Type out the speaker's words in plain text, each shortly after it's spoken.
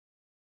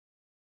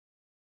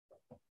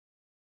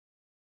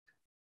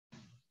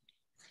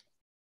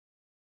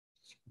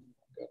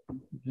got a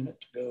minute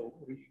to go.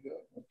 What do you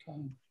got? What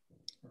time?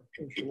 Or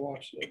should you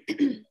watch that?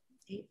 8:59.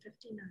 Is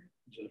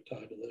it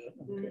tied to that?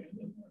 Okay.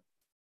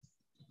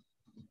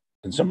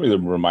 Can somebody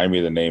remind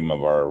me the name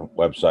of our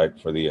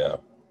website for the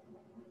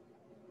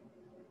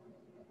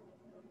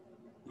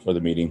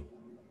meeting?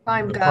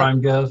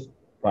 PrimeGov.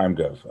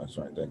 PrimeGov. That's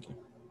right. Thank you.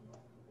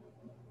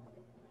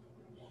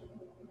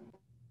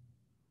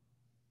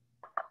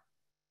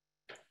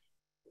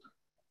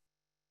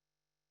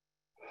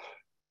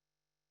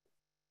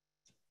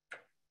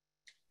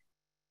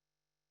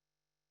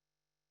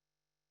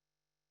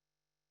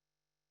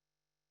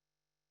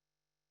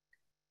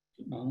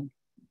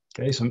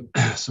 Okay, so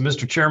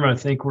Mr. Chairman, I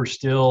think we're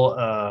still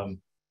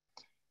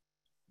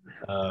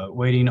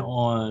waiting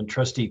on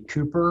Trustee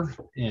Cooper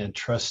and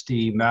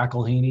Trustee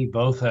McElhaney.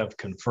 Both have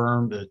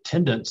confirmed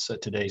attendance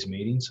at today's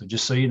meeting. So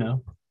just so you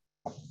know.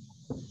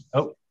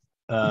 Oh,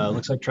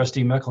 looks like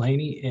Trustee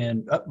McElhaney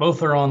and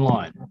both are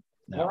online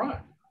now. All right.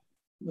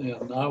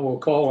 Then I will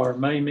call our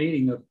May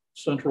meeting of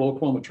Central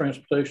Oklahoma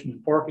Transportation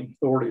and Parking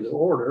Authority to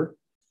order.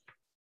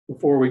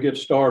 Before we get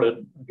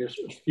started, I guess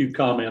there's a few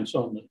comments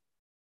on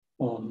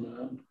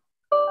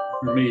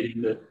your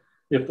meeting that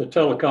if the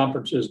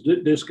teleconference is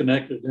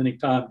disconnected at any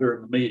time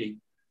during the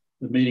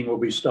meeting will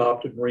be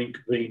stopped and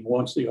reconvened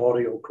once the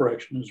audio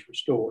correction is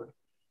restored.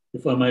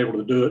 If I'm able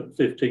to do it in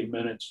 15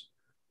 minutes,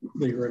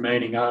 the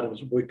remaining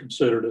items will be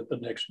considered at the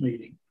next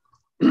meeting.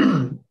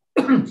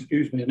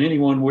 Excuse me. And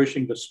anyone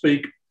wishing to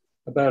speak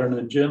about an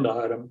agenda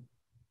item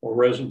or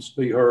residents to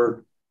be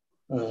heard,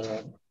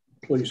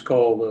 please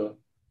call the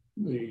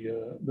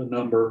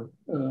number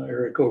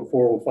area code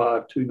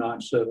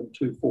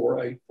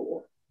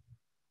 405-297-2484.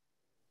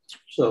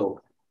 So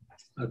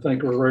I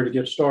think we're ready to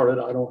get started.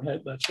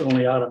 That's the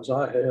only items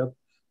I have.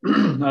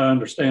 I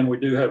understand we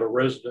do have a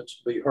residence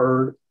to be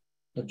heard,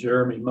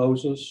 Jeremy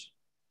Moses.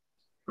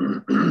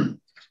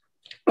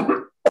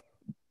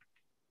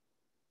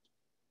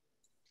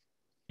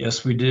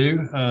 Yes, we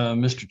do,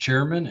 Mr.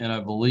 Chairman, and I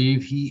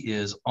believe he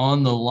is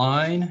on the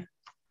line.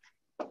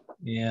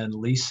 And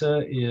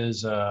Lisa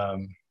is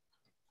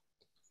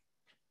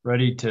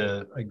ready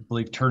to, I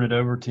believe, turn it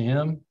over to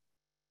him.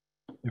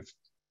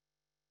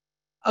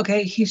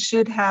 Okay, he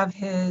should have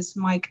his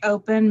mic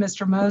open.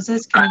 Mr.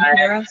 Moses, can you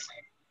hear us?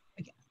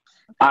 Okay.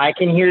 I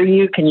can hear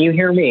you. Can you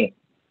hear me?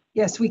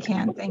 Yes, we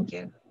can. Thank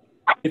you.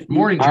 Good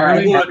morning,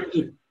 Jeremy.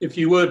 If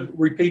you would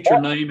repeat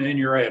your name and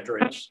your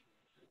address.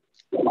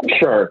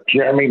 Sure.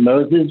 Jeremy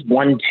Moses,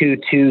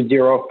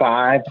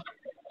 12205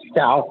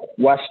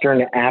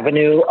 Southwestern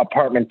Avenue,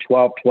 apartment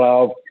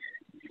 1212,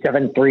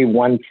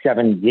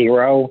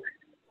 73170.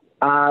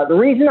 The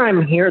reason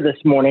I'm here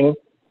this morning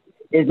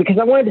is because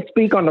I wanted to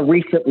speak on the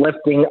recent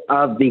lifting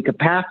of the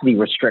capacity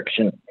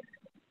restriction.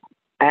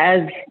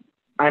 As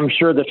I'm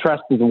sure the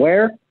trust is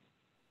aware,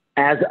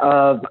 as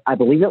of, I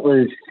believe it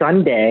was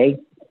Sunday,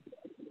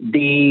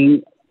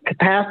 the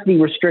capacity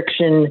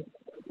restriction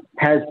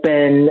has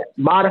been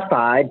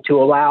modified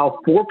to allow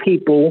 4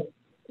 people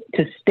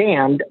to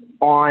stand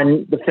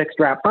on the fixed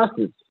route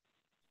buses.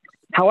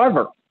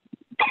 However,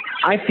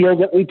 I feel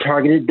that we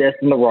targeted this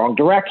in the wrong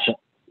direction.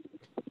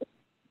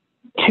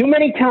 Too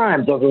many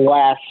times over the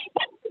last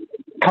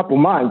couple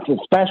months,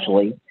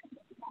 especially,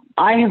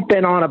 I have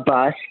been on a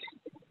bus,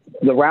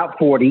 the Route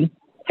 40,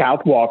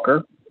 South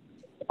Walker,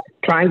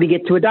 trying to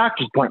get to a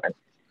doctor's appointment.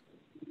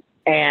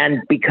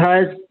 And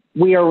because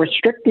we are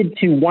restricted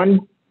to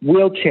 1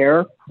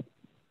 wheelchair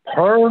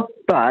per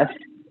bus,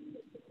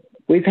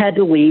 we've had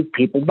to leave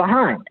people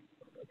behind.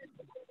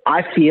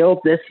 I feel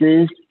this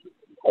is,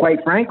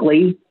 quite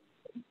frankly,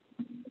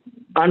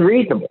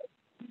 unreasonable.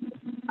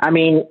 I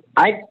mean,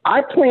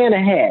 I plan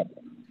ahead.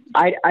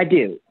 I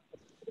do.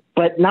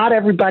 But not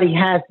everybody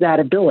has that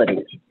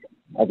ability.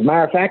 As a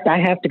matter of fact, I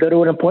have to go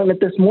to an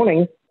appointment this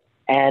morning,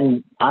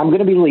 and I'm going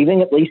to be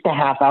leaving at least a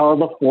half hour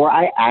before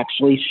I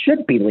actually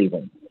should be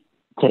leaving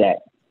today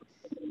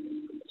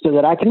so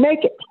that I can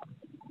make it.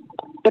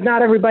 But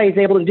not everybody's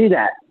able to do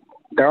that.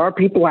 There are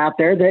people out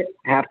there that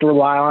have to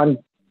rely on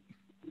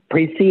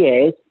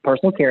PCAs,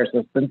 personal care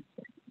assistants,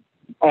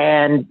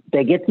 and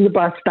they get to the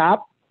bus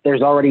stop.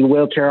 There's already a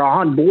wheelchair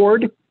on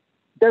board.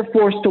 They're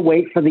forced to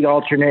wait for the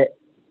alternate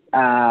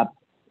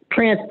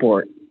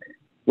transport,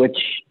 which,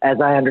 as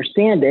I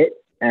understand it,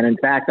 and in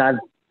fact, I've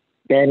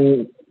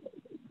been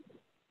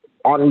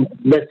on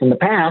this in the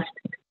past,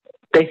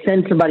 they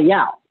send somebody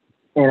out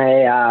in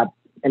a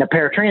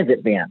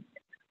paratransit van.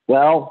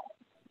 Well,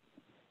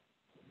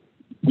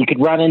 you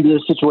could run into a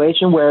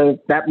situation where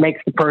that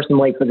makes the person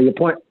late for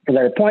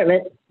their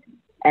appointment,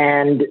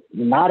 and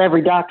not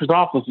every doctor's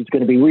office is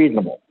going to be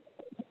reasonable.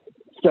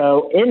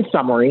 So, in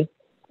summary,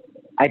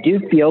 I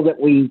do feel that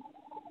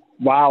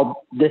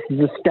while this is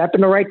a step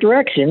in the right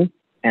direction,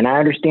 and I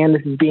understand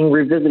this is being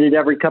revisited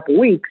every couple of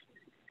weeks,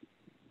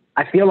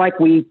 I feel like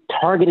we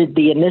targeted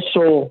the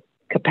initial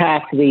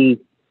capacity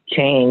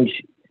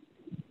change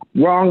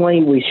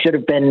wrongly. We should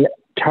have been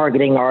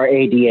targeting our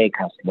ADA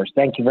customers.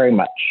 Thank you very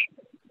much.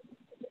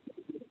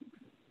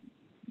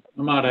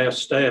 I might ask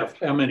staff,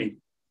 how many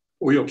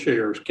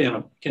wheelchairs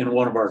can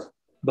one of our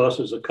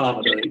buses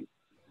accommodate?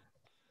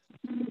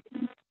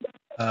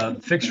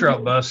 Fixed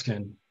route bus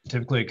can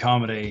typically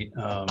accommodate,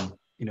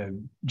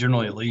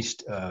 generally at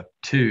least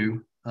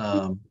two,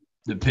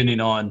 depending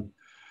on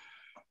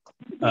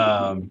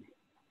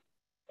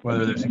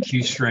whether there's a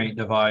Q strength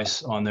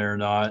device on there or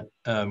not,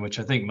 which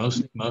I think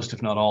most,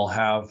 if not all,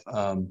 have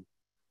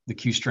the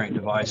Q strength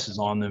devices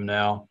on them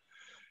now.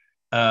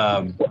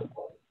 The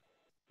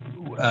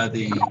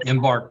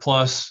Embark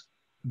Plus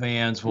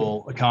vans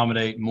will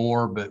accommodate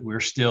more, but we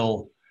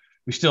still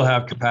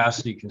have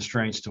capacity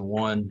constraints to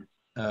one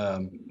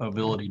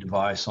mobility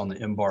device on the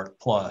Embark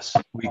Plus.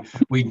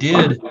 We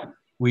did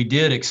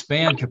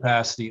expand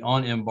capacity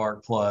on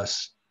Embark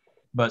Plus,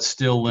 but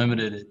still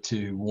limited it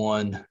to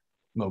one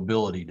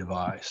mobility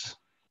device.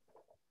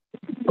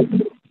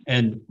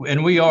 And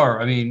we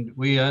are, I mean,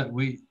 we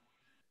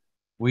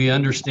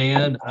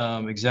understand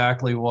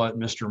exactly what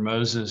Mr.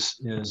 Moses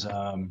is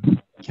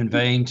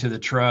conveying to the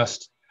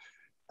trust.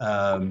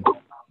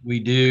 We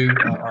do,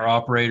 our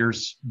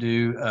operators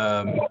do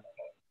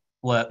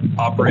let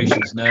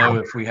operations know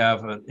if we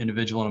have an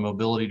individual on a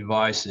mobility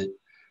device that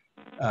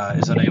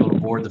is unable to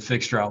board the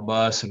fixed route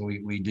bus, and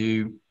we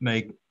do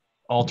make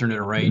alternate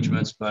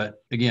arrangements. But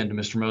again, to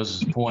Mr.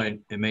 Moses'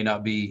 point, it may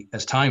not be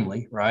as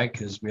timely, right?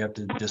 Because we have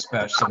to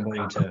dispatch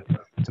somebody to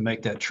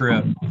make that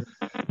trip.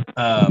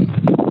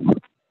 And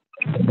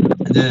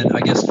then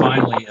I guess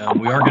finally,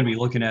 we are going to be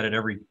looking at it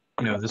every,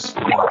 this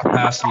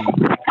capacity.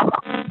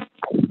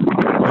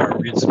 We're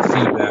getting some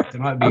feedback.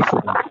 There might be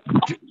from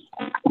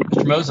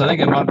Mr. Moses. I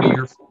think it might be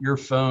your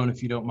phone,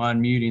 if you don't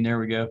mind muting. There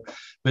we go.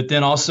 But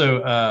then also,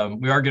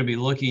 we are going to be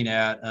looking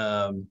at,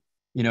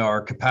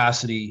 our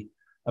capacity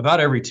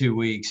about every 2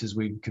 weeks, as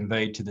we've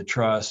conveyed to the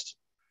trust,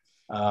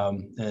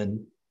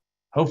 and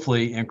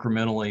hopefully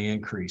incrementally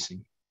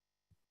increasing.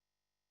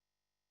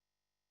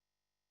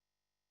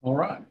 All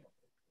right.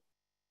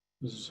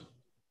 Does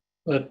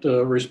that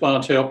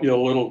response help you a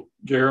little,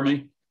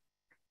 Jeremy?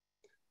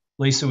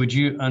 Lisa, would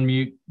you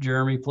unmute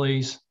Jeremy,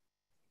 please?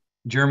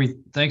 Jeremy,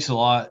 thanks a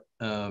lot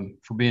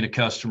for being a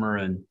customer,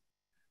 and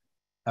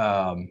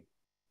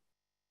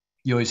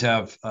you always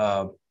have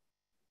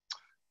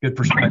good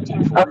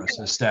perspective for us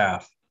as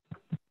staff.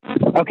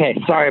 Okay,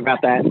 sorry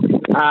about that.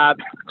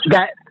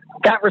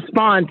 That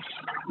response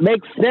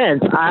makes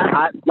sense.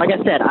 Like I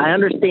said, I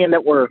understand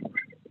that we're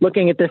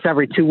looking at this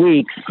every 2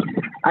 weeks.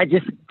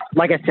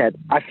 Like I said,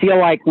 I feel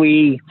like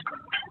we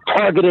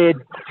targeted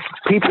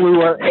people who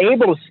are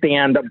able to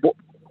stand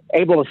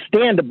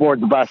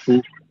aboard the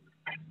buses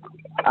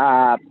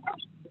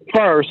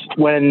first,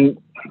 when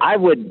I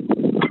would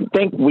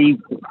think we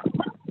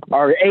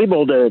are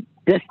able to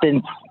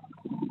distance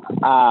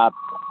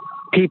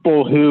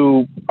people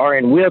who are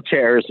in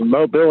wheelchairs and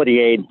mobility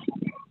aids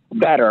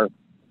better,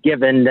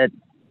 given that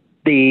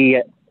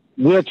the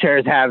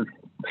wheelchairs have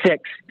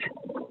fixed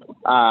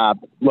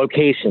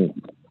locations.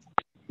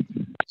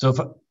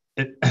 So,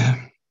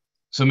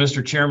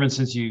 Mr. Chairman,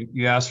 since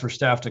you asked for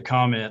staff to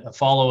comment, a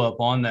follow-up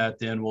on that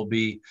then will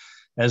be,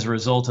 as a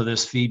result of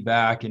this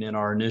feedback and in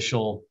our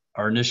initial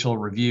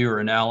review or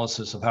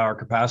analysis of how our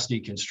capacity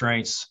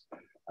constraints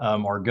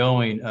are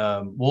going,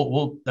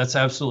 that's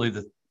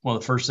absolutely one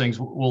of the first things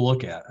we'll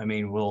look at. I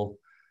mean, we'll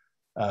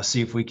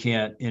see if we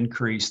can't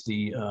increase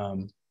the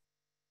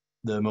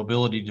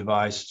mobility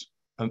device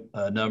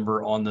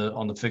number on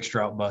the fixed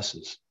route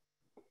buses.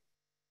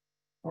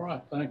 All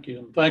right, thank you.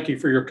 And thank you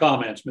for your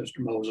comments, Mr.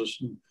 Moses.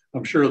 And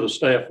I'm sure the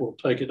staff will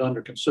take it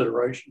under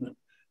consideration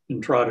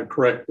and try to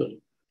correct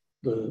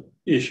the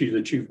issue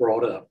that you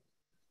brought up.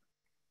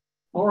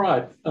 All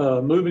right,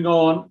 moving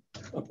on,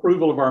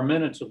 approval of our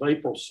minutes of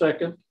April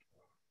 2nd.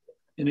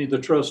 Any of the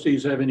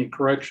trustees have any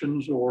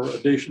corrections or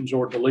additions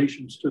or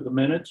deletions to the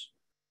minutes?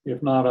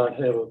 If not,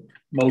 I'd have a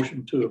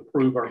motion to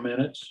approve our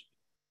minutes.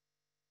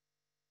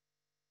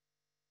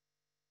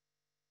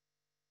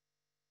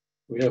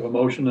 We have a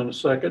motion and a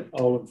second.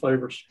 All in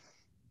favor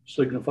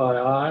signify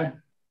aye.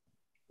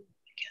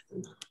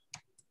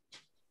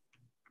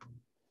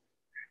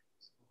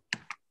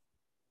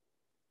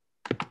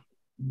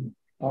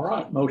 All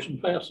right, motion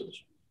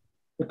passes.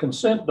 The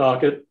consent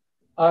docket,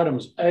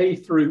 items A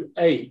through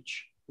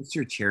H.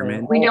 Mr.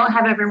 Chairman. We don't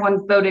have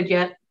everyone voted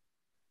yet.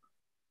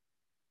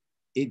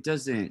 It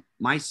doesn't,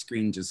 my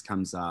screen just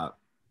comes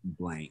up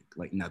blank,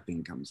 like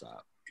nothing comes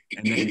up.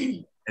 And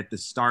then at the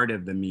start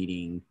of the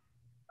meeting,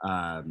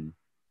 I'm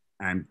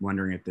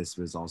wondering if this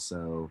was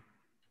also,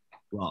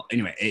 well,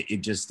 anyway,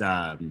 it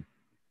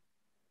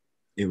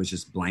was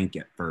just blank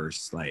at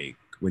first. Like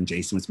when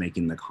Jason was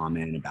making the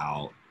comment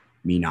about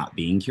me not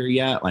being here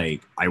yet,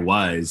 like it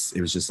was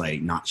just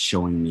like not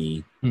showing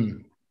me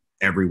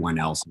everyone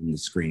else on the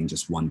screen,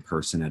 just one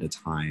person at a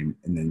time.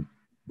 And then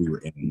we were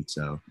in.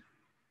 So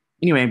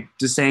anyway,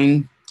 just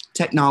saying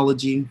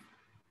technology.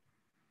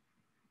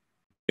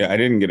 Yeah, I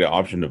didn't get an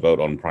option to vote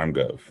on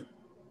PrimeGov.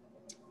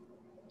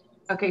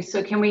 Okay,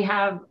 so can we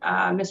have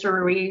Mr.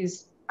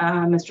 Ruiz,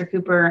 Mr.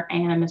 Cooper,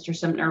 and Mr.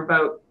 Sumner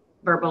vote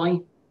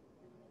verbally?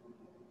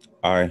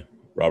 Aye,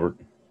 Robert.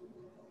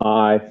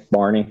 Aye,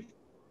 Barney.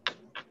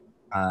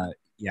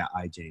 Yeah,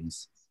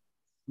 James.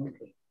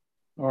 Okay.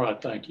 All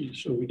right, thank you.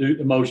 So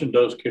the motion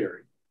does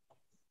carry.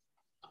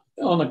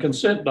 On the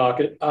consent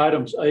docket,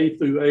 items A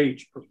through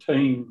H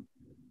pertain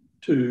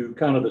to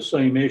kind of the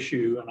same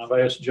issue, and I've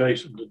asked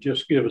Jason to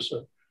just give us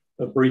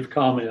a brief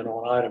comment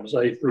on items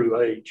A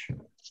through H.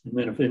 And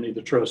then if any of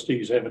the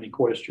trustees have any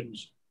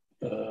questions,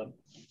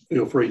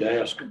 feel free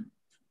to ask them.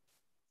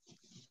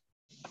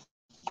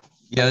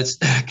 Yeah, it's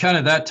kind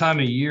of that time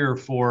of year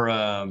for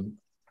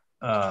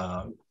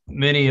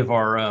many of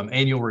our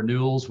annual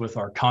renewals with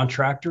our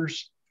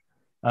contractors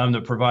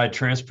that provide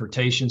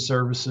transportation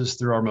services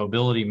through our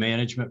mobility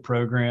management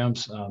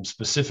programs,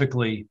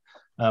 specifically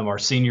our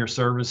senior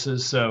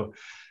services. So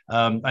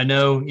I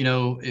know,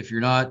 if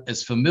you're not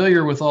as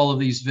familiar with all of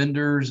these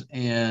vendors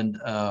and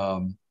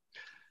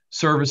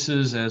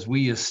services as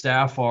we as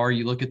staff are,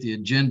 you look at the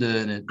agenda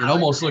and it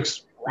almost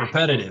looks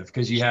repetitive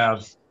because you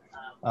have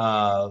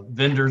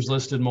vendors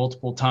listed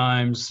multiple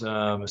times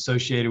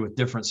associated with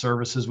different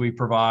services we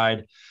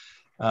provide.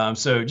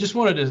 So just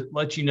wanted to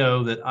let you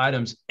know that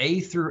items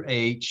A through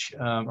H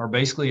are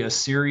basically a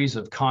series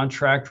of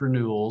contract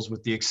renewals,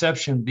 with the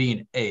exception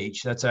being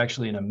H. That's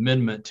actually an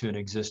amendment to an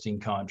existing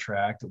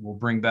contract that we'll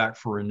bring back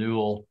for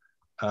renewal,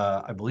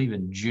 I believe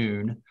in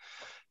June.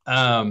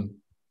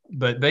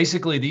 But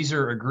basically, these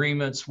are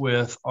agreements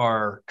with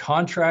our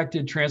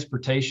contracted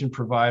transportation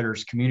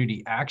providers,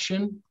 Community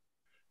Action,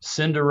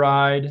 Send a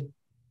Ride,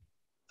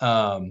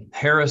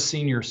 Harris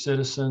Senior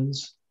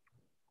Citizens,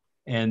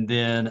 and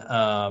then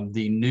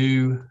the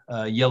new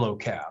Yellow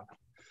Cab.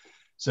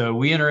 So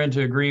we enter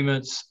into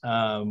agreements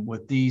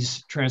with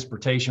these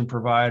transportation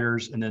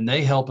providers, and then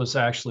they help us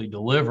actually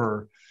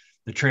deliver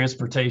the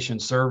transportation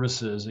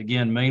services,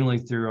 again, mainly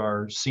through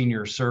our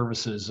senior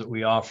services that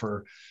we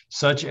offer,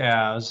 such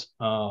as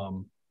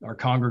our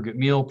congregate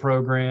meal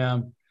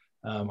program,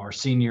 our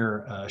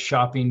senior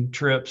shopping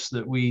trips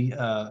that we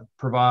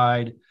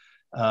provide,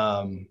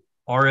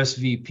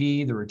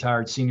 RSVP, the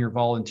Retired Senior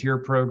Volunteer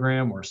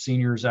Program, where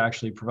seniors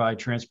actually provide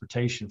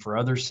transportation for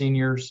other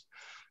seniors,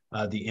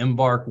 the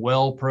Embark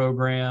Well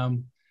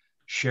program,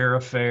 Share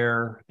a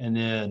Fare, and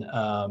then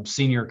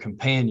Senior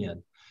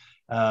Companion.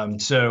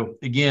 So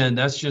again,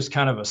 that's just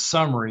kind of a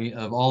summary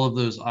of all of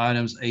those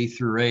items A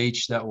through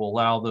H that will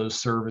allow those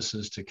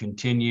services to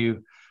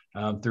continue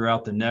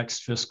throughout the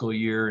next fiscal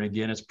year. And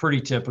again, it's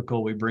pretty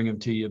typical. We bring them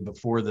to you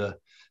before the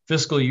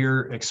fiscal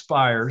year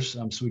expires,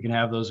 so we can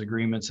have those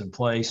agreements in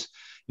place.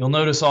 You'll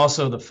notice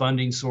also the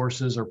funding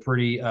sources are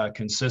pretty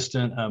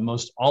consistent.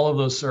 Most all of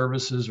those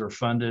services are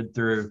funded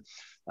through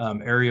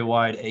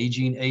area-wide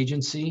aging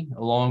agency,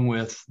 along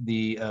with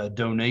the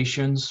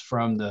donations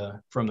from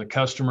the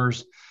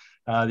customers.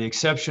 The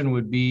exception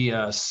would be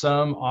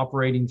some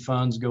operating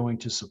funds going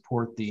to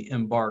support the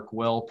Embark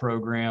Well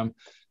program,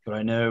 but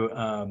I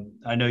know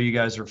you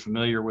guys are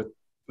familiar with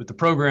the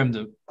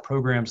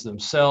programs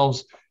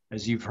themselves.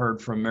 As you've heard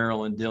from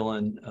Marilyn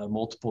Dillon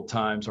multiple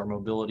times, our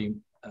mobility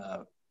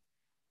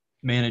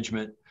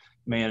management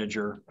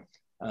manager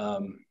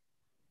on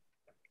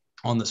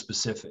the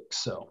specifics.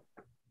 So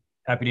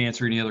happy to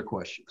answer any other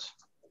questions.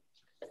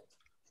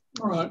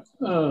 All right,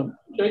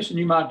 Jason,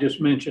 you might just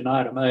mention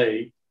item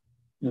A,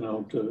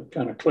 to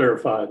kind of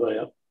clarify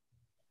that.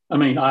 I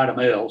mean, item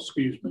L,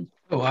 excuse me.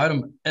 Oh,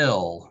 item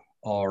L,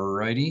 all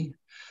righty.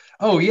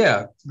 Oh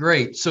yeah,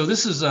 great. So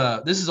this is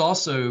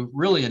also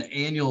really an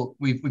annual.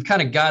 We've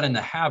kind of got in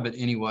the habit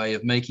anyway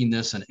of making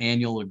this an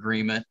annual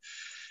agreement.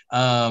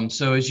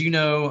 So as you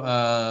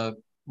know,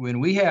 when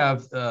we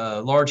have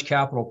large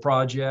capital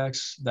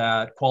projects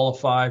that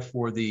qualify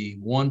for the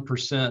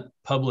 1%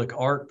 public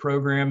art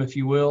program, if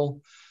you will,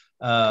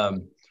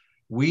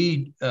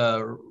 we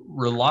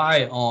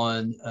rely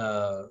on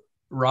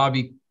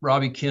Robbie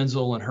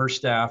Kinzel and her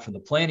staff and the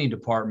planning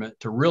department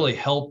to really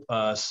help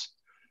us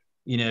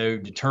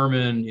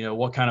determine,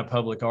 what kind of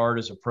public art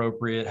is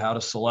appropriate, how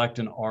to select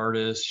an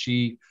artist.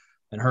 She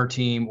and her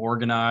team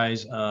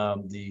organize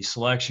the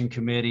selection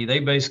committee. They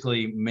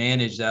basically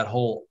manage that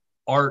whole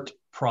art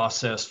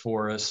process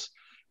for us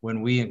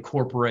when we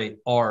incorporate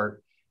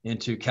art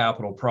into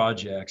capital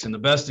projects. And the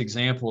best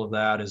example of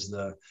that is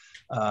the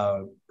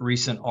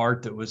recent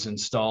art that was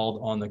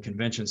installed on the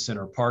convention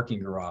center parking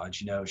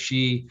garage.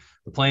 The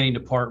planning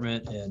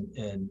department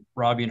and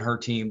Robbie and her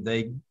team,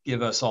 they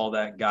give us all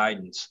that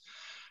guidance.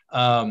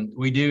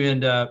 We do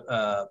end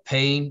up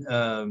paying.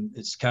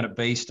 It's kind of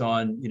based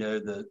on,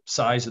 the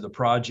size of the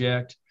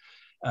project.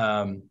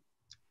 And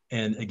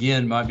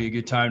again, might be a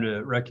good time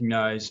to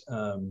recognize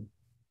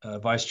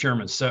Vice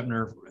Chairman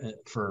Sepner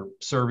for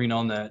serving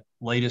on that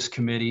latest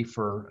committee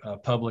for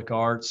public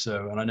art.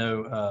 So, and I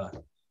know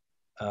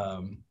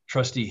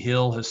Trustee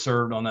Hill has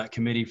served on that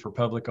committee for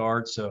public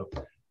art. So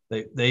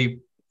they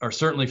are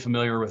certainly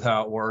familiar with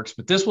how it works,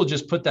 but this will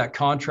just put that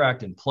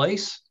contract in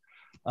place.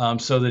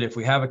 So that if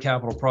we have a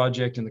capital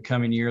project in the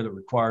coming year that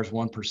requires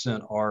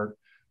 1% art,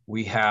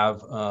 we have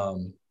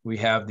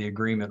the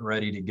agreement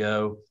ready to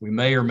go. We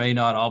may or may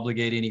not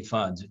obligate any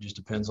funds. It just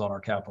depends on our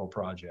capital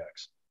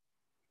projects.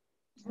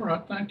 All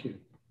right, thank you.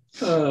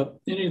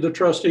 Any of the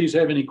trustees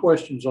have any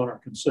questions on our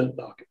consent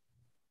docket?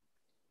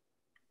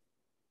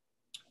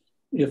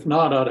 If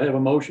not, I'd have a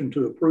motion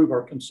to approve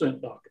our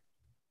consent docket.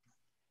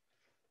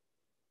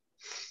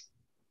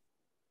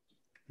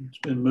 It's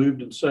been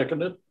moved and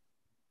seconded.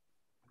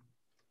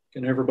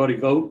 Can everybody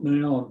vote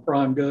now on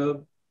Prime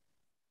Gov?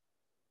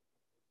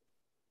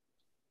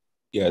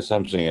 Yes,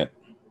 I'm seeing it.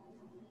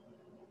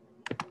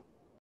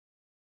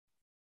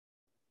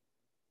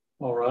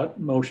 All right,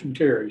 motion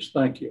carries.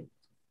 Thank you.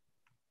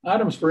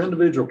 Items for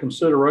individual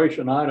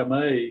consideration. Item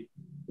A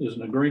is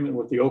an agreement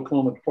with the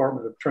Oklahoma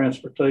Department of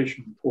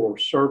Transportation for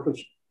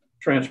Surface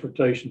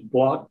Transportation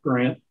Block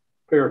Grant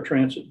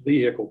Paratransit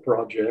Vehicle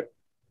Project,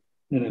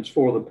 and it's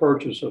for the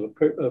purchase of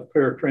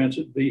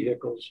paratransit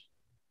vehicles.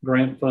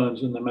 Grant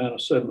funds in the amount of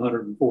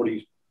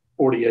 $748,000.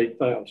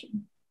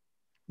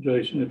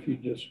 Jason, if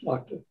you'd just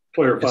like to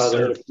clarify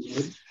that.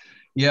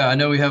 Yeah, I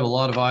know we have a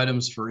lot of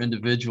items for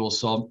individuals,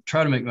 so I'll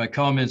try to make my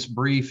comments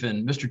brief.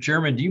 And Mr.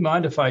 Chairman, do you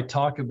mind if I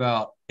talk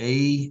about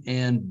A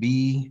and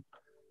B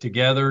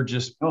together,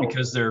 just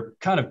because they're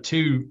kind of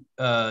two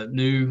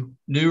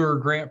newer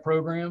grant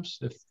programs,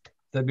 if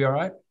that'd be all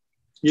right?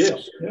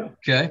 Yes, yeah.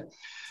 Okay.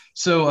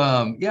 So,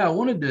 yeah, I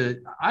wanted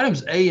to,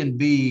 items A and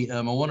B,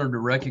 I wanted to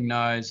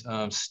recognize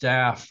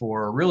staff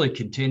for really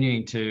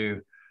continuing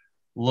to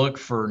look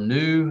for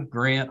new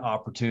grant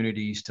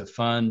opportunities to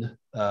fund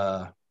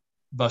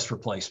bus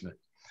replacement.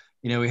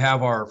 You know, we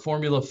have our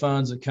formula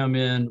funds that come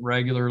in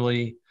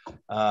regularly.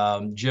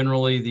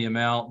 Generally, the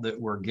amount that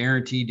we're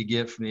guaranteed to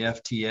get from the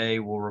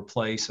FTA will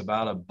replace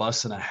about a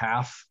bus and a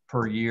half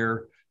per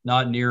year,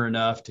 not near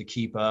enough to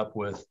keep up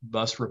with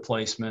bus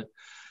replacement.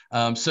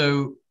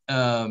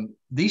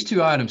 These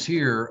two items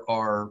here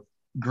are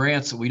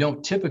grants that we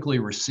don't typically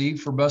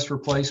receive for bus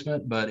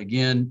replacement, but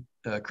again,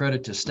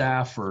 credit to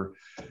staff for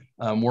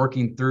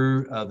working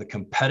through the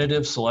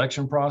competitive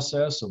selection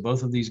process. So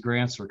both of these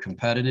grants are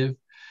competitive.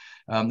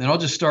 And I'll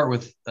just start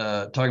with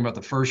talking about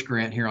the first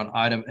grant here on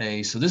item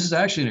A. So this is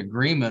actually an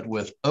agreement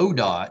with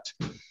ODOT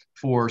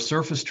for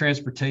surface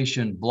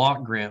transportation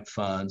block grant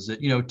funds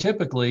that, you know,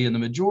 typically, and the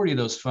majority of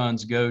those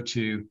funds go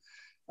to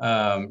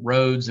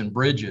roads and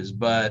bridges,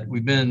 but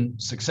we've been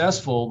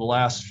successful the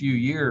last few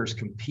years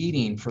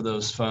competing for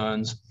those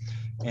funds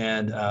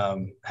and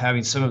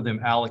having some of them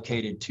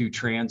allocated to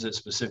transit,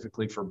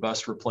 specifically for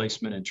bus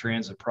replacement and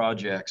transit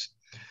projects.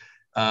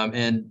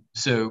 And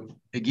so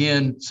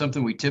again,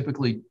 something we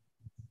typically,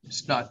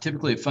 it's not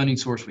typically a funding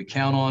source we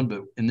count on,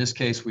 but in this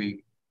case,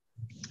 we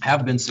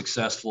have been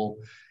successful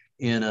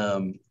in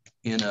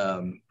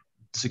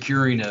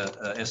securing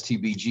a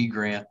STBG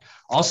grant.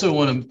 Also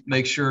want to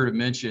make sure to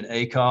mention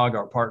ACOG,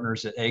 our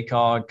partners at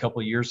ACOG. A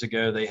couple of years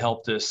ago, they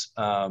helped us,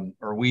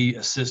 or we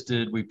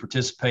assisted, we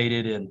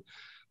participated in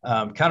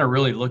kind of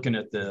really looking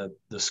at the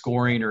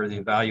scoring or the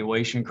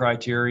evaluation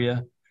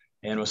criteria.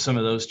 And with some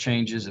of those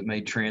changes, it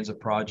made transit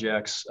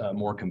projects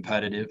more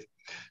competitive.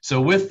 So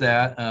with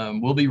that,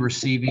 we'll be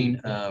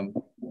receiving,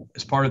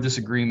 as part of this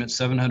agreement,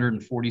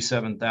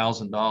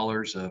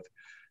 $747,000 of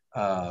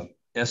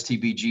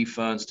STBG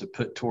funds to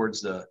put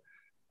towards the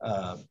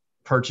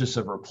purchase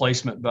of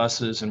replacement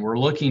buses. And we're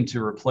looking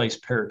to replace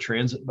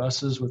paratransit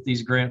buses with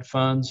these grant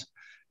funds.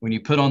 When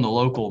you put on the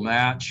local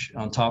match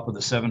on top of the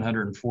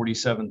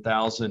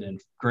 $747,000 in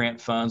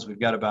grant funds, we've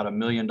got about $1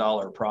 million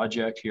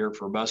project here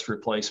for bus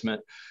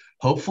replacement.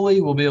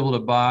 Hopefully we'll be able to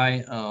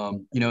buy,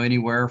 you know,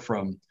 anywhere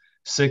from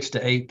 6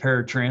 to 8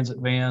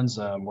 paratransit vans.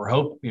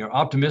 We're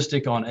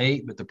optimistic on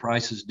 8, but the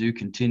prices do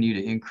continue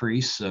to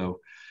increase.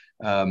 So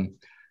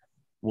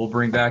we'll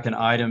bring back an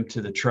item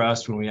to the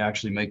trust when we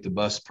actually make the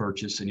bus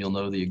purchase, and you'll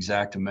know the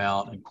exact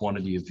amount and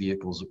quantity of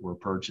vehicles that we're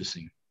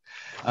purchasing.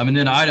 And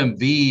then item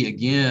B,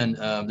 again,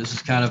 this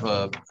is kind of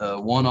a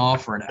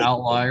one-off or an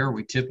outlier.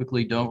 We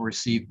typically don't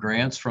receive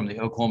grants from the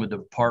Oklahoma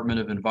Department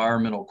of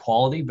Environmental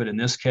Quality, but in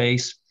this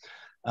case,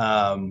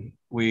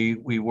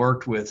 we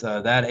worked with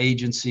that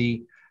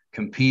agency,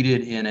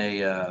 competed in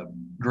a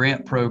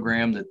grant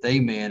program that they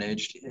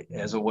managed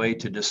as a way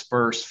to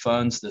disperse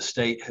funds the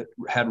state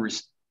had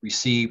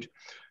received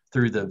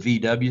through the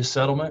VW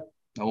settlement.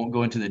 I won't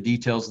go into the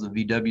details of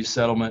the VW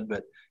settlement,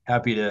 but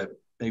happy to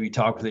maybe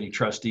talk with any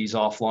trustees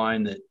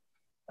offline that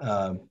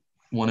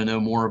want to know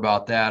more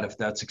about that, if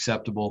that's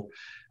acceptable.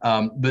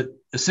 But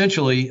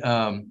essentially,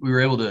 we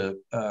were able to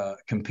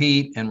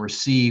compete and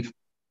receive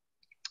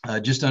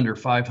just under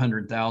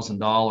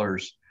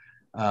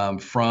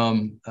 $500,000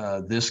 from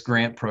this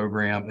grant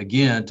program,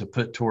 again, to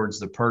put towards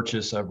the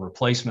purchase of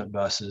replacement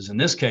buses. In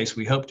this case,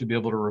 we hope to be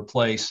able to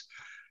replace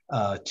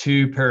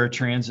 2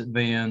 paratransit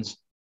vans,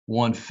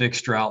 1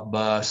 fixed route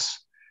bus.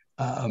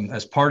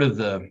 As part of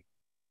the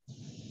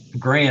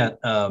grant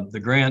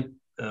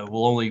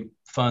will only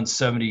fund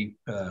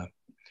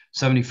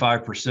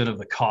 75% of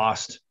the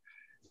cost.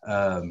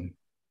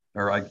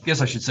 Or I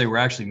guess I should say we're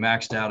actually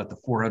maxed out at the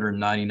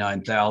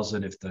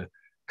 $499,000. If the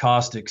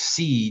cost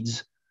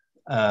exceeds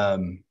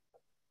the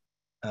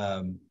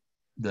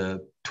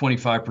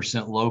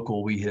 25%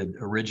 local we had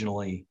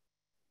originally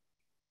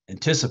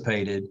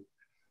anticipated,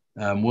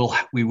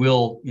 we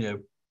will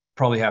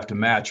probably have to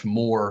match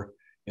more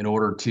in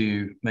order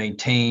to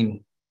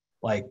maintain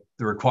like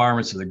the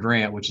requirements of the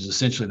grant, which is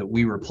essentially that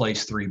we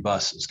replace 3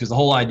 buses. Because the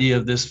whole idea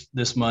of this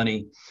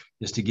money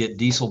is to get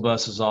diesel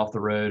buses off the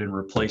road and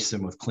replace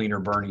them with cleaner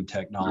burning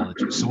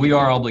technology. So we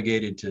are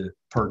obligated to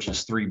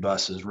purchase 3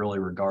 buses, really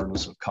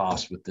regardless of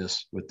cost with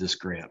this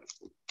grant.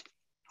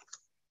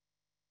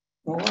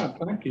 All right,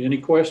 thank you. Any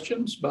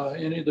questions by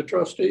any of the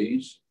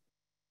trustees?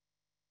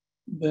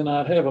 Then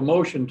I'd have a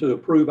motion to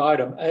approve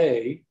item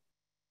A.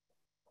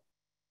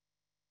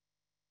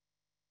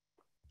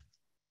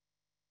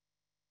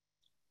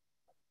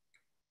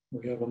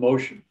 We have a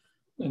motion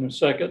and a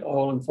second.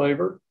 All in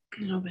favor?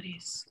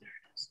 Nobody's.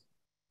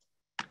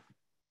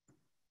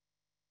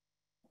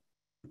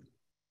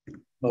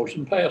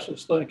 Motion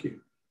passes. Thank you.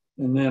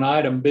 And then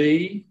item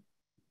B.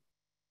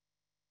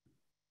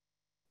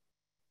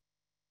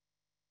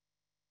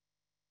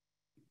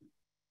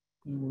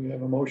 And we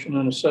have a motion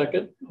and a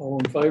second. All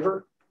in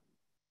favor?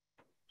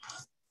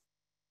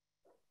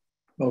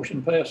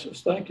 Motion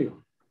passes. Thank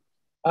you.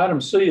 Item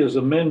C is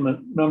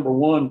amendment number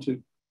 1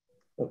 to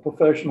a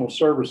professional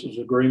services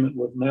agreement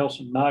with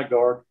Nelson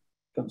Nygaard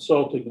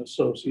Consulting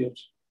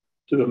Associates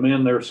to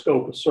amend their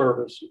scope of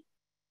service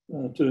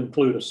to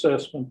include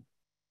assessment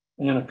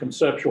and a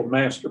conceptual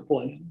master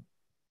plan.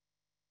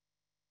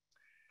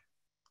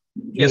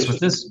 Yes,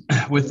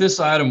 with this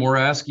item, we're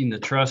asking the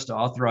trust to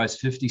authorize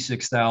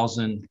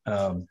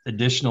 $56,000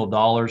 additional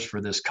dollars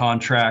for this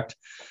contract.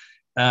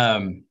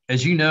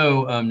 As you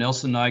know,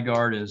 Nelson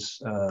Nygaard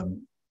is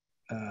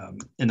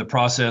in the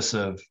process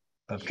of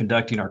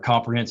conducting our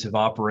comprehensive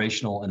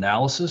operational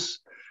analysis,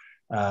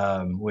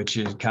 which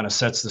kind of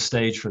sets the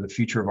stage for the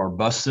future of our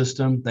bus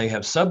system. They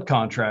have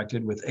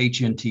subcontracted with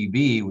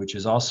HNTB, which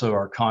is also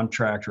our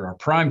contractor, our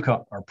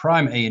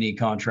prime A&E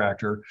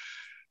contractor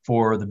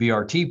for the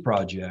BRT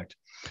project.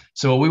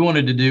 So what we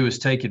wanted to do is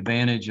take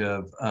advantage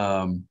of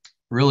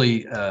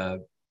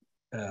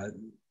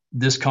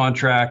this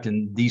contract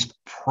and these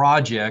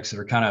projects that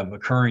are kind of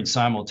occurring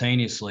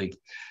simultaneously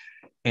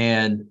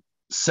and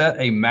set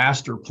a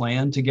master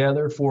plan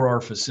together for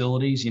our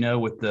facilities. You know,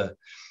 with the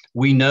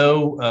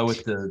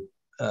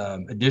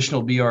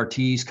additional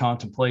BRTs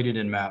contemplated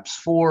in MAPS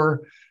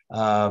 4,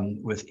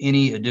 with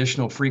any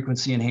additional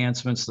frequency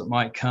enhancements that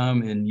might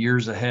come in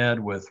years ahead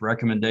with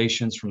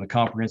recommendations from the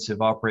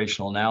comprehensive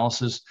operational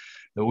analysis,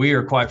 that we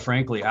are quite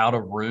frankly out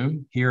of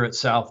room here at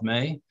South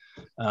May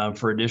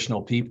for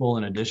additional people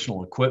and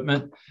additional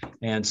equipment.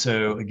 And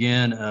so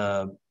again,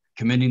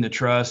 commending the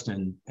trust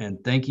and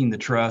thanking the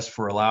trust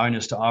for allowing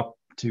us to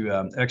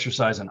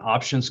exercise an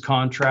options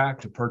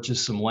contract to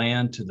purchase some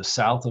land to the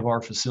south of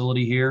our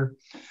facility here.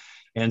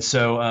 And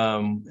so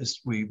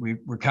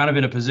we're kind of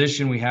in a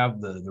position, we have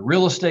the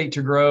real estate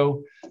to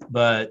grow,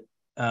 but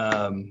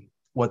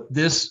what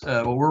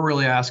we're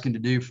really asking to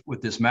do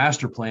with this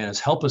master plan is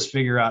help us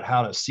figure out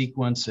how to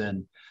sequence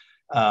and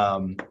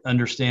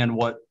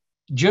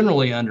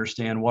generally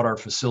understand what our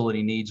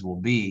facility needs will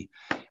be.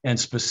 And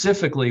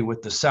specifically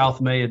with the South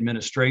May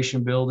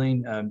Administration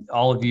Building,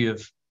 all of you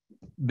have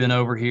been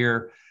over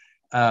here,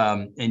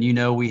 and you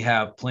know we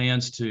have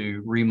plans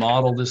to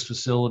remodel this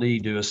facility,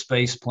 do a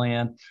space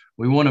plan.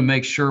 We want to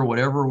make sure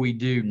whatever we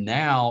do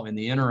now in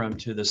the interim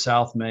to the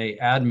South May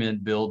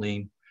Admin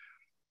Building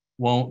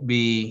won't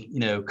be,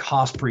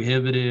 cost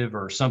prohibitive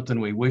or something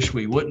we wish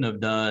we wouldn't have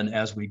done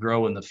as we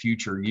grow in the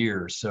future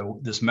years. So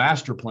this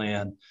master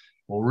plan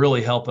will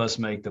really help us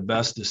make the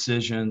best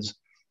decisions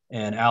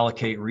and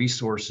allocate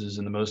resources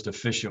in the most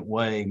efficient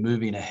way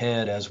moving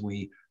ahead as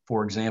we,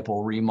 for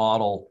example,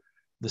 remodel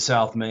the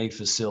South May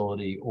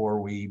facility, or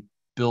we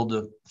build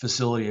a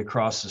facility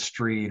across the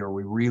street, or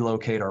we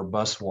relocate our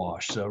bus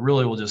wash. So it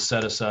really will just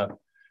set us up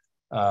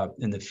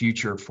in the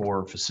future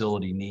for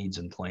facility needs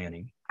and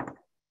planning.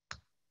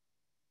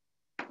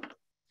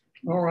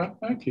 All right,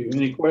 thank you.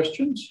 Any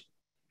questions?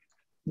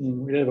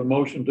 And we have a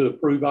motion to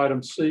approve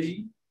item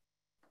C.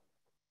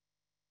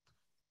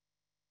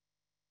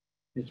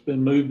 It's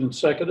been moved and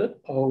seconded.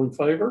 All in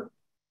favor?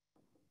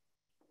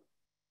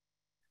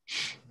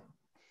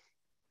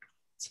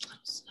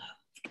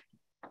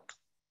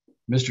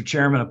 Mr.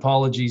 Chairman,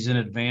 apologies in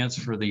advance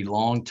for the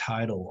long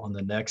title on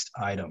the next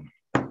item.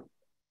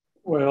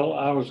 Well,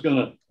 I was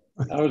gonna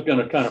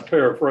kind of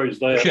paraphrase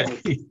that.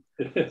 Okay.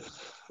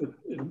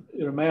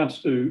 It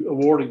amounts to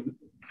awarding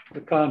the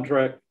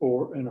contract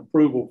for an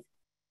approval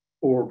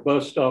for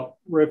bus stop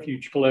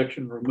refuge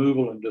collection,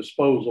 removal, and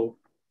disposal,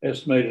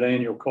 estimated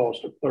annual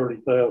cost of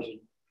 $30,000.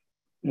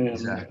 And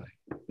exactly.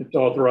 It's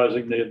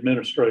authorizing the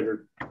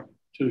administrator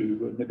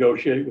to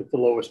negotiate with the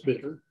lowest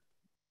bidder.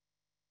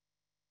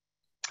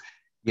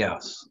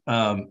 Yes.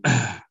 So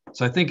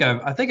I think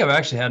I've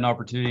actually had an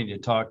opportunity to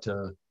talk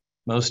to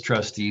most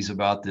trustees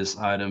about this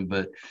item,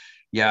 but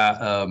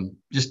yeah,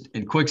 just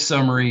in quick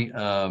summary,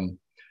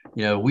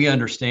 we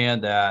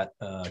understand that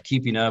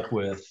keeping up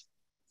with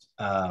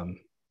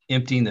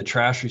emptying the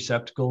trash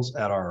receptacles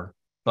at our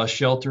bus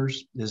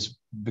shelters is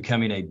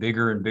becoming a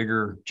bigger and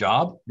bigger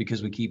job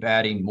because we keep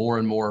adding more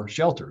and more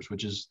shelters,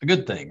 which is a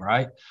good thing,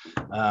 right?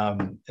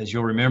 As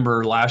you'll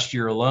remember, last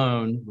year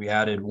alone, we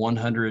added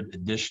 100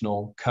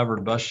 additional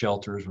covered bus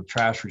shelters with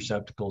trash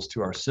receptacles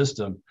to our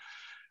system.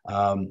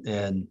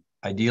 And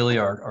ideally,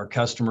 our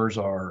customers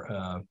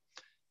are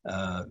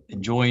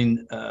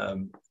enjoying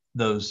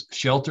those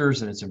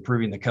shelters, and it's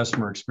improving the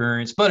customer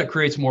experience, but it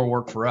creates more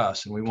work for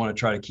us. And we want to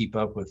try to keep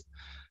up with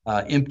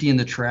emptying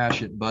the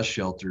trash at bus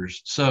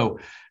shelters. So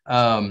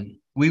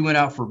we went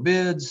out for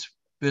bids.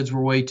 Bids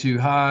were way too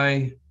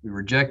high. We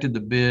rejected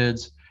the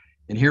bids.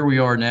 And here we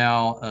are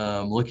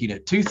now looking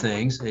at two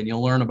things, and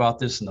you'll learn about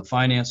this in the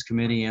Finance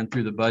Committee and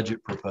through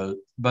the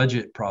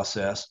budget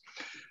process.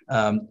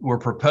 We're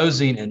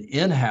proposing an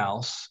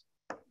in-house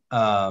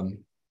bus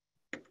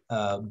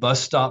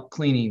stop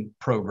cleaning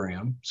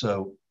program.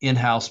 So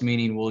in-house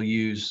meaning we'll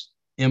use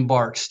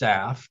Embark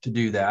staff to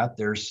do that.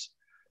 There's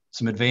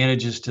some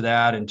advantages to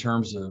that in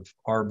terms of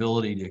our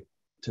ability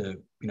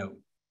to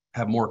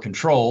have more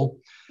control.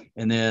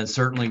 And then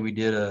certainly we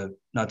did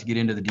not to get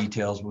into the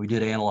details, but we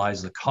did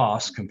analyze the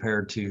costs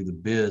compared to the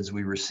bids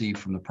we received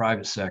from the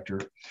private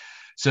sector.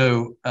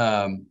 So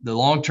the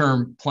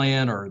long-term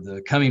plan or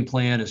the coming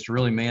plan is to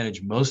really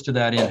manage most of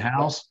that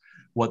in-house.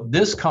 What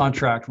this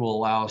contract will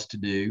allow us to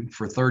do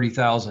for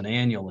 $30,000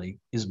 annually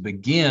is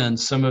begin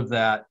some of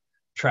that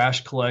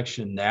trash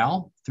collection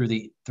now through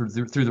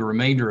the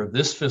remainder of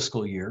this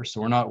fiscal year.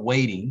 So we're not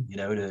waiting,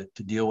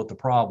 to deal with the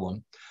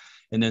problem.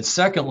 And then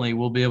secondly,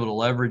 we'll be able to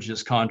leverage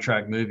this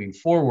contract moving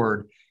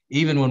forward.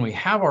 Even when we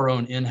have our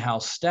own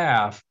in-house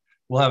staff,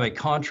 we'll have a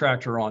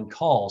contractor on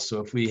call.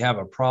 So if we have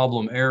a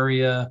problem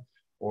area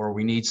or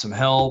we need some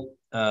help,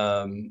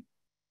 in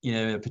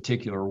a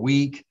particular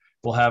week,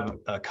 we'll have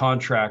a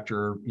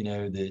contractor,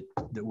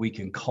 that we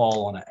can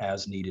call on an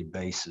as-needed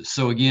basis.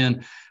 So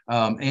again,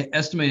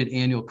 estimated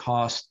annual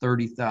cost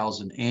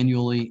 $30,000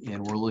 annually,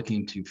 and we're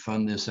looking to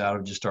fund this out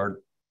of just our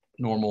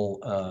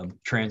normal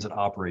transit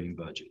operating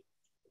budget.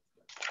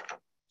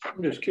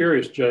 I'm just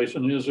curious,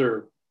 Jason, is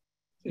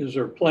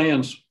there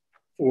plans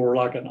for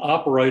like an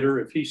operator,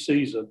 if he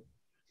sees a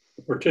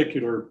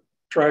particular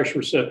trash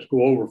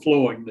receptacle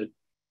overflowing, that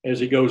as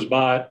he goes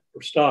by it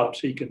or stops,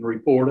 he can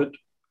report it?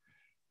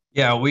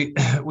 Yeah, we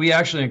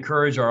actually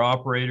encourage our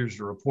operators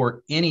to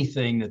report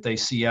anything that they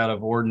see out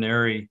of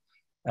ordinary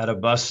at a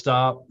bus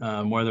stop,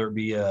 whether it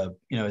be a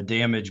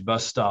damaged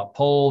bus stop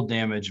pole,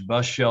 damaged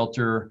bus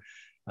shelter,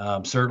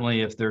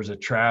 certainly if there's a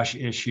trash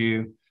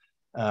issue.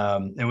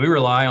 And we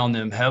rely on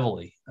them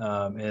heavily,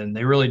 and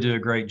they really do a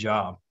great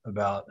job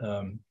about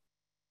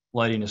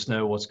letting us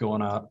know what's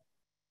going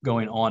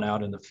on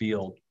out in the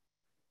field.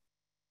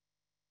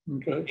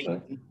 Okay,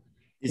 thank you.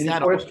 Is Any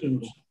that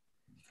questions?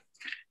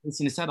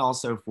 Listen, is that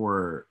also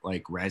for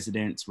like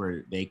residents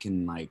where they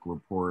can like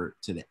report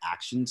to the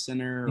action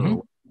center? Mm-hmm.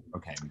 Or,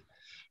 okay.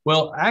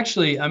 Well,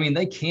 actually,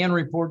 they can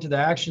report to the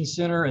action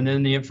center, and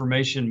then the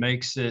information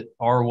makes it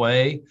our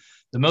way.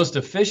 The most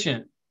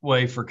efficient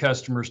way for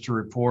customers to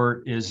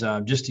report is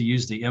just to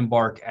use the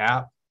Embark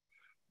app.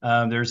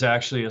 There's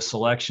actually a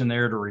selection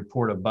there to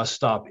report a bus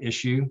stop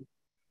issue.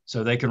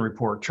 So they can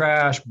report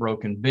trash,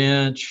 broken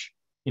bench,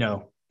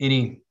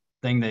 anything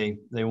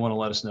they want to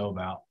let us know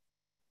about.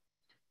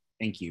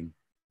 Thank you.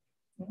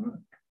 All right.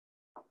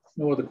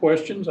 No other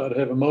questions? I'd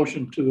have a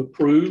motion to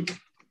approve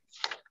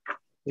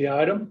the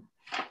item.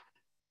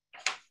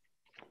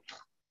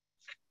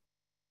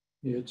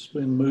 It's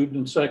been moved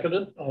and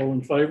seconded. All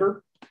in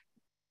favor?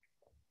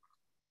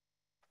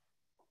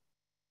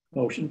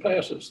 Motion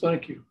passes.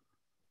 Thank you.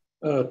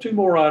 Two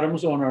more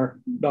items on our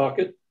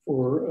docket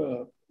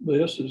for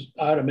this is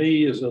item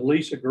E is a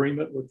lease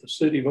agreement with the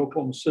City of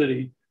Oklahoma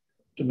City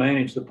to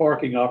manage the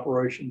parking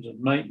operations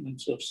and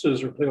maintenance of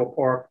Scissor Hill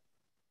Park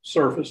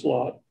surface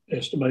lot,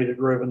 estimated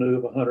revenue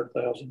of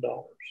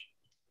 $100,000.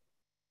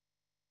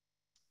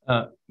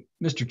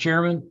 Mr.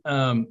 Chairman,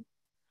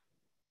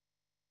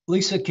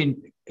 Lisa,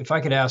 if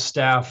I could ask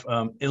staff,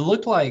 it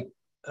looked like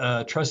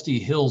Trustee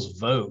Hill's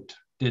vote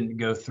didn't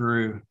go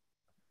through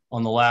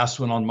on the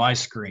last one on my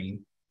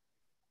screen.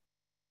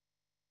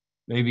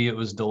 Maybe it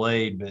was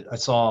delayed, but I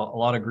saw a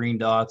lot of green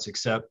dots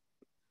except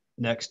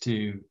next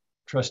to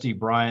Trustee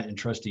Bryant and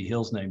Trustee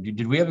Hill's name.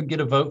 Did we ever get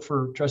a vote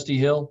for Trustee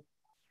Hill?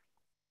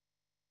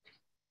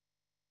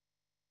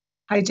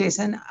 Hi,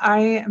 Jason. I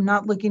am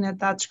not looking at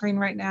that screen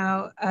right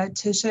now.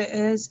 Tisha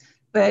is,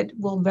 but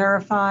we'll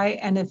verify.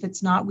 And if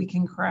it's not, we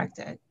can correct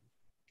it.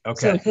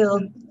 Okay. So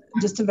Hill,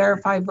 just to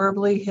verify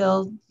verbally,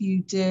 Hill,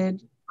 you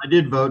did. I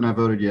did vote and I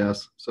voted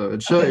yes. So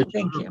it showed, Okay,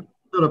 thank you.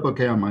 Showed up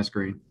okay on my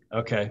screen.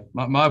 Okay.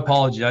 My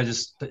apology. I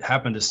just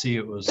happened to see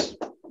it was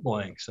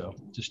blank. So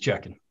just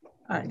checking.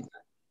 All right.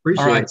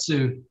 Appreciate All right. it.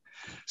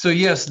 So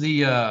yes,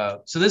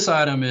 so this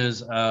item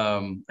is,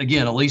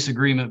 again, a lease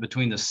agreement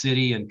between the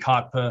city and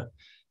COTPA.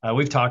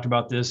 We've talked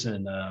about this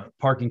in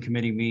parking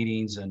committee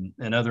meetings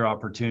and other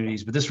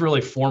opportunities, but this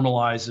really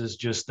formalizes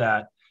just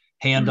that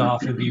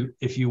handoff,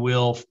 if you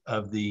will,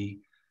 of the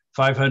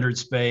 500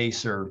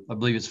 space, or I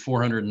believe it's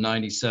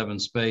 497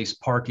 space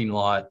parking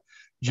lot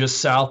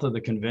just south of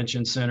the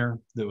convention center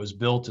that was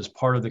built as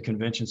part of the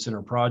convention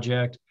center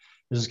project.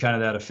 This is kind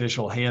of that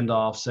official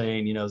handoff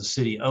saying, the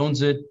city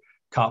owns it,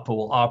 COTPA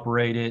will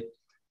operate it,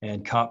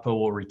 and COTPA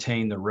will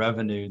retain the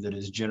revenue that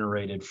is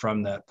generated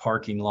from that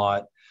parking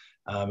lot.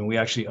 And we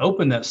actually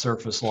opened that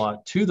surface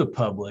lot to the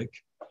public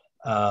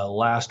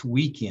last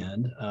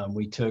weekend.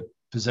 We took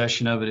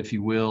possession of it, if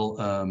you will,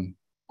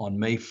 on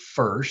May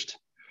 1st.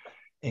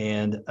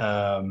 And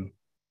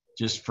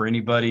just for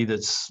anybody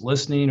that's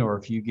listening, or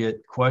if you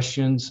get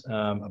questions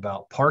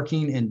about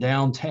parking in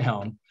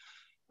downtown,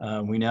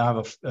 we now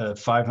have a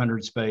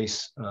 500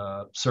 space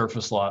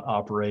surface lot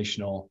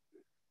operational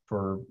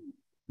for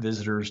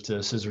visitors to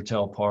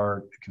Scissortail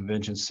Park,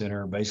 Convention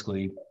Center,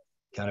 basically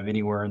kind of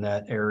anywhere in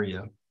that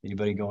area,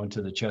 anybody going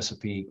to the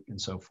Chesapeake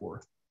and so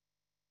forth.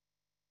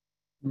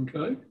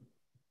 Okay,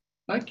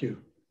 thank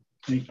you.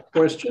 Any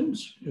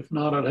questions? If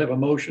not, I'd have a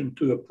motion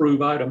to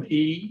approve item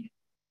E.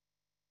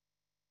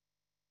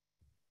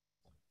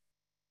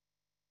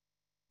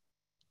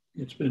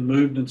 It's been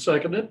moved and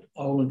seconded.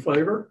 All in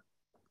favor?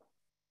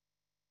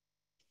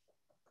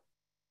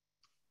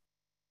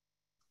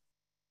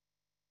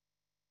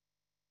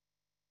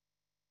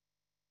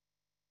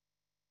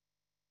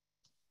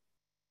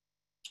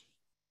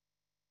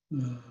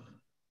 Well,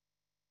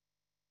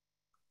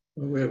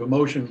 we have a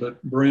motion,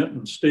 but Brent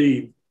and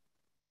Steve,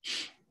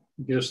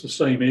 I guess the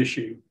same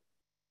issue.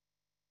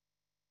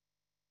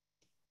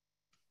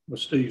 Well,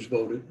 Steve's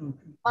voted.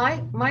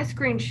 Okay. My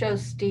screen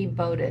shows Steve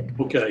voted.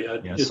 Okay,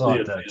 I saw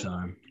it that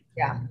time.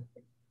 Yeah.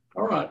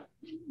 All right,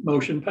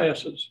 motion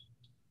passes.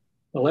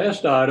 The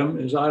last item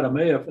is item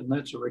F, and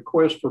that's a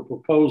request for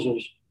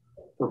proposals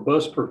for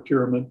bus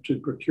procurement to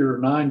procure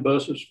 9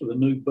 buses for the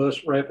new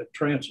bus rapid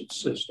transit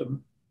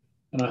system.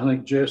 And I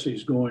think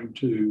Jesse's going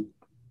to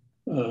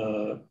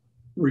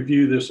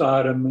review this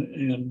item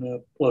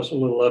and plus a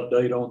little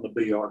update on the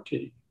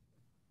BRT.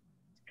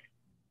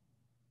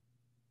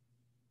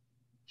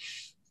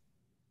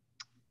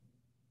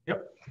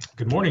 Yep.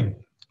 Good morning.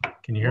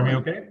 Can you hear me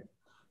okay?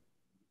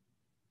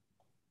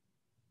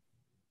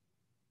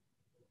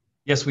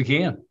 Yes, we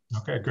can.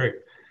 Okay, great.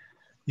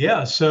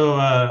 Yeah, so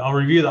I'll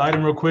review the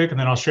item real quick and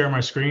then I'll share my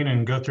screen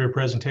and go through a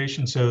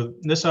presentation. So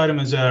this item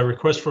is a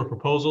request for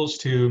proposals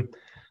to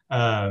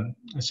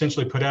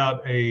essentially put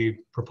out a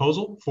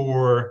proposal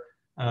for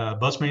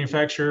bus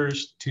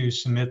manufacturers to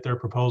submit their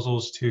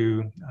proposals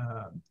to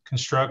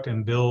construct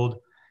and build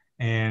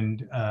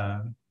and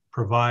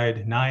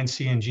provide 9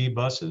 CNG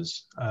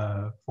buses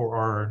for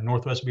our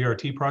Northwest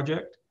BRT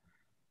project.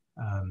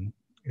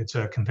 It's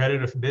a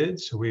competitive bid,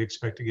 so we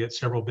expect to get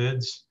several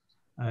bids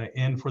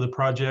in for the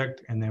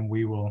project, and then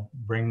we will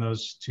bring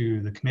those to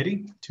the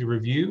committee to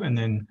review and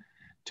then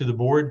to the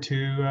board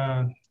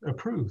to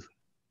approve.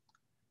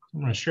 I'm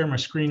going to share my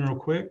screen real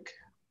quick.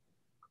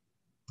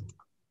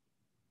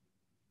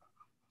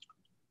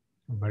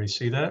 Everybody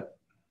see that?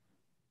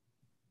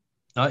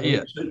 Not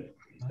yet.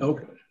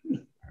 Okay.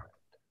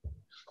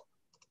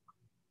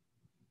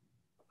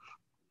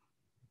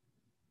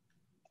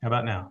 How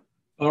about now?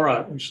 All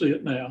right, we see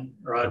it now,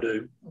 or I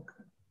do.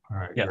 Okay. All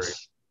right, yes. Great.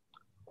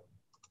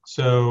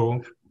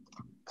 So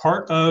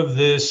part of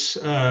this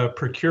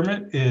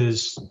procurement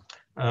is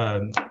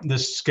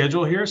this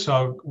schedule here. So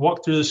I'll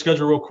walk through the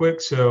schedule real quick.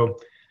 So,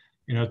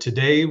 you know,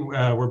 today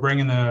we're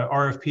bringing the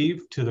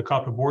RFP to the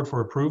COTPA board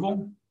for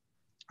approval.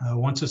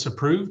 Once it's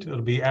approved,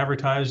 it'll be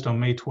advertised on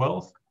May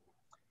 12th.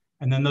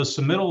 And then those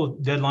submittal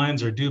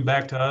deadlines are due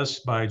back to us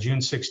by June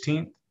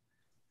 16th.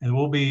 And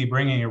we'll be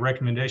bringing a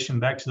recommendation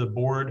back to the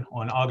board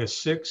on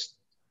August 6th.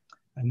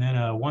 And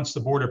then once the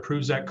board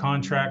approves that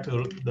contract,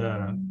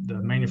 the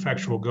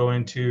manufacturer will go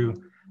into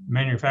the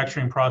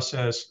manufacturing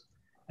process.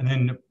 And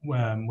then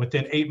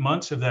within 8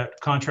 months of that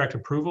contract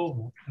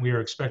approval, we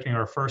are expecting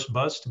our first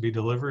bus to be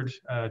delivered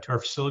to our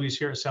facilities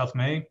here at South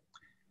May.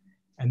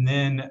 And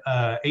then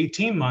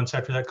 18 months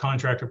after that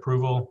contract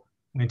approval,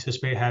 we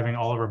anticipate having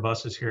all of our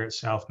buses here at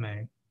South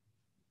May.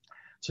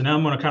 So now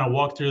I'm going to kind of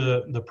walk through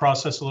the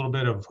process a little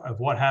bit of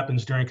what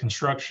happens during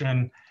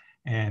construction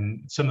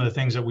and some of the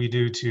things that we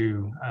do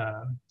to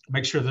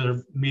make sure that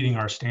they're meeting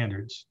our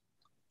standards.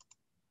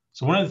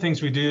 So one of the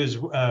things we do is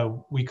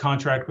we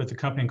contract with a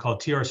company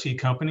called TRC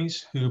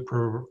Companies, who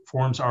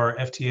performs our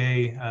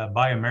FTA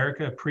Buy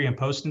America pre and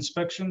post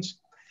inspections.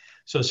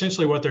 So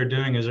essentially what they're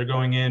doing is they're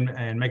going in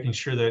and making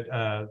sure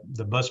that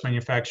the bus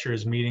manufacturer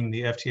is meeting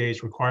the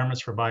FTA's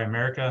requirements for Buy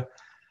America,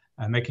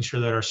 making sure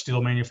that our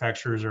steel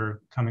manufacturers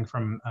are coming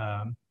from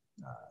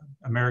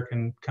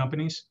American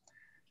companies.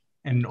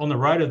 And on the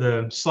right of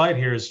the slide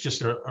here is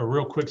just a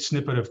real quick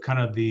snippet of kind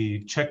of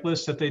the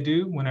checklist that they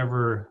do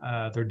whenever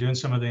they're doing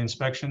some of the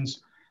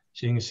inspections.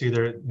 So you can see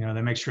there, you know,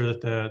 they make sure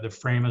that the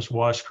frame is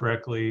washed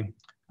correctly,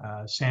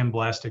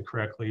 sandblasted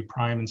correctly,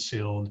 primed and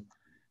sealed,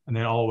 and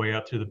then all the way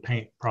up through the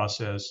paint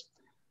process.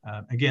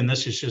 Again,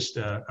 this is just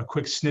a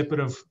quick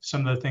snippet of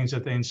some of the things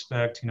that they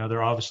inspect. You know,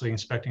 they're obviously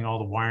inspecting all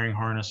the wiring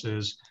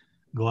harnesses,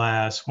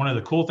 glass. One of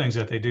the cool things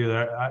that they do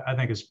that I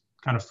think is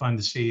kind of fun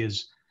to see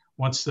is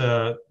once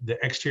the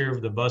exterior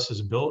of the bus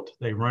is built,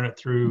 they run it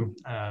through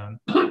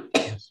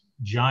this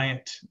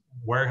giant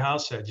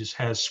warehouse that just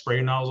has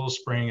spray nozzles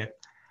spraying at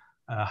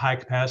high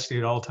capacity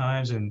at all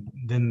times, and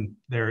then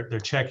they're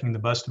checking the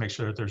bus to make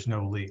sure that there's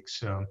no leaks.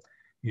 So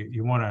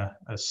you want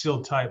a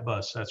sealed tight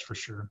bus, that's for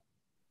sure.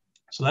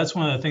 So that's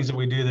one of the things that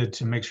we do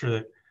to make sure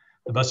that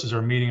the buses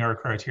are meeting our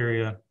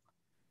criteria.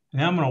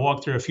 Now I'm going to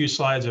walk through a few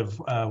slides of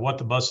what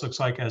the bus looks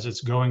like as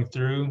it's going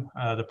through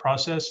the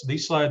process.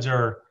 These slides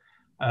are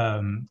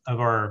of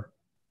our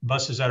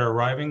buses that are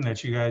arriving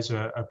that you guys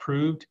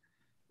approved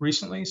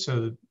recently.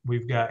 So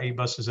we've got 8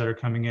 buses that are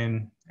coming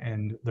in,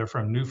 and they're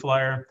from New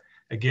Flyer.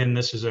 Again,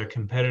 this is a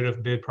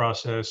competitive bid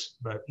process,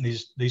 but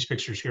these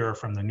pictures here are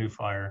from the New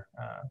Flyer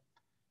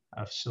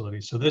facility.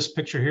 So this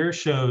picture here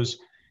shows,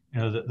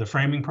 the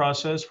framing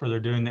process where they're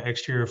doing the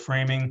exterior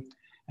framing,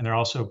 and they're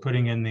also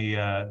putting in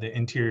the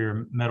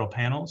interior metal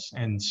panels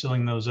and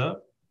sealing those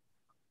up.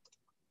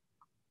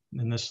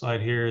 And this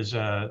slide here is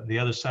the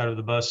other side of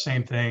the bus,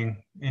 same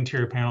thing,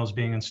 interior panels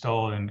being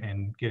installed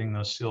and getting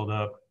those sealed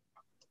up.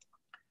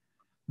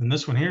 And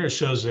this one here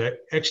shows the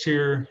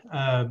exterior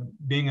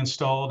being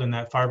installed and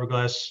that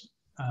fiberglass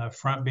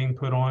front being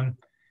put on.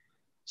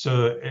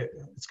 So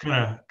it's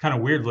kind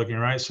of weird looking,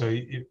 right? So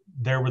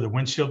there where the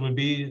windshield would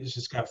be, it's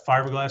just got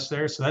fiberglass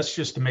there. So that's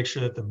just to make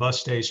sure that the bus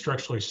stays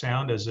structurally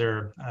sound as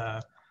they're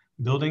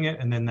building it.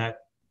 And then that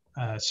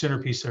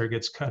centerpiece there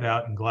gets cut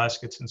out and glass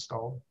gets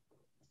installed.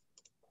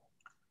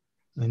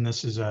 And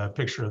this is a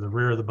picture of the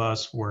rear of the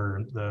bus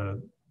where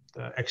the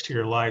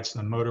exterior lights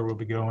and the motor will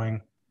be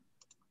going.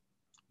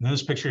 And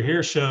this picture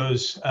here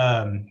shows,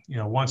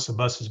 once the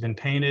bus has been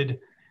painted,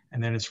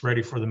 and then it's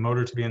ready for the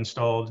motor to be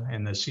installed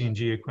and the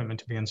CNG equipment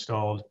to be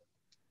installed.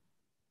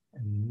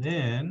 And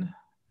then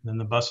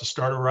the buses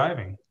start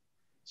arriving.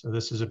 So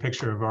this is a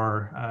picture of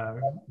our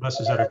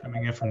buses that are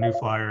coming in from New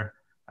Flyer,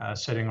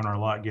 sitting on our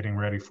lot, getting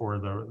ready for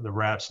the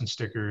wraps and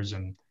stickers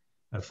and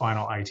the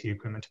final IT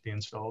equipment to be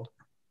installed.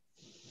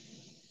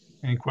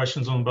 Any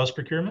questions on the bus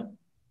procurement?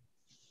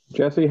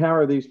 Jesse, how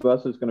are these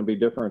buses going to be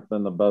different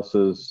than the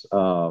buses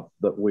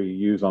that we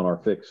use on our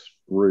fixed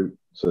route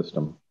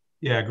system?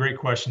 Yeah, great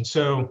question.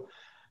 So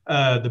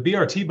the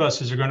BRT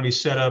buses are going to be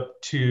set up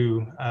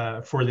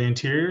for the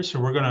interior. So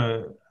we're going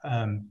to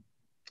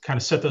kind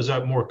of set those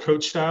up more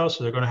coach style.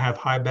 So they're going to have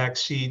high back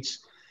seats,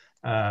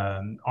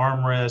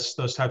 armrests,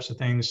 those types of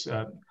things,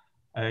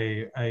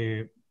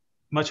 a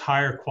much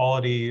higher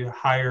quality,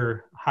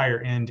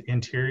 higher end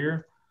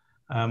interior.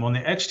 On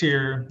the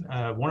exterior,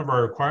 one of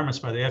our requirements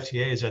by the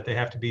FTA is that they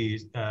have to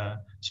be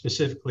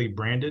specifically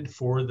branded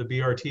for the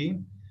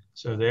BRT.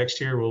 So the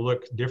exterior will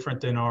look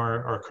different than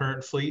our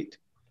current fleet.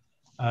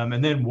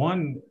 And then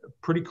one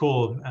pretty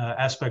cool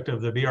aspect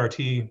of the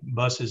BRT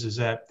buses is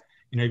that,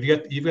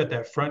 you've got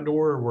that front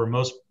door where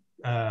most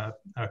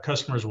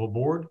customers will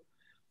board.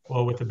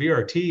 Well, with the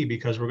BRT,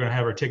 because we're going to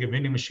have our ticket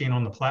vending machine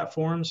on the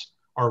platforms,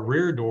 our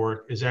rear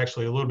door is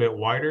actually a little bit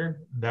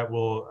wider. That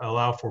will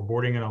allow for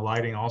boarding and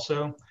alighting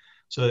also.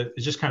 So it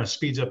just kind of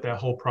speeds up that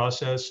whole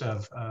process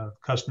of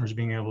customers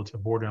being able to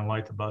board and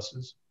alight the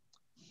buses.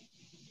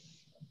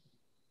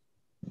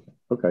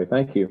 Okay,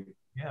 thank you.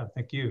 Yeah,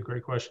 thank you.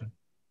 Great question.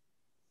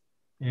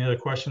 Any other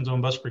questions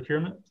on bus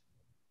procurement?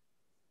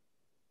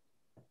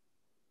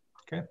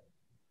 Okay.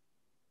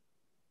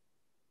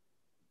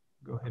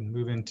 Go ahead and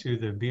move into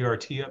the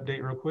BRT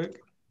update real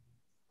quick.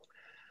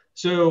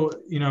 So,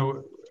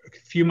 a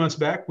few months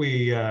back,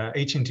 we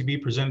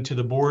HNTB presented to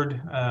the board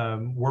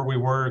where we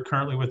were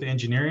currently with the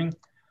engineering.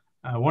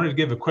 I wanted to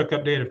give a quick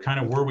update of kind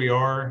of where we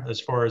are as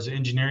far as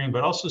engineering,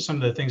 but also some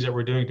of the things that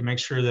we're doing to make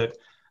sure that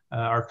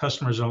our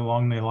customers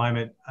along the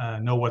alignment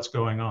know what's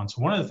going on.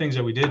 So one of the things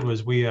that we did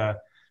was we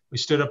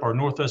stood up our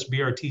Northwest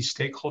BRT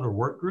stakeholder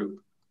work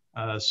group.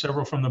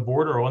 Several from the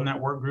board are on that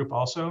work group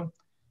also,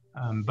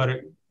 but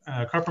it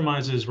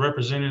compromises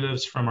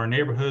representatives from our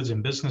neighborhoods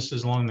and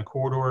businesses along the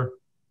corridor,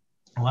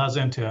 allows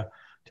them to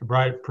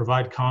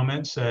provide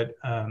comments that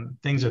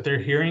things that they're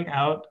hearing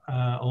out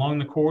along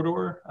the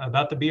corridor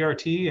about the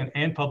BRT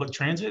and public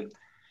transit,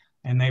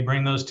 and they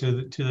bring those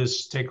to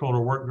this stakeholder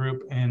work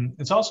group. And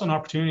it's also an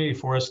opportunity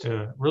for us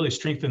to really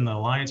strengthen the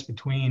alliance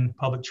between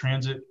public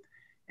transit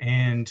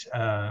and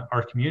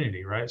our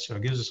community, right? So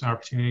it gives us an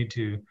opportunity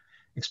to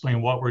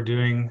explain what we're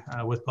doing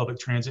with public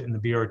transit and the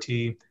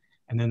BRT,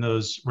 and then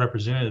those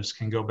representatives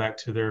can go back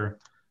to their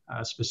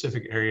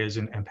specific areas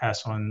and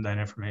pass on that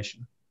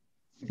information.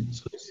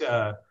 So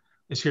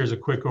this here is a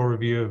quick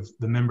overview of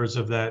the members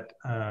of that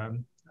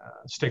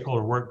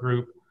stakeholder work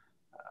group.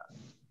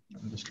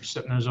 Mr.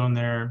 Sipner's on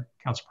there,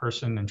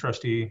 councilperson and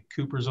trustee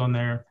Cooper's on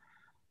there.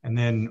 And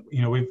then,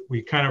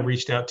 we kind of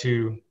reached out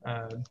to,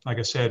 like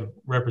I said,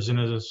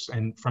 representatives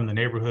from the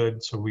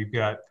neighborhood. So we've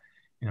got,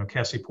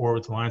 Cassie Poor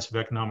with the Alliance of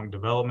Economic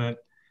Development.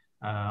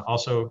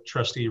 Also,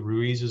 trustee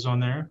Ruiz is on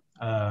there.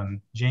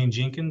 Jane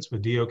Jenkins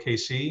with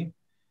DOKC.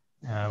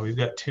 We've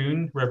got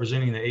Toon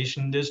representing the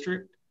Asian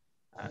District.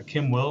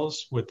 Kim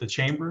Wills with the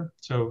chamber.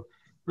 So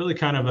really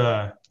kind of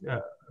a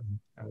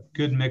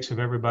good mix of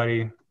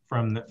everybody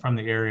from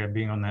the area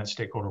being on that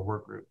stakeholder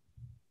work group.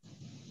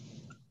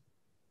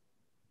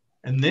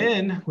 And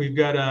then we've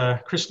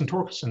got Kristen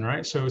Torkelson,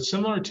 right? So it's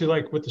similar to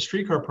like with the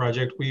streetcar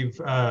project, we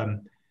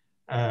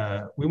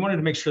wanted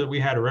to make sure that we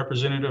had a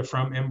representative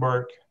from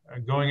Embark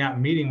going out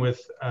and meeting with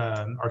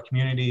our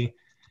community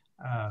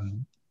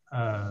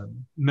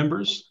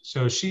members.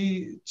 So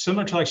she,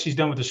 similar to like she's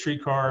done with the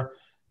streetcar,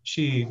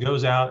 she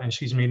goes out and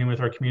she's meeting with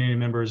our community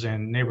members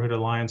and neighborhood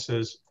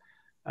alliances.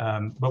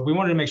 But we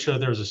wanted to make sure that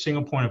there was a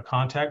single point of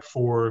contact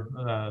for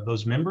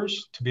those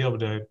members to be able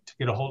to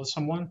get a hold of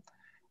someone.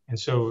 And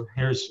so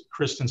here's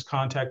Kristen's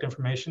contact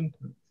information.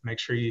 Make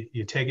sure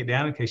you take it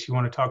down in case you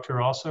want to talk to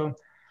her also.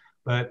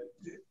 But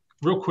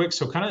real quick,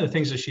 so kind of the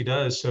things that she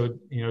does. So,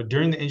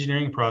 during the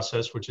engineering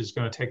process, which is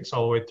going to take us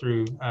all the way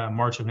through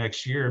March of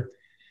next year,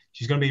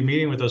 she's going to be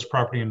meeting with those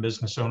property and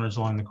business owners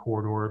along the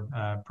corridor,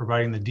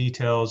 providing the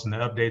details and the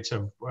updates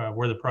of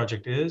where the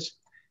project is.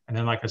 And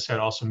then, like I said,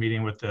 also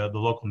meeting with the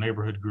local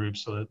neighborhood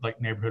groups, so that,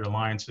 like neighborhood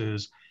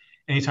alliances.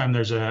 Anytime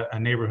there's a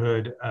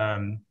neighborhood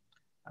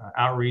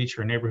outreach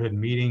or neighborhood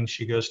meeting,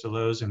 she goes to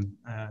those and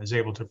is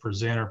able to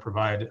present or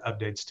provide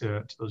updates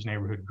to those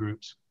neighborhood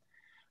groups.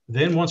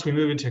 Then once we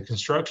move into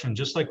construction,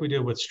 just like we did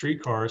with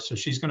streetcars, so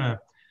she's going to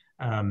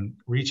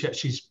reach out.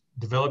 She's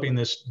developing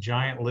this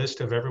giant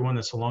list of everyone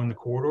that's along the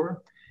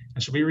corridor.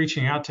 And she'll be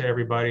reaching out to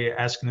everybody,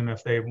 asking them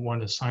if they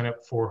want to sign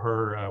up for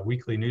her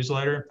weekly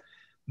newsletter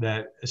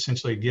that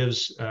essentially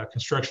gives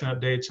construction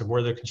updates of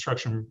where the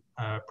construction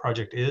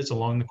project is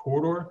along the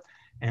corridor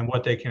and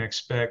what they can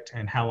expect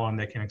and how long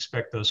they can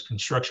expect those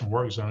construction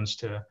work zones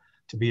to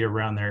be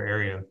around their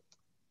area.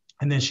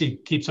 And then she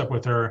keeps up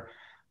with her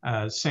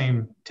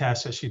same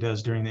tasks that she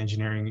does during the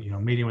engineering,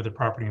 meeting with the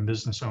property and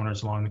business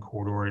owners along the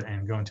corridor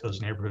and going to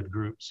those neighborhood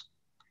groups.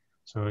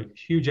 So a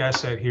huge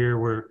asset here.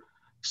 We're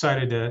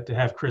excited to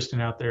have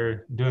Kristen out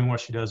there doing what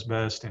she does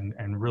best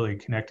and really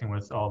connecting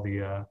with all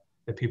the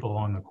people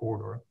along the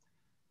corridor.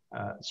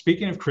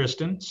 Speaking of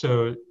Kristen,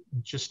 so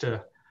just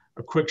a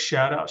quick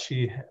shout out.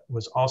 She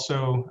was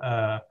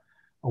also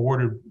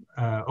awarded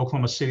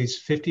Oklahoma City's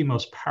 50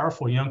 Most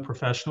Powerful Young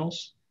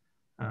Professionals.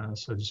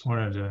 So just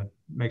wanted to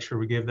make sure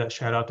we give that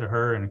shout out to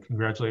her and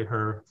congratulate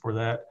her for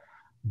that.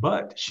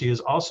 But she is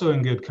also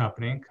in good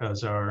company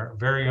because our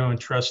very own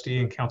trustee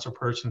and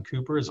councilperson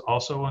Cooper is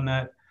also on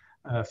that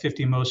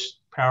 50 Most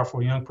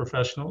Powerful Young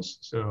Professionals.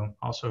 So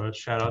also a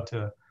shout out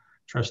to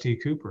Trustee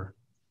Cooper.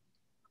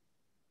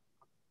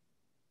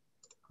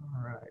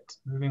 All right,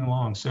 moving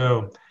along.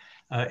 So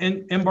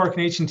Embark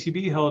and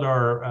HNTB held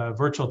our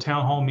virtual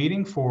town hall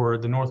meeting for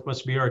the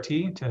Northwest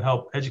BRT to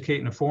help educate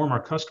and inform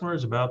our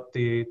customers about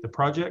the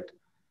project.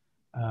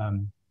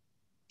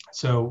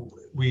 So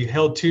we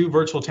held 2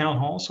 virtual town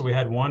halls. So we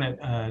had one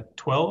at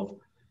 12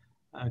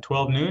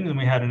 noon, and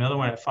we had another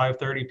one at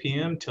 5:30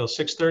 p.m. till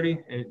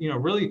 6:30.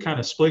 Really kind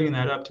of splitting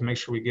that up to make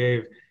sure we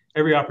gave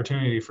every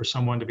opportunity for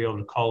someone to be able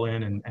to call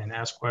in and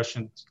ask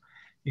questions.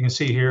 You can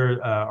see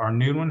here our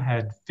noon one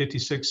had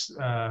 56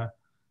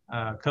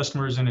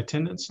 customers in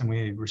attendance, and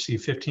we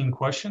received 15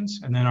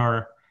 questions. And then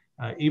our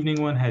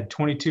evening one had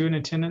 22 in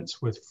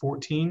attendance with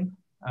 14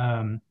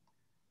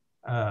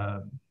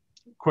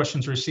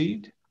 questions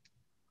received.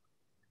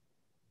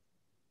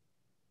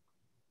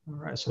 All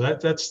right, so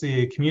that's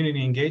the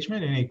community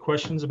engagement. Any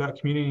questions about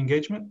community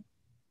engagement?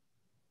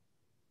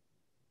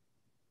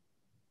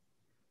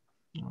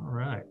 All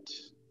right.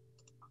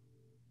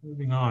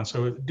 Moving on,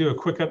 so we'll do a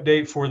quick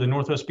update for the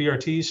Northwest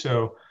BRT.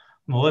 So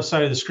on the left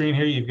side of the screen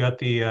here, you've got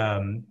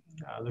the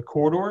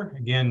corridor,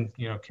 again,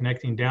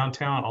 connecting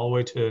downtown all the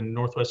way to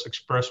Northwest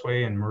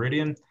Expressway and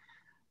Meridian.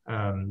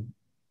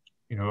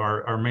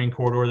 Our main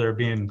corridor there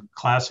being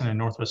Classen and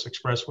Northwest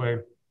Expressway.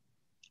 A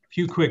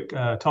few quick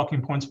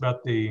talking points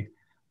about the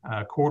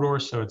corridor.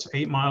 So it's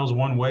 8 miles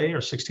one way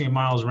or 16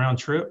 miles round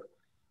trip.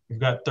 We've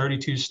got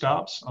 32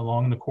 stops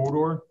along the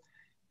corridor.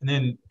 And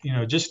then,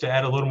 just to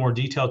add a little more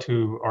detail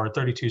to our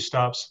 32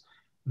 stops,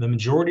 the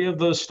majority of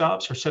those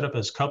stops are set up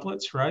as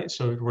couplets, right?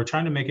 So we're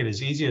trying to make it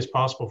as easy as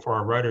possible for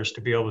our riders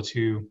to be able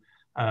to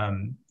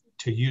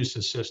use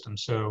the system.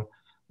 So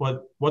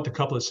what the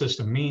couplet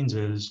system means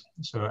is,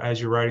 so as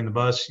you're riding the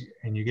bus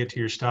and you get to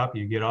your stop,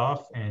 you get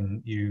off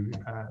and you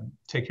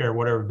take care of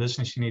whatever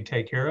business you need to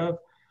take care of.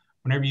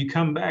 Whenever you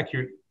come back,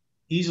 you're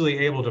easily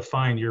able to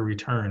find your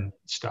return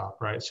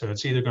stop, right? So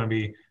it's either going to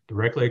be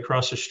directly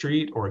across the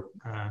street or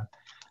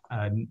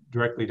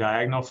directly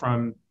diagonal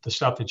from the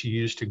stop that you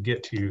use to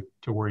get to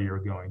where you're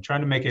going, trying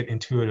to make it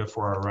intuitive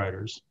for our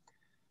riders.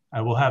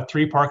 We'll have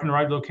 3 park and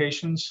ride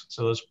locations.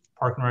 So those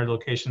park and ride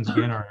locations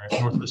again are at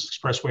Northwest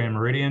Expressway and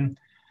Meridian.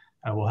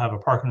 We'll have a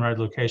park and ride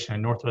location at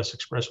Northwest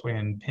Expressway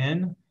and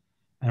Penn.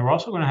 And we're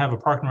also going to have a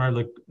park and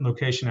ride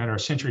location at our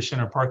Century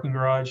Center parking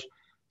garage.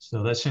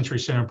 So that Century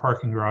Center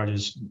parking garage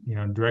is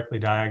directly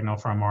diagonal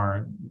from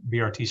our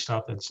BRT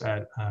stop that's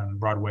at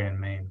Broadway and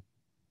Main.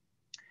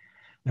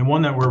 And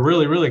one that we're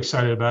really, really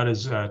excited about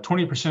is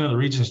 20% of the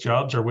region's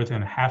jobs are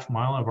within a half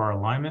mile of our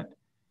alignment.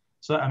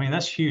 So, I mean,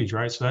 that's huge,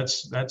 right? So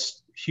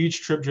that's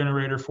huge trip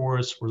generator for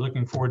us. We're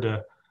looking forward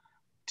to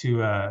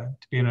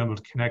being able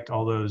to connect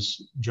all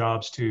those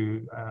jobs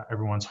to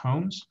everyone's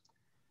homes.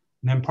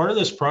 And then part of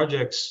this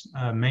project's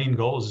main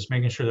goals is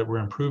making sure that we're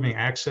improving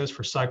access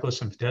for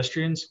cyclists and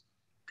pedestrians.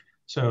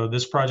 So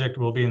this project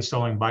will be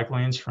installing bike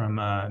lanes from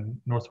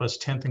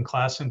Northwest 10th and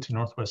Classen to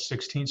Northwest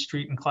 16th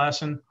Street in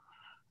Classen.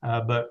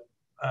 But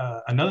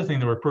another thing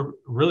that we're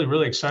really,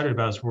 really excited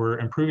about is we're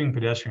improving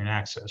pedestrian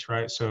access,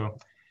 right? So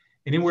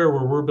anywhere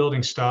where we're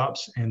building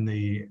stops and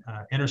the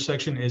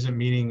intersection isn't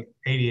meeting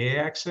ADA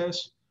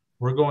access,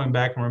 we're going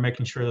back and we're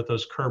making sure that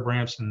those curb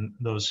ramps and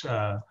those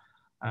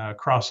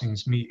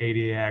crossings meet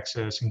ADA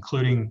access,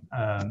 including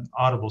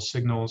audible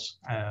signals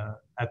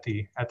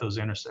at those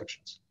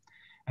intersections.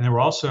 And then we're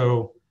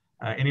also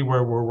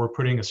anywhere where we're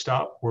putting a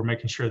stop, we're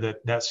making sure that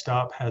that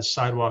stop has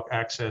sidewalk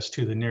access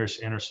to the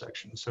nearest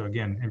intersection. So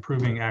again,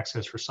 improving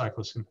access for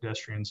cyclists and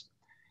pedestrians.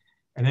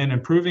 And then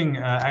improving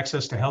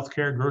access to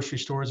healthcare, grocery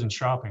stores, and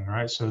shopping,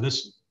 right? So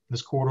this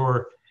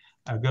corridor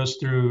goes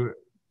through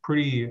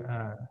pretty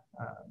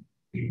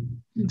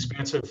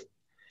expansive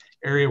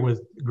area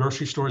with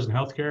grocery stores and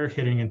healthcare,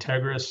 hitting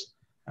Integris,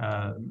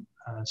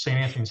 St.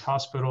 Anthony's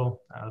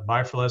Hospital,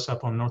 Bifreless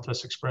up on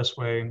Northwest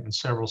Expressway, and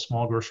several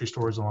small grocery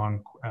stores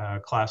along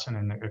Classen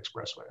and the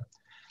Expressway.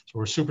 So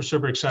we're super,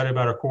 super excited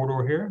about our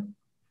corridor here.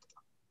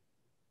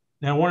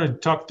 Now I want to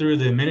talk through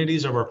the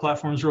amenities of our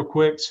platforms real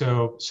quick.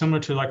 So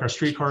similar to like our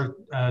streetcar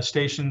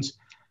stations,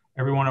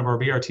 every one of our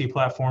BRT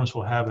platforms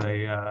will have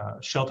a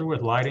shelter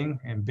with lighting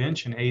and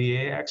bench and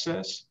ADA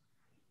access.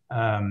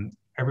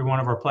 Every one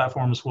of our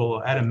platforms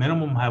will, at a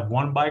minimum, have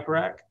one bike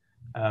rack,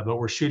 but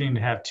we're shooting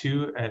to have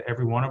two at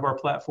every one of our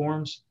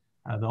platforms.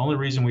 The only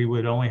reason we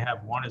would only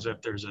have one is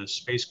if there's a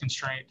space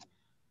constraint.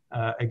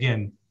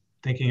 Again,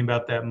 thinking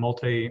about that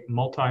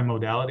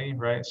multi-modality,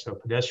 right? So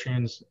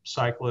pedestrians,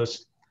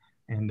 cyclists,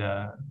 and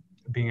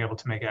being able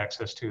to make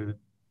access to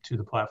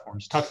the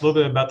platforms. Talked a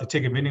little bit about the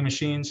ticket vending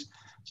machines.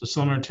 So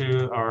similar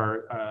to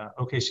our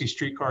OKC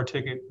streetcar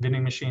ticket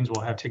vending machines,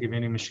 we'll have ticket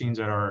vending machines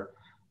at our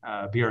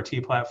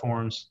BRT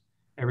platforms.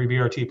 Every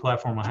BRT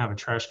platform will have a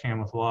trash can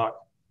with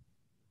lock.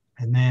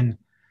 And then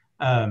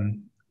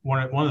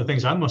one of the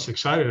things I'm most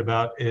excited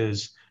about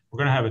is we're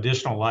going to have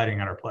additional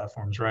lighting on our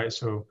platforms, right?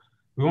 So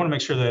we want to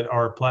make sure that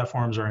our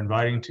platforms are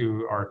inviting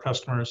to our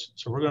customers.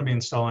 So we're going to be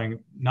installing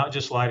not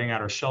just lighting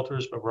at our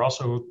shelters, but we're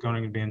also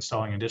going to be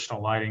installing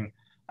additional lighting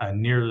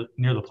near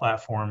the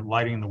platform,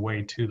 lighting the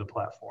way to the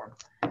platform.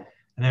 And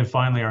then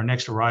finally, our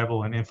next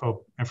arrival and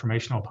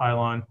informational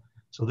pylon.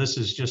 So this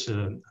is just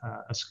a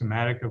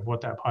schematic of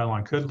what that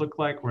pylon could look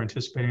like. We're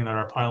anticipating that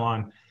our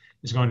pylon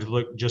is going to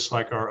look just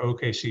like our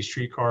OKC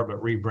streetcar,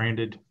 but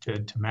rebranded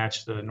to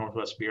match the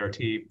Northwest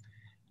BRT.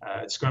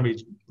 It's going to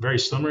be very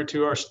similar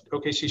to our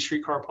OKC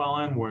streetcar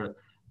pylon, where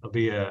there'll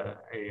be a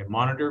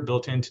monitor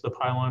built into the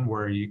pylon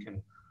where you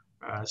can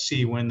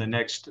see when the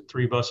next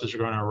 3 buses are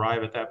going to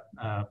arrive at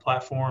that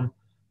platform,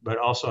 but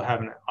also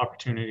have an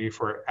opportunity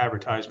for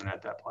advertisement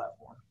at that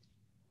platform.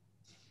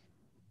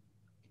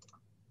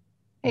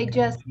 Hey,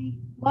 Jesse,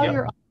 while Yep.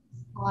 you're on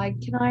the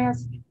slide, can I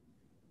ask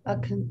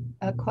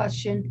a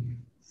question?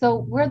 So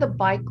where the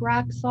bike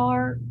racks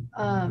are,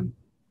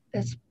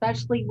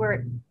 especially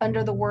where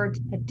under the words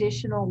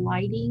additional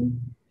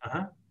lighting,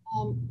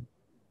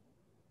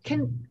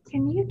 can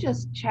you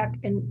just check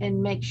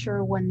and make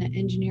sure when the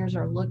engineers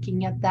are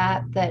looking at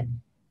that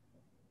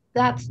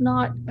that's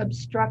not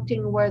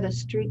obstructing where the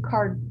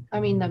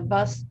the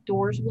bus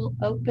doors will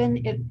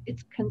open?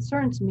 It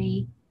concerns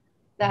me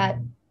that,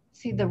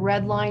 see the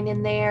red line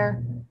in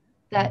there,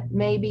 that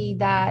maybe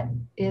that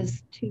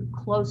is too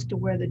close to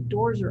where the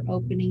doors are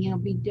opening. It'll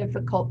be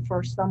difficult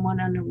for someone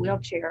in a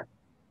wheelchair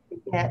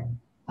to get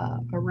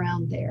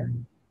around there.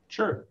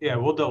 Sure. Yeah,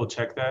 we'll double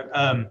check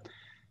that.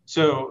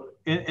 So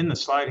in the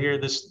slide here,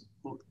 this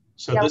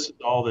is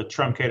all the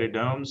truncated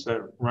domes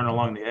that run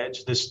along the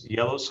edge. This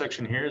yellow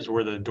section here is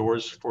where the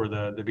doors for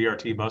the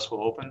BRT bus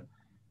will open.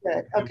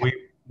 Good. Okay.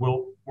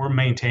 We're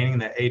maintaining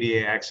the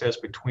ADA access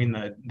between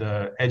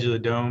the edge of the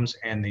domes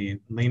and the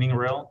leaning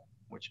rail,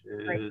 which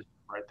is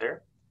right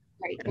there.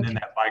 Right. And then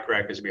that bike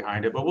rack is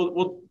behind it. But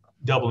we'll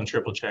double and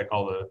triple check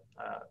all the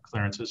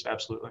clearances.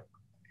 Absolutely.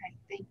 Okay.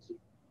 Thank you.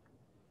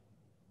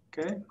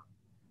 Okay.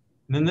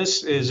 And then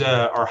this is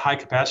our high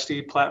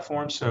capacity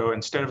platform. So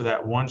instead of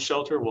that one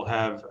shelter, we'll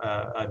have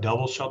a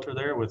double shelter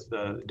there with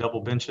double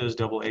benches,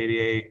 double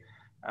ADA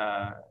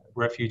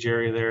refuge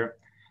area there.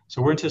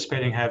 So we're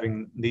anticipating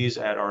having these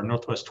at our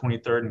Northwest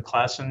 23rd and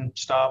Classen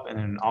stop, and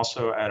then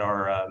also at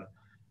our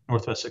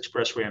Northwest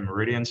Expressway and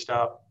Meridian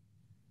stop.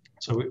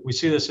 So we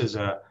see this as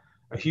a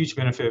huge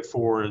benefit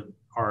for at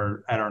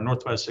our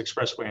Northwest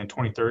Expressway and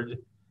 23rd,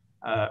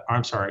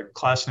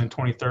 Classen and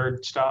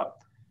 23rd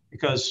stop,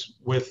 because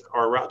with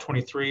our Route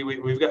 23,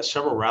 we've got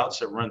several routes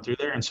that run through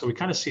there. And so we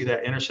kind of see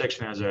that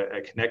intersection as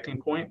a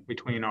connecting point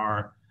between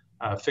our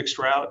fixed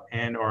route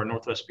and our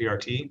Northwest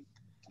BRT.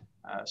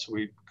 So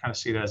we kind of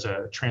see it as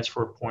a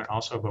transfer point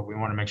also, but we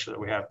want to make sure that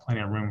we have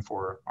plenty of room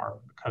for our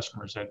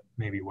customers that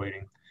may be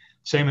waiting.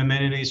 Same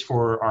amenities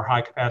for our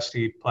high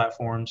capacity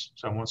platforms,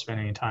 so I won't spend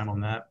any time on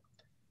that.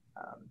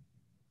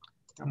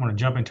 I'm going to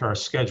jump into our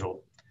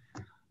schedule.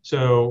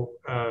 So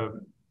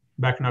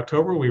back in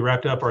October, we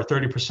wrapped up our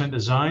 30%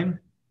 design,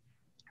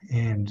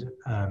 and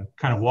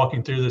kind of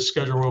walking through the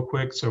schedule real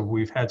quick. So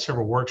we've had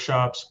several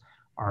workshops,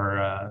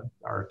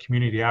 our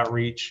community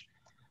outreach,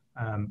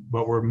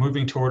 but we're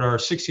moving toward our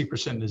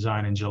 60%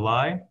 design in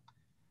July.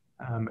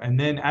 And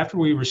then after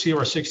we receive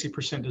our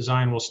 60%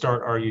 design, we'll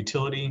start our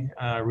utility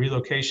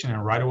relocation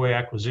and right-of-way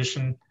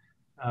acquisition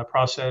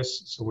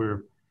process. So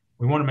we're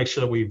we want to make sure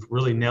that we've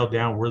really nailed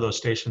down where those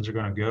stations are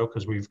going to go,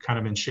 because we've kind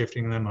of been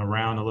shifting them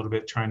around a little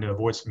bit, trying to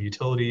avoid some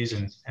utilities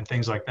and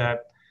things like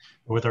that.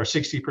 With our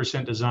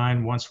 60%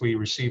 design, once we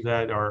receive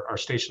that, our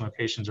station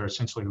locations are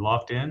essentially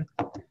locked in.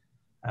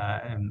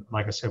 And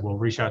like I said, we'll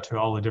reach out to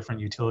all the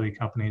different utility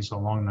companies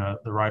along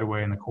the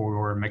right-of-way and the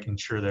corridor, making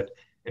sure that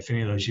if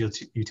any of those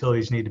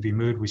utilities need to be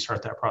moved, we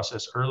start that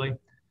process early.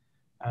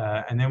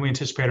 And then we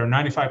anticipate our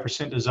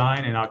 95%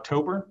 design in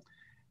October.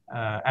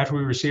 After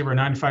we receive our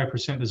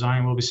 95%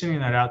 design, we'll be sending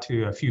that out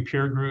to a few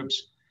peer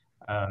groups,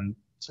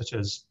 such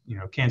as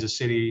Kansas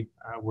City,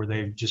 where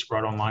they've just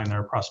brought online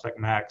their Prospect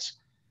Max.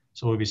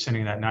 So we'll be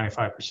sending that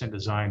 95%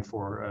 design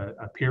for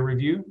a peer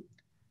review.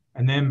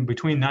 And then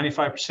between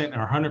 95% and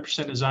our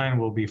 100% design,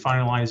 we'll be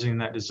finalizing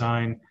that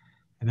design.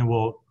 And then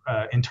we'll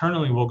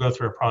internally, we'll go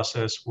through a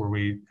process where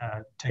we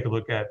take a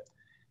look at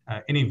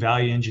any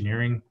value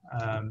engineering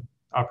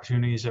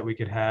opportunities that we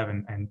could have,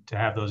 and to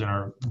have those in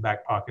our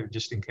back pocket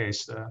just in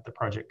case the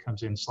project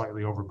comes in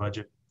slightly over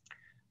budget.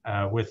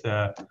 With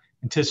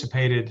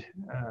anticipated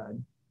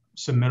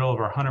submittal of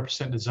our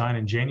 100% design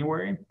in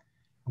January,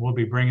 we'll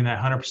be bringing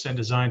that 100%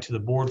 design to the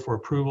board for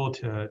approval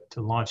to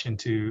launch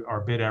into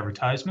our bid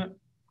advertisement.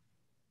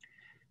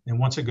 And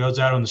once it goes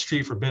out on the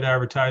street for bid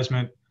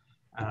advertisement,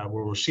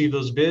 we'll receive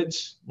those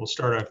bids. We'll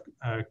start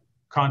a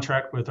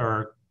contract with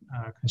our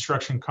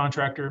construction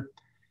contractor.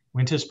 We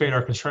anticipate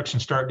our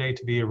construction start date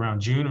to be around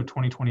June of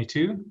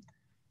 2022. And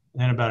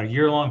then about a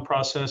year-long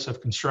process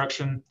of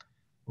construction,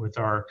 with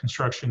our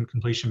construction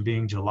completion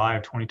being July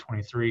of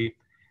 2023.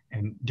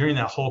 And during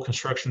that whole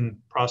construction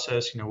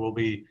process, we'll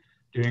be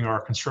doing our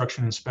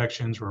construction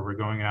inspections, where we're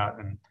going out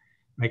and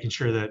making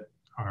sure that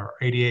our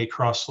ADA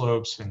cross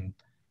slopes and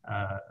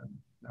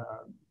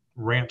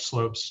ramp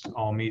slopes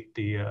all meet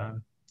the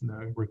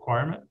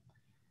requirement.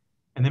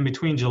 And then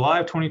between July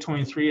of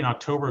 2023 and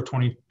October of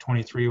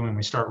 2023, when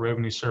we start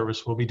revenue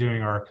service, we'll be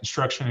doing our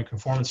construction and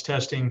conformance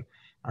testing,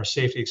 our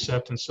safety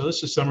acceptance. So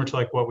this is similar to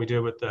like what we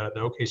did with the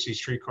OKC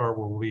streetcar,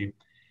 where we'll be,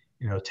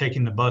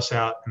 taking the bus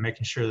out and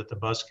making sure that the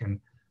bus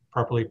can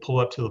properly pull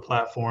up to the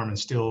platform and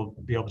still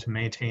be able to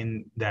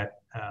maintain that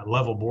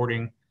level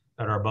boarding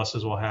that our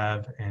buses will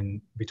have, and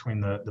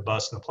between the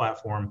bus and the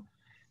platform,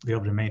 be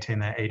able to maintain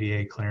that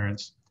ADA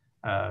clearance.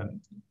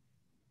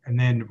 And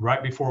then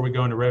right before we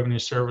go into revenue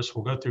service,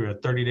 we'll go through a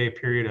 30-day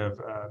period of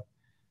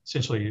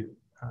essentially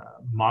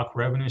mock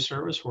revenue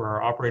service, where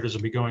our operators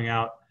will be going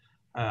out,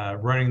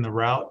 running the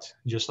route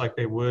just like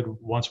they would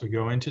once we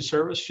go into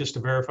service, just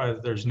to verify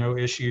that there's no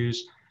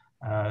issues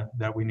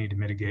that we need to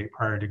mitigate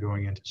prior to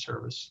going into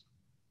service.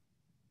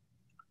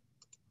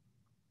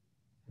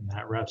 And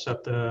that wraps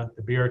up the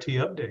BRT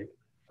update.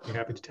 Be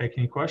happy to take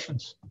any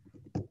questions.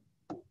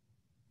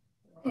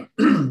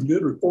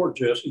 Good report,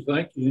 Jesse.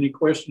 Thank you. Any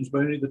questions by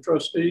any of the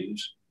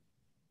trustees?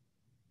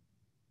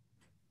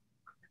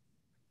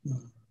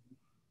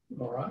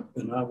 All right,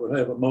 then I would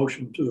have a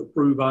motion to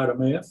approve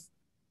item F.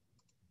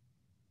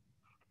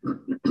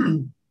 It's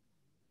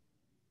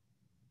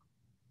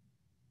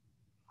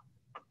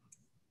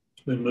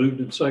been moved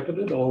and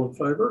seconded. All in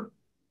favor?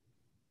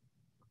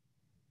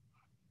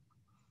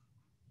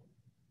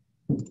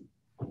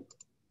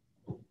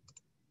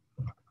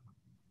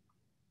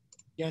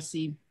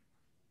 Jesse,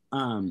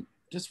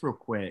 just real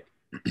quick,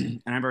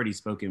 and I've already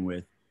spoken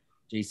with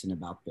Jason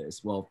about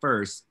this. Well,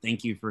 first,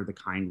 thank you for the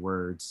kind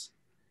words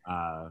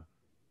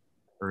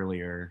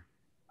earlier.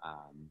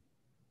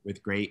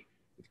 With great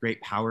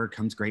power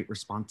comes great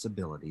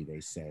responsibility, they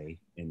say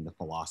in the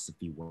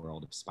philosophy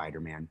world of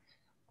Spider-Man.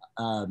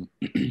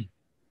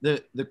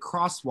 The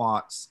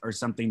crosswalks are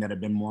something that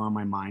have been more on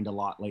my mind a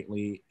lot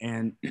lately,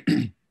 and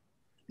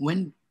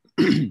when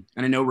and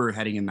I know we're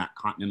heading in that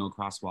Continental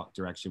crosswalk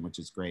direction, which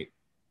is great.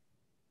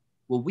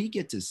 Will we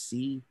get to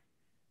see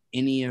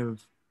any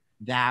of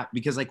that?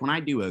 Because like when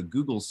I do a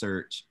Google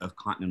search of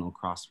Continental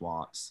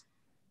crosswalks,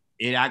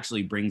 it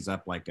actually brings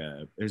up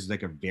there's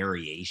like a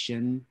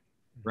variation,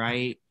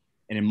 right?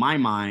 And in my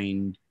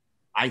mind,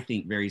 I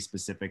think very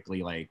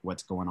specifically like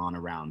what's going on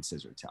around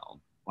Scissortail.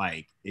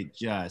 Like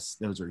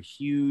those are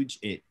huge.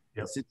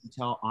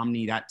 Scissortail,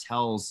 Omni, that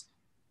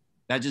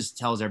just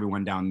tells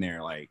everyone down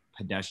there like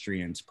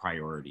pedestrians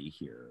priority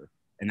here.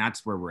 And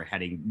that's where we're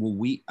heading. Will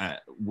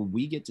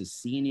we get to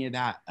see any of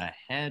that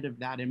ahead of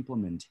that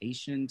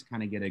implementation, to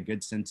kind of get a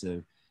good sense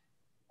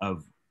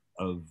of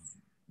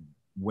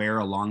where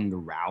along the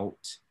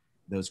route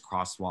those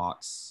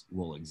crosswalks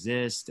will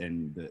exist,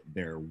 and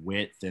their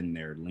width and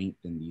their length,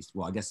 and these?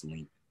 Well, I guess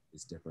length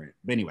is different,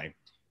 but anyway,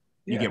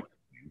 you get what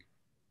I'm saying.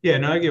 Yeah,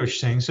 no, I get what you're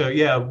saying. So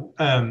yeah,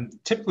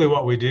 typically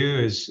what we do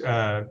is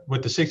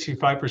with the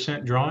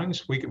 65%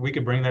 drawings, we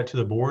could bring that to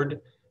the board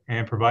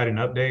and provide an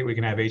update. We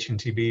can have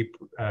HNTB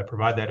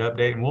provide that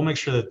update, and we'll make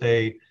sure that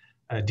they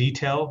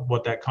detail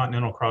what that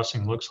Continental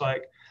crossing looks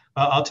like.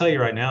 I'll tell you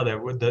right now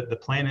that the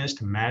plan is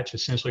to match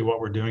essentially what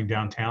we're doing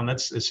downtown.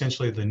 That's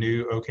essentially the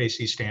new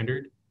OKC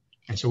standard.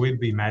 And so we'd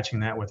be matching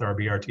that with our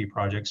BRT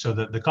project. So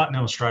the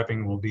Continental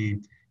striping will be,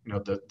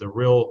 the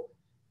real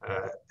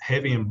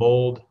heavy and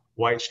bold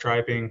white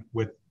striping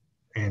with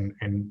and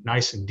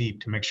nice and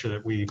deep to make sure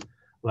that we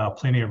allow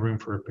plenty of room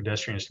for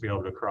pedestrians to be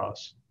able to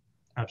cross.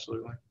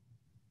 Absolutely.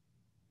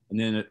 And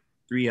then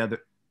three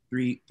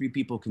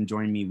people can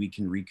join me. We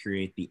can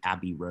recreate the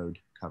Abbey Road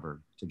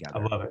cover together.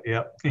 I love it.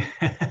 Yep.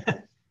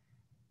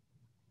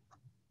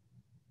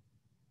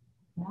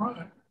 All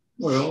right.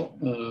 Well,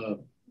 the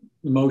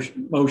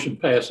motion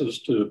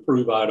passes to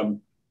approve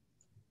item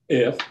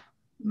F.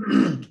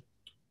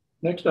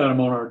 Next item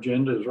on our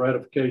agenda is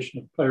ratification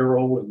of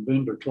payroll and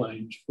vendor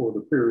claims for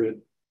the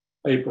period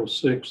April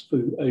 6th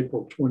through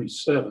April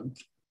 27th.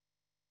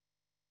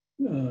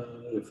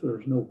 If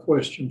there's no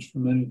questions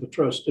from any of the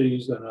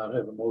trustees, then I'd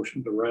have a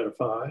motion to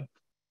ratify.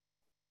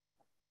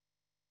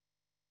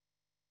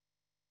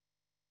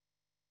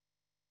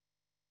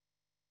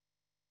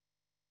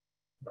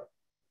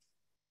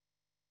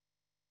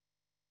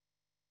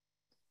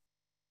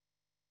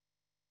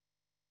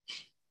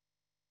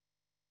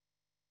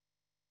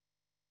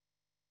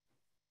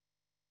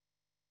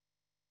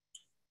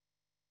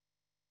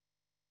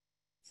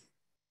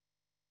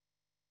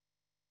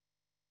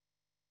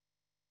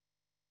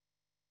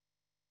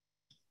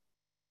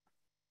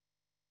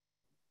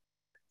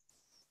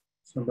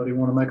 Somebody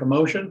want to make a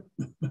motion?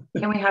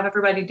 Can we have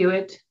everybody do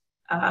it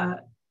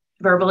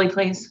verbally,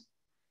 please?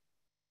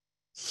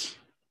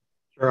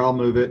 Sure, I'll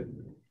move it.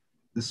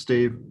 This is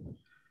Steve.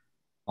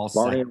 I'll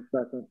Barney,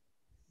 second.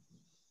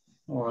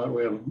 All right,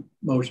 we have a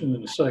motion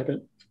and a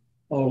second.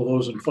 All of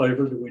those in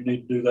favor, do we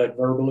need to do that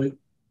verbally?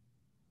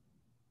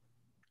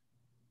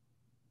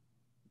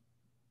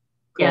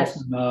 Yes.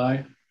 Kaufman,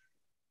 aye.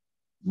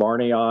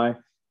 Barney, aye.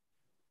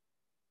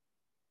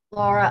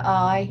 Laura,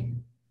 aye.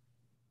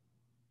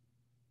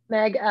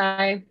 Meg,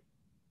 aye.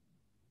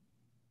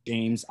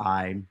 James,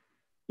 aye.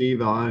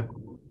 Steve, aye.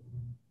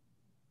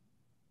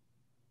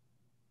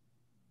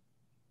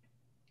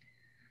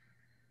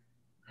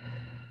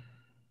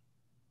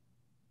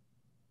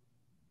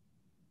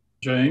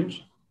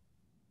 James?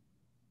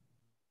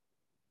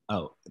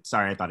 Oh,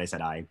 sorry. I thought I said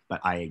aye,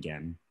 but aye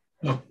again.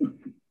 All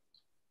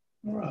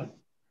right,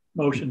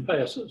 motion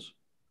passes.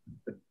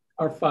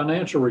 Our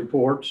financial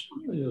reports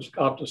is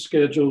COTPA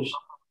schedules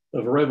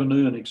of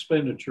revenue and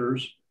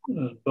expenditures,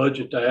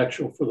 budget to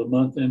actual for the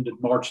month ended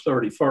March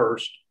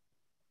 31st.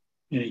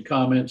 Any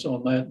comments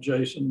on that,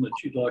 Jason, that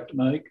you'd like to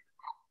make?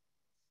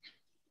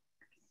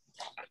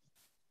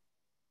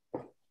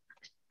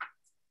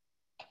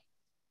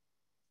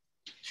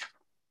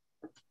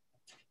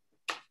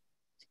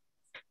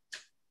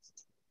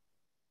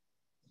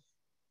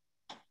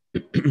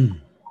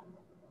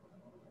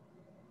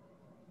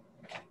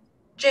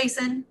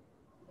 Jason,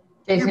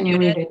 Jason, you're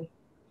muted.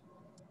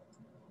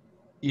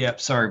 Yep,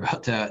 sorry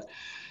about that.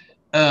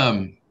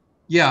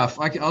 Yeah,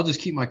 I'll just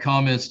keep my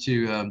comments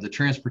to the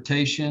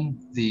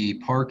transportation, the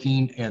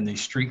parking, and the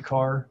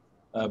streetcar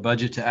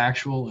budget to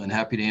actual, and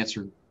happy to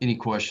answer any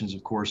questions,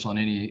 of course, on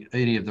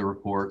any of the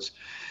reports.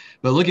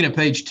 But looking at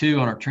page 2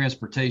 on our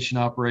transportation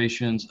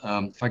operations,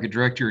 if I could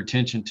direct your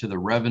attention to the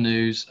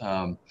revenues,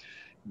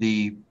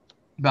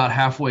 about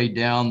halfway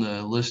down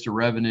the list of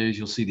revenues,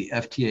 you'll see the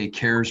FTA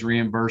CARES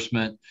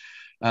reimbursement.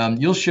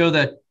 You'll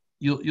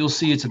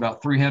see it's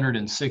about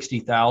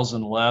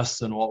 $360,000 less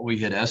than what we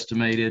had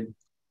estimated.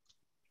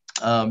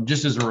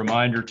 Just as a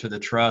reminder to the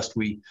trust,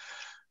 we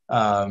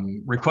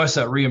request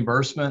that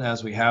reimbursement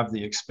as we have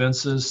the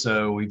expenses.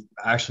 So we've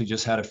actually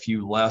just had a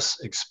few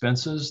less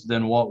expenses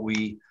than what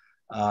we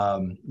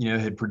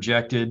had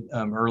projected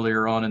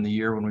earlier on in the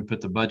year when we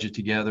put the budget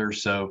together.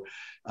 So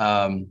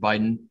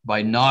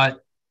by not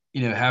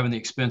having the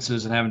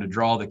expenses and having to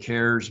draw the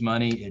CARES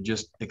money, it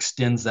just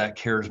extends that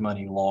CARES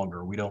money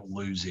longer. We don't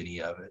lose any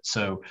of it.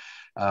 So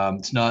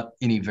it's not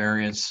any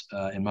variance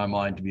in my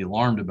mind to be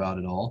alarmed about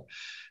at all.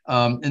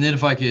 And then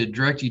if I could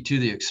direct you to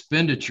the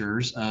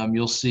expenditures,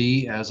 you'll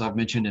see, as I've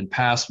mentioned in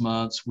past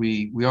months,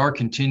 we are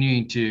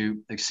continuing to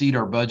exceed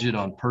our budget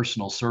on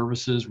personal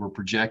services. We're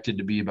projected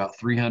to be about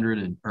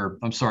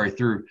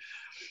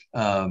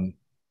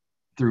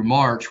through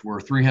March, we're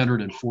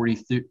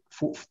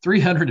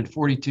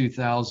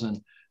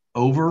 $342,000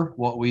 over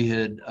what we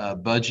had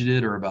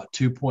budgeted, or about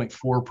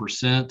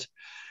 2.4%.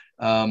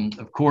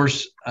 Of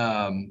course,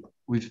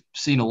 we've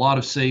seen a lot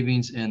of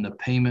savings in the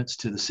payments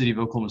to the City of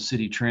Oklahoma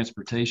City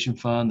Transportation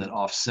Fund that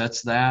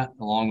offsets that,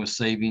 along with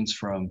savings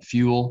from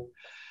fuel.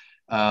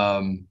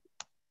 On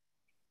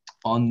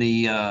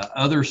the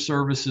other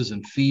services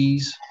and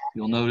fees,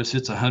 you'll notice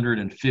it's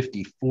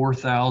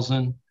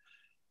 $154,000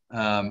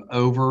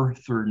 over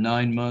through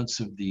 9 months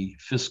of the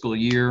fiscal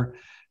year.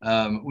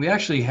 We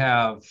actually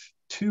have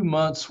 2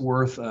 months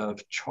worth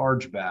of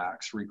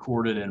chargebacks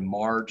recorded in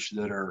March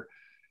that are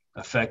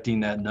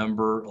affecting that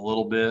number a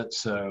little bit.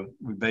 So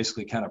we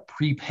basically kind of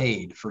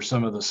prepaid for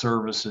some of the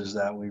services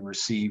that we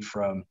received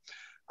from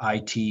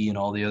IT and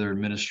all the other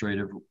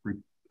administrative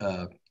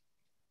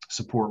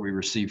support we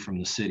received from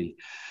the city.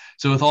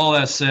 So with all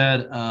that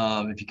said,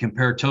 if you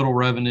compare total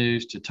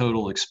revenues to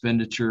total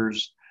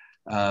expenditures,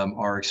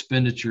 our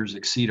expenditures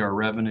exceed our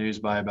revenues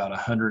by about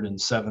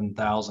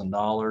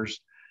 $107,000.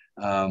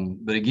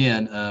 But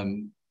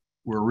again,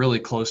 we're really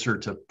closer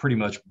to pretty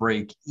much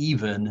break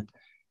even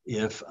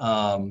if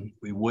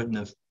we wouldn't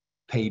have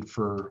paid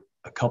for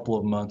a couple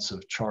of months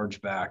of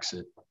chargebacks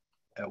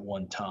at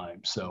one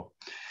time. So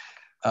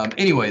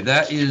anyway,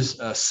 that is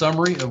a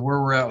summary of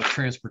where we're at with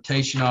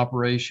transportation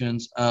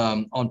operations.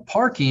 On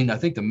parking, I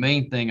think the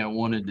main thing I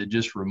wanted to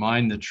just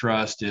remind the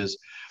trust is,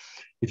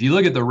 if you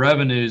look at the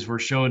revenues, we're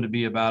showing to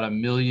be about $1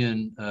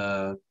 million,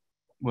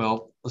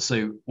 well, let's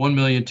say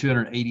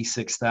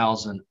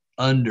 1,286,000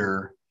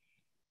 under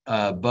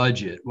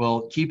budget.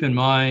 Well, keep in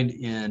mind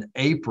in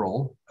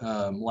April,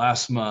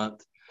 last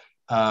month,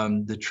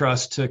 the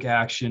trust took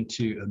action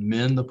to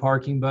amend the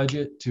parking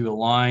budget to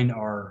align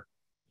our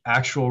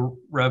actual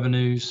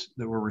revenues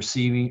that we're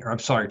receiving, or I'm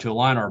sorry, to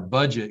align our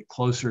budget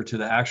closer to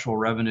the actual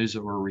revenues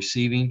that we're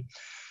receiving.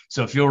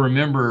 So if you'll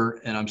remember,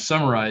 and I'm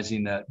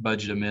summarizing that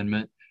budget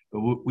amendment,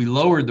 we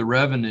lowered the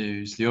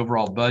revenues, the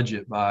overall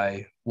budget,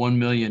 by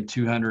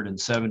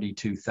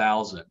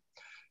 1,272,000.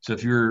 So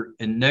if you're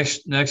in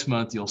next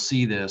month, you'll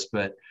see this,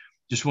 but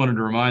just wanted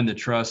to remind the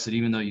trust that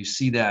even though you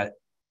see that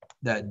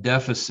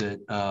deficit,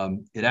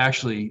 it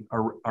actually,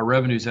 our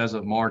revenues as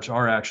of March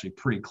are actually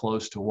pretty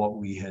close to what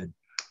we had,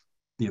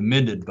 the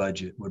amended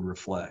budget would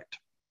reflect.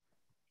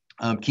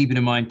 Keeping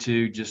in mind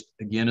too, just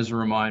again as a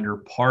reminder,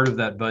 part of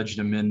that budget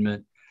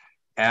amendment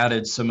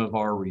added some of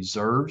our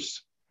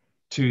reserves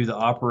to the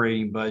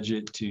operating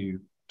budget to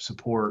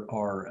support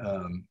our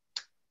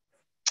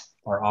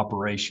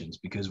operations,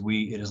 because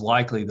it is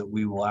likely that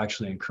we will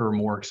actually incur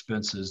more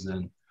expenses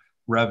than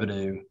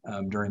revenue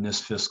during this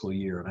fiscal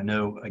year. I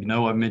know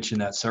I've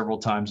mentioned that several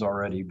times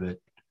already, but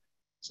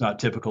it's not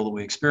typical that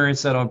we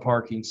experience that on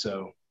parking.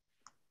 So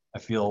I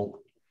feel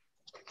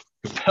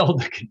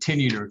compelled to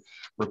continue to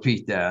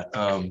repeat that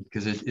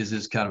because it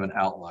is kind of an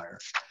outlier.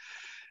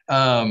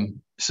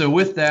 So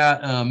with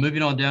that,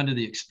 moving on down to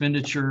the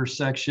expenditure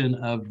section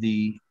of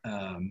the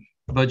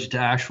budget to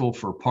actual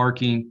for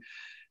parking,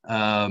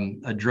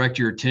 I direct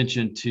your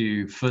attention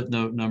to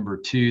footnote number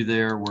 2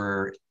 there,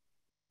 where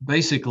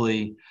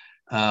basically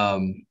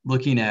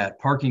looking at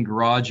parking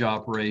garage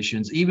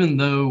operations, even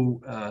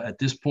though at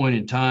this point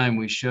in time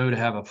we show to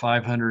have a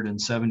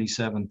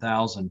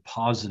 577,000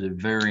 positive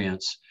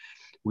variance,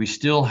 we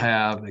still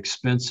have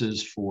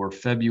expenses for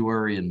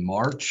February and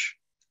March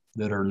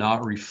that are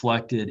not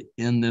reflected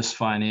in this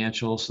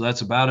financial. So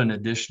that's about an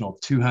additional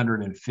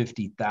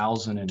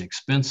 250,000 in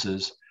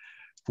expenses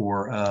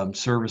for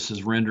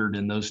services rendered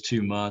in those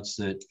 2 months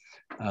that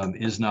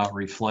is not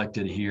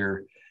reflected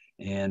here.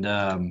 And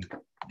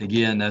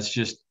again, that's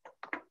just,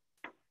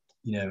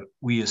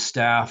 we as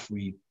staff,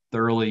 we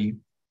thoroughly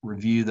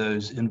review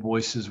those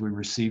invoices we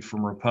receive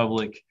from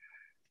Republic.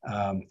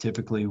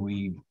 Typically,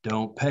 we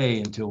don't pay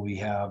until we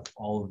have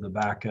all of the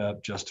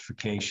backup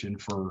justification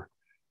for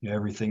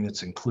everything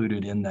that's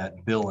included in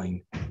that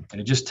billing,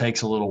 and it just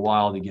takes a little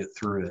while to get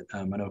through it.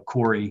 I know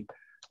Corey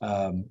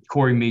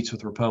meets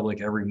with Republic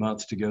every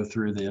month to go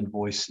through the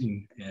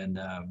invoicing and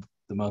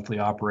the monthly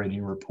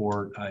operating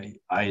report.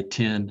 I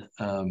attend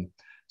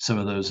some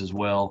of those as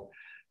well,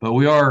 but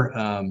we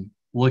are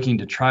looking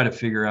to try to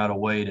figure out a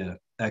way to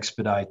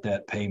expedite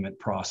that payment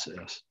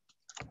process.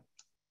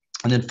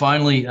 And then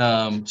finally,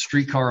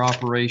 streetcar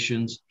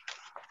operations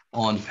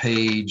on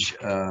page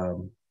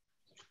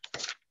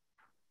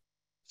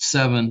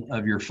 7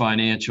 of your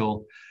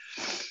financial.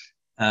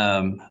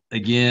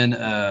 Again,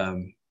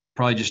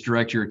 probably just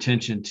direct your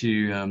attention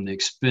to the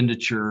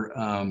expenditure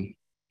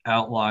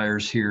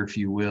outliers here, if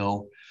you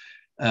will.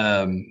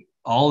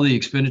 All the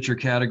expenditure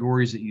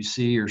categories that you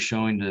see are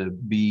showing to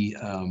be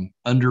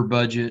under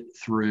budget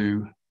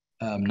through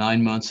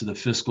 9 months of the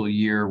fiscal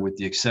year, with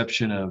the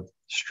exception of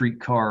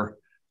streetcar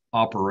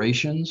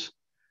operations.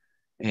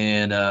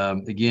 And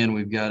again,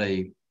 we've got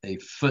a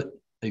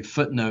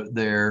footnote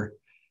there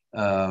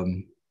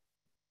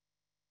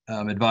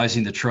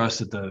advising the trust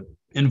that the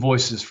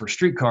invoices for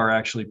streetcar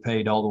actually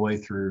paid all the way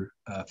through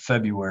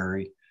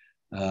February.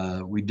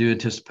 We do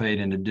anticipate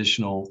an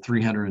additional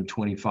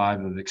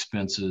 325 of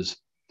expenses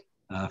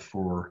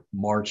for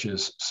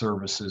March's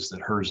services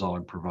that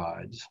Herzog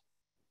provides.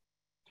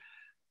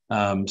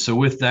 So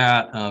with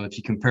that, if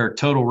you compare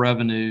total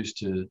revenues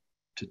to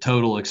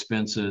total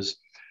expenses,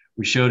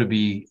 we show to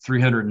be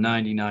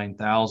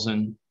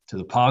 399,000 to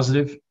the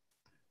positive.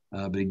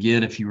 But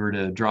again, if you were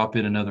to drop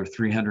in another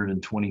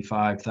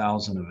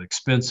 325,000 of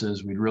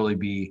expenses, we'd really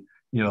be,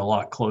 a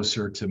lot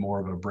closer to more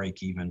of a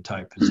break-even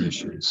type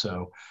position.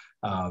 So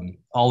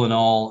all in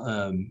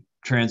all,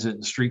 transit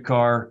and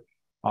streetcar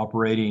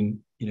operating,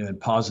 in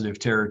positive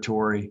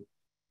territory.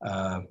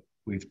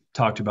 We've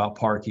talked about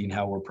parking,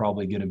 how we're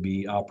probably going to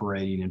be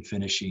operating and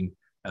finishing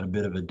at a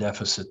bit of a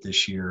deficit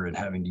this year and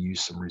having to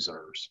use some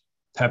reserves.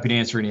 Happy to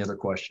answer any other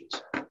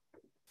questions.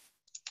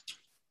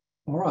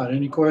 All right,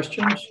 any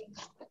questions?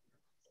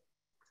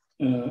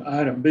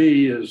 Item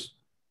B is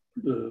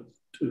to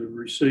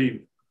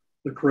receive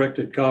the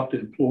corrected COTPA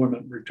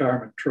Employment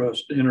Retirement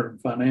Trust interim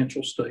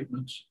financial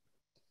statements.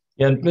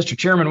 Yeah, Mr.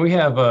 Chairman, we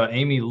have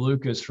Amy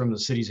Lucas from the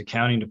city's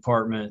accounting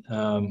department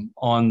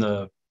in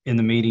the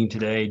meeting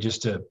today,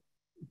 just to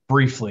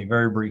briefly,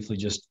 very briefly,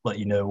 just let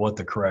you know what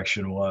the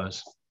correction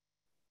was.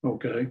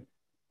 Okay.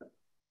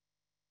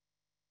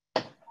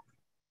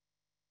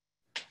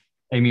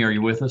 Amy, are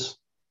you with us?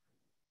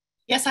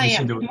 Yes, I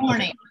am. Good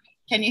morning.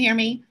 Can you hear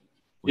me?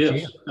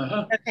 Yes.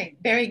 Uh-huh. Okay,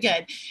 very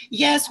good.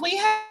 Yes, we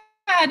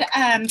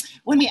had,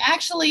 when we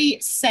actually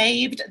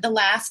saved the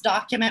last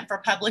document for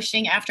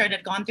publishing after it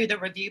had gone through the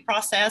review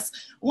process,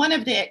 one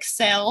of the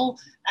Excel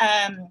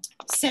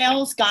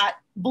cells got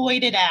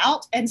voided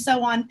out. And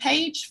so on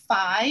page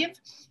 5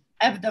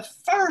 of the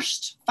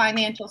first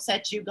financial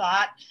set you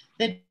got,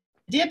 the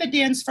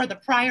dividends for the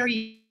prior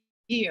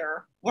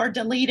year were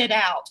deleted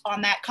out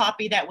on that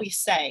copy that we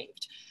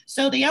saved.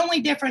 So the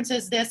only difference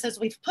is this, is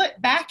we've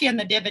put back in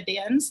the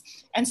dividends.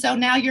 And so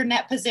now your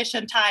net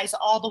position ties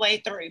all the way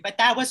through. But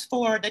that was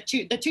for the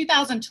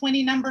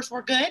 2020 numbers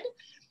were good.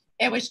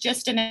 It was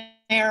just an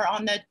error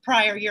on the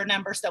prior year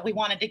numbers that we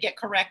wanted to get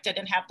corrected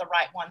and have the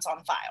right ones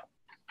on file.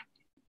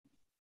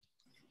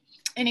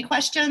 Any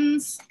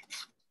questions?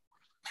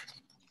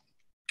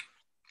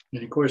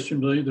 Any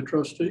questions, any of the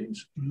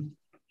trustees?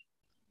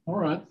 All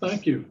right,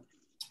 thank you.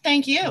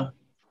 Thank you.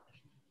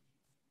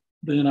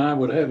 Then I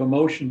would have a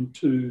motion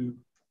to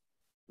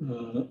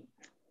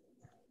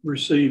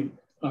receive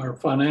our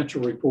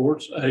financial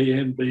reports, A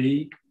and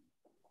B.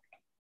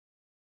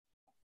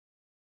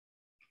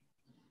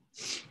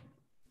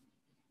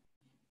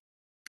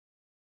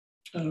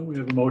 We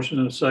have a motion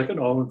and a second.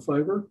 All in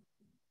favor?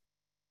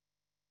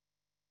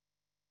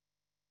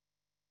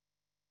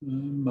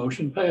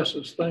 Motion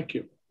passes. Thank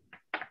you.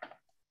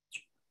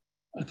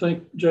 I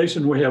think,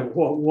 Jason, we have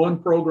what, one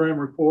program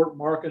report,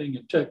 marketing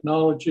and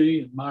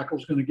technology, and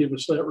Michael's going to give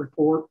us that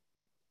report.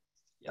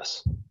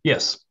 Yes.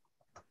 Yes.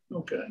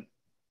 Okay.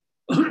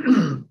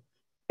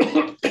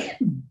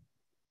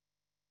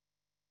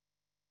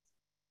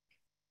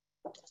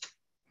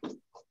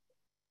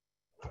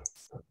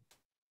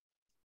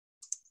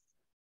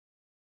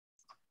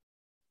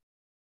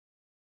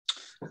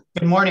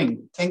 Good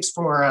morning. Thanks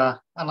for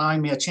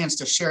allowing me a chance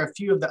to share a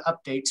few of the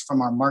updates from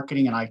our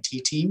marketing and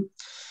IT team.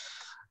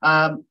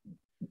 I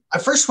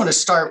first want to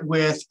start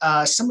with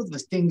some of the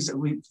things that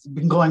we've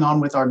been going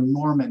on with our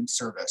Norman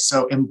service.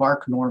 So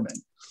Embark Norman.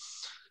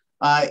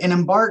 In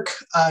Embark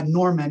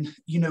Norman,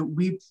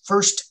 we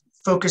first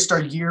focused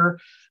our year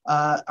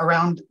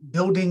around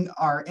building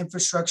our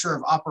infrastructure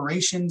of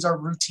operations, our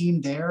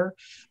routine there,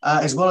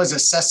 as well as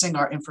assessing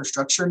our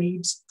infrastructure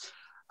needs.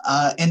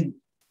 And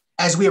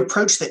as we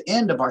approach the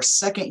end of our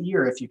second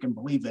year, if you can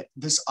believe it,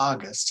 this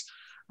August,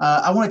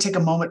 I want to take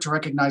a moment to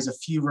recognize a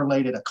few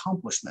related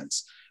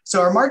accomplishments. So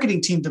our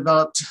marketing team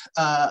developed,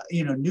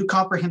 new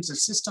comprehensive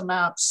system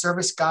apps,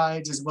 service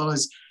guides, as well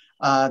as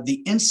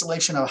the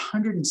installation of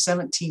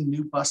 117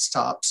 new bus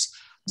stops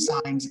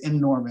signs in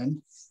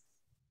Norman.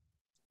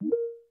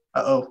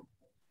 Uh-oh.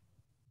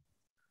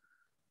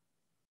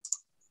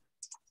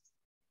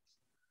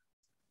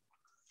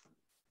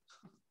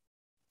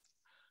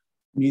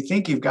 You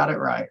think you've got it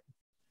right.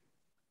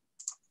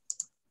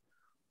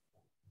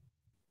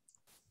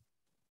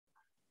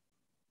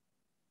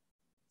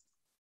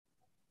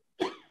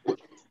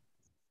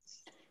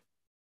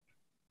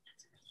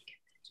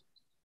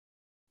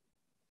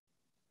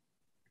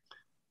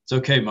 It's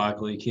okay,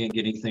 Michael. You can't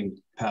get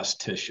anything past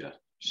Tisha.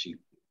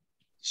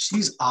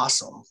 She's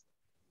awesome.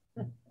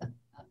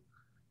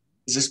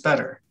 Is this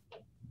better?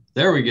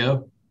 There we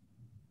go.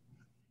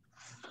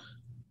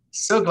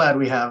 So glad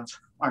we have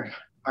our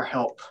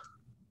help,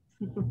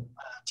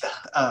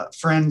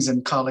 friends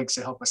and colleagues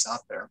to help us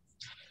out there.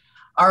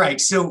 All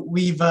right, so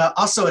we've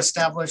also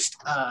established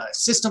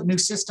new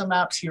system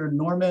apps here in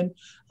Norman,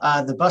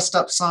 the bus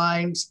stop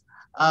signs,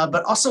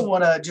 but also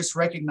want to just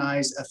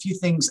recognize a few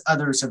things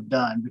others have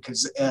done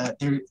because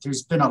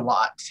there's been a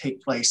lot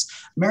take place.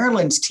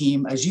 Marilyn's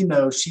team, as you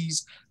know,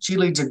 she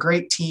leads a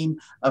great team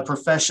of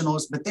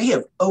professionals, but they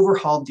have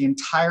overhauled the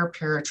entire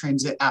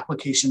paratransit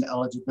application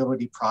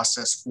eligibility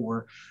process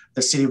for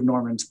the City of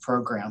Norman's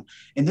program.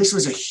 And this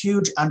was a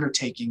huge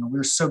undertaking. And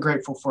we're so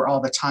grateful for all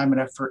the time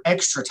and effort,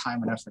 extra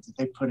time and effort that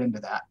they put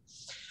into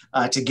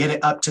that to get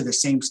it up to the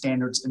same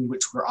standards in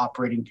which we're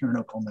operating here in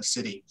Oklahoma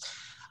City.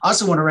 I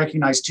also want to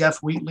recognize Jeff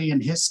Wheatley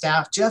and his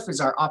staff. Jeff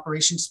is our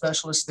operations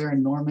specialist there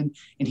in Norman,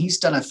 and he's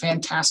done a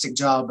fantastic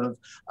job of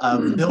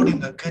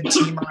building a good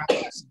team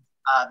around us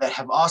that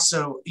have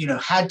also,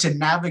 had to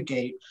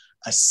navigate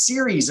a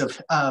series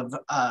of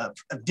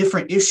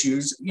different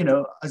issues,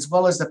 as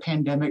well as the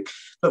pandemic.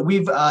 But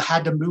we've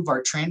had to move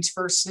our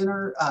transfer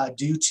center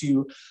due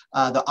to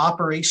the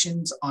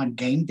operations on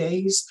game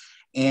days.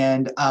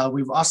 And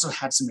we've also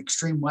had some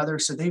extreme weather.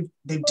 So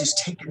they've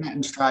just taken that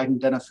in stride and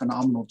done a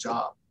phenomenal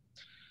job.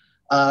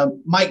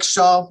 Mike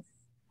Shaw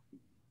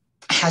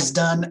has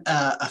done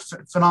a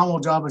phenomenal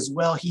job as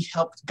well. He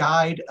helped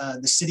guide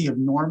the City of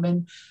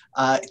Norman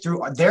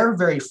through their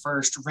very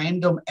first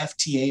random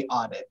FTA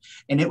audit,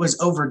 and it was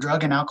over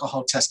drug and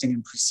alcohol testing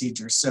and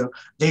procedures. So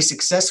they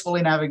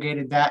successfully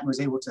navigated that and was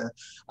able to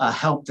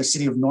help the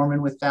City of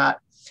Norman with that.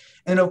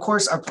 And of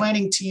course, our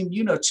planning team,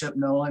 you know Chip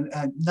Nolan,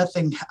 and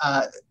nothing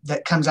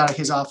that comes out of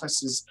his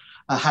office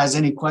has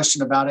any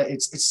question about it.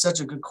 It's such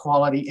a good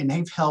quality, and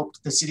they've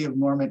helped the city of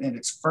Norman in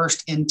its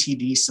first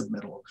NTD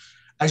submittal.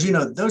 As you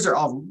know, those are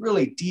all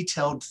really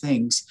detailed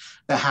things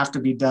that have to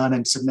be done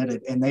and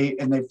submitted, and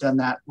they've done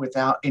that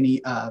without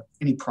any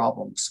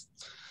problems.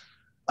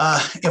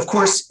 Of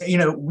course, you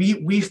know,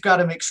 we've got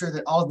to make sure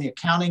that all of the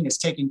accounting is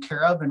taken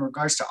care of in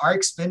regards to our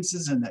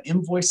expenses and the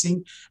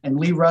invoicing. And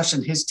Lee Rush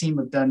and his team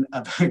have done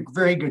a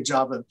very good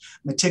job of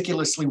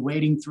meticulously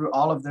wading through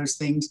all of those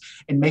things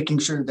and making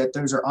sure that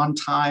those are on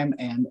time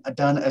and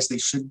done as they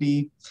should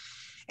be.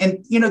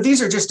 And, you know,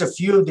 these are just a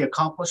few of the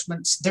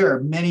accomplishments. There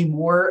are many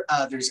more.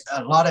 There's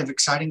a lot of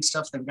exciting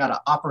stuff. They've got an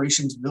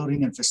operations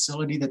building and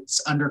facility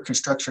that's under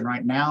construction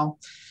right now.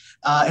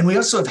 And we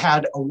also have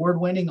had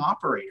award-winning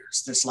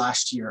operators this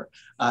last year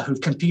who've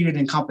competed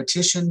in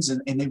competitions,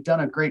 and they've done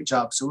a great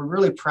job. So we're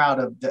really proud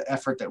of the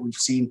effort that we've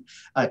seen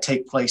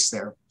take place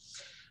there.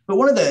 But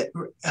one of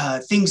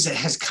the things that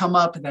has come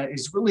up that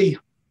is really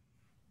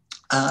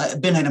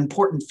been an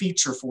important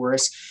feature for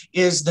us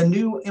is the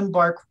new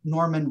Embark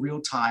Norman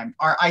real-time.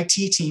 Our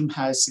IT team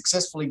has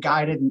successfully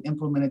guided and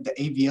implemented the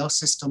AVL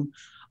system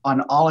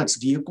on all its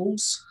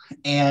vehicles.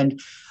 And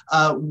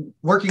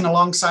working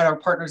alongside our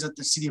partners at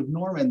the City of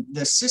Norman,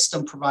 the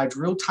system provides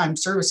real-time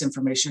service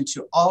information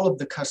to all of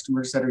the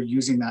customers that are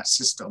using that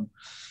system.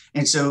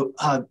 And so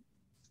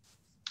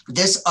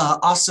this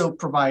also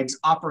provides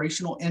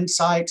operational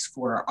insights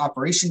for our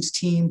operations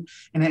team,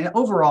 and it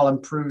overall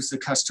improves the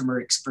customer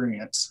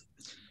experience.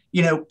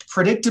 You know,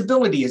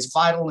 predictability is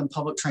vital in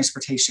public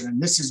transportation,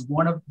 and this is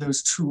one of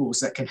those tools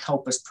that can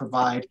help us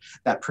provide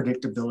that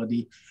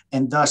predictability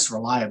and thus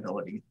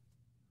reliability.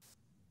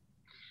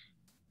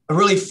 A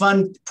really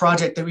fun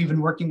project that we've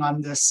been working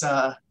on this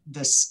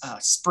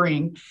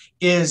spring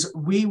is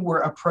we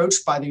were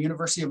approached by the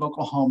University of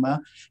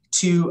Oklahoma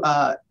to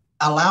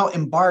allow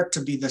Embark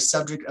to be the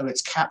subject of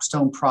its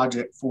capstone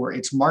project for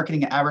its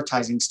marketing and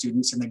advertising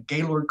students in the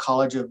Gaylord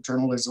College of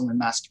Journalism and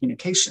Mass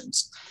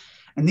Communications.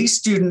 And these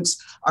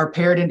students are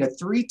paired into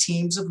 3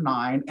 teams of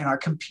 9 and are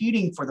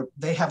competing for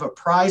they have a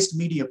prized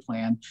media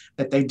plan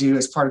that they do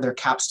as part of their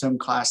capstone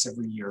class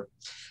every year.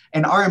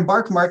 And our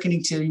Embark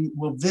marketing team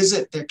will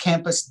visit their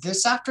campus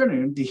this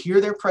afternoon to hear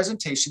their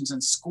presentations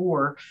and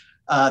score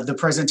the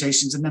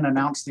presentations and then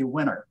announce the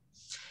winner.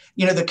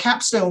 You know, the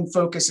capstone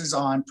focuses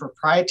on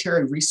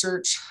proprietary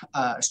research,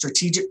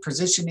 strategic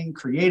positioning,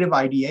 creative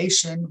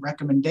ideation,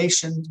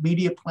 recommendations,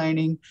 media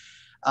planning,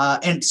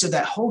 and so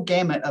that whole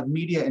gamut of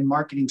media and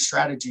marketing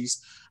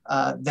strategies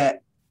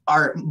that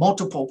are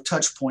multiple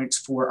touch points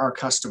for our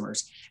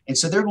customers. And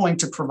so they're going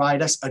to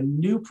provide us a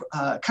new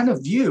kind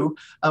of view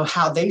of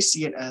how they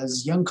see it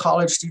as young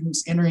college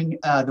students entering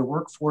the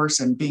workforce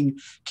and being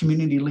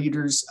community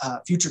leaders,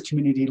 future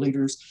community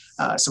leaders.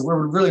 So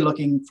we're really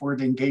looking forward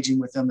to engaging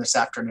with them this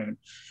afternoon.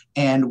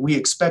 And we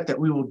expect that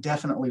we will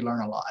definitely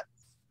learn a lot.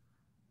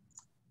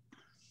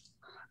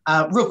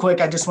 Real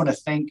quick, I just want to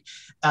thank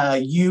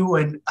you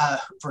and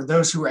for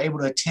those who were able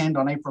to attend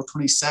on April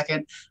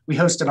 22nd. We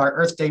hosted our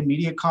Earth Day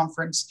Media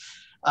Conference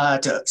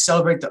to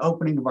celebrate the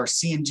opening of our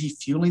CNG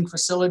fueling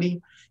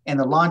facility and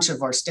the launch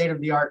of our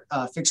state-of-the-art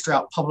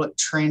fixed-route public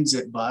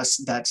transit bus.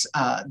 That's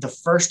the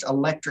first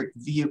electric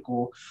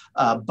vehicle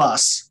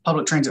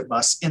public transit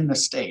bus in the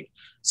state.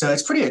 So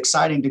it's pretty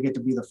exciting to get to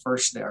be the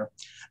first there.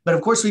 But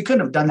of course, we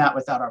couldn't have done that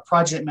without our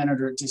project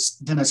manager,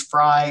 Dennis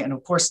Fry, and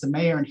of course, the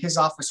mayor and his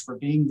office for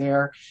being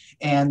there,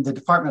 and the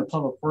Department of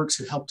Public Works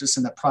who helped us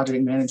in that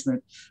project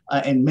management,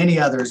 and many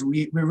others.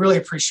 We really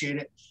appreciate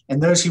it.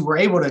 And those who were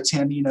able to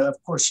attend, you know,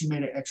 of course, she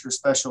made it extra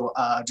special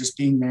just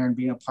being there and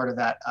being a part of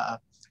that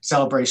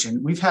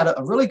celebration. We've had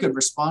a really good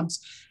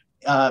response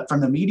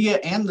from the media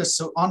and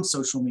on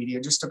social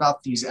media just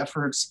about these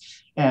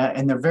efforts,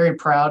 and they're very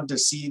proud to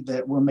see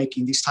that we're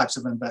making these types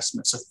of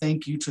investments. So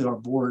thank you to our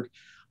board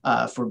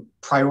for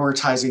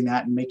prioritizing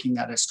that and making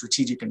that a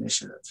strategic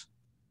initiative.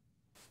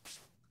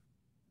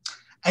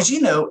 As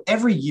you know,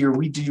 every year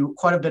we do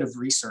quite a bit of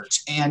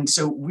research. And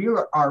so we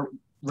are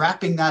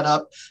wrapping that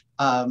up.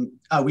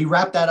 We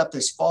wrap that up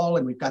this fall,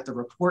 and we've got the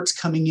reports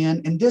coming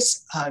in. And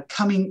this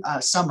coming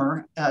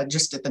summer,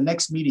 just at the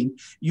next meeting,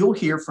 you'll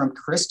hear from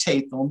Chris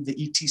Tatham, the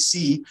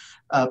ETC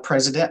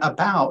president,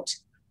 about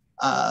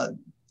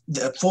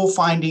the full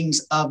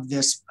findings of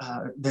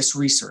this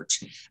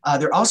research.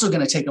 They're also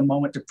going to take a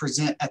moment to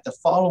present at the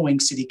following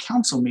city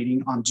council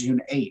meeting on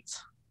June 8th.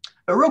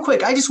 But real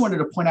quick, I just wanted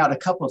to point out a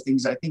couple of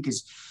things that I think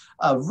is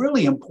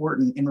really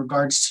important in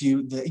regards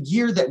to the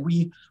year that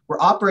we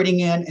were operating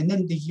in, and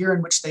then the year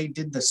in which they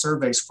did the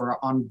surveys for our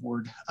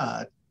onboard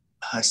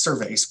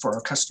surveys for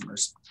our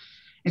customers.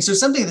 And so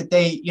something that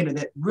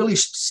that really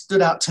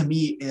stood out to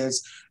me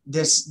is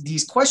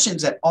these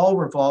questions that all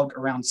revolved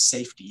around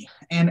safety.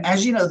 And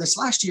as you know, this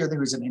last year,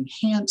 there was an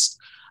enhanced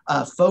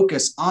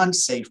focus on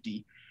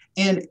safety.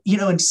 And, you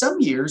know, in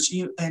some years,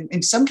 and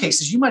in some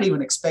cases, you might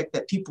even expect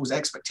that people's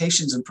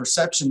expectations and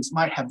perceptions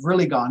might have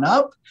really gone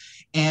up.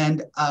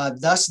 And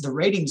thus the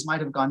ratings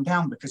might have gone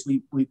down because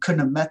we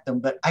couldn't have met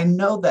them. But I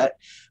know that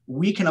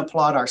we can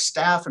applaud our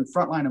staff and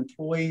frontline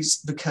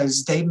employees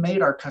because they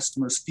made our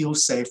customers feel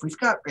safe. We've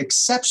got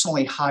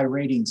exceptionally high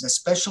ratings,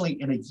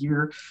 especially in a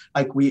year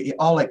like we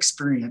all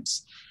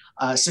experience.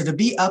 So to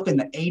be up in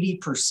the 80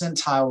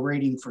 percentile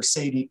rating for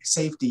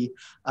safety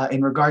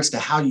in regards to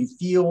how you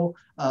feel,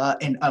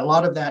 and a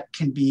lot of that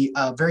can be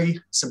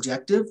very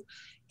subjective.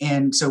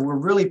 And so we're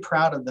really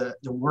proud of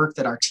the work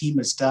that our team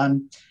has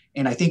done.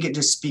 And I think it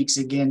just speaks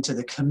again to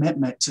the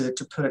commitment to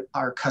put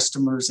our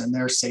customers and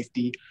their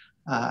safety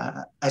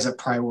as a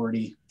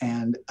priority.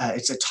 And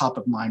it's a top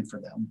of mind for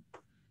them.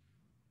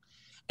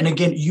 And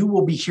again, you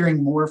will be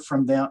hearing more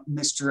from them,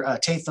 Mr.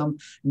 Tatham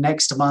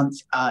next month.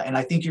 And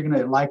I think you're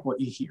going to like what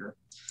you hear.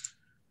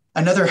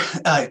 Another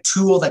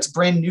tool that's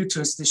brand new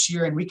to us this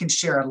year, and we can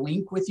share a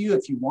link with you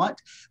if you want,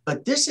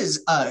 but this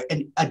is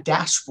a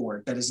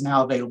dashboard that is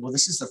now available.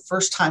 This is the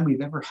first time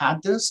we've ever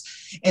had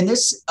this. And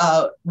this,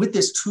 with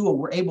this tool,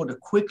 we're able to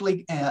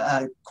quickly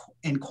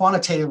and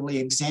quantitatively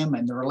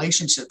examine the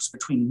relationships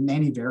between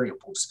many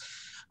variables.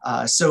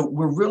 So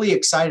we're really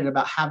excited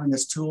about having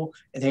this tool.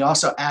 They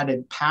also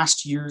added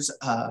past years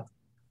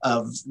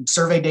of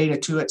survey data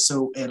to it.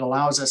 So it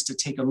allows us to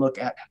take a look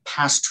at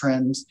past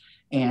trends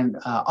and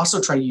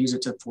also try to use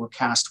it to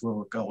forecast where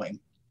we're going.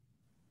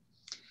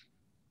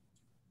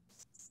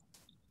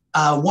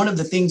 One of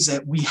the things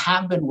that we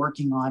have been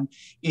working on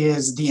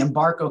is the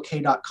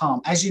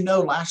embarkok.com. As you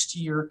know, last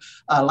year,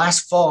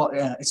 last fall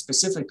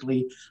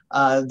specifically,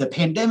 the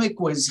pandemic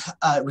was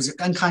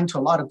unkind to a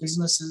lot of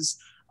businesses.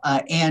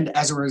 And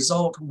as a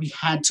result, we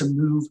had to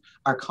move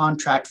our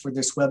contract for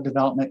this web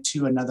development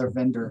to another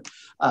vendor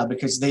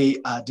because they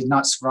did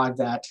not survive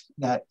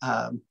the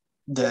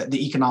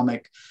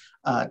economic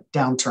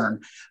downturn.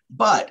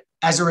 But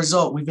as a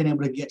result, we've been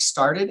able to get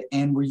started,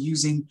 and we're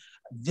using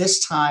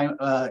this time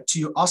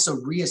to also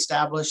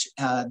reestablish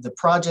the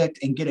project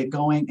and get it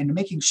going, and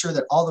making sure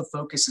that all the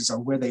focuses are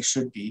where they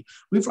should be.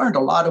 We've learned a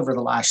lot over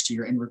the last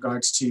year in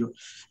regards to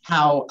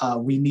how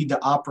we need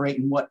to operate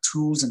and what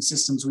tools and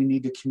systems we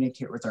need to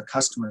communicate with our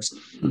customers.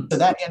 So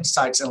that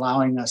insight's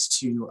allowing us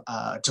to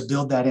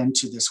build that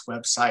into this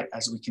website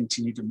as we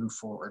continue to move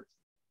forward.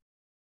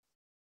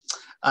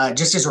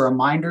 Just as a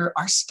reminder,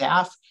 our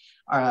staff,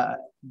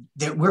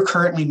 that we're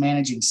currently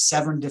managing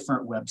 7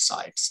 different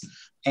websites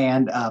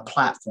and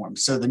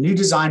platforms. So the new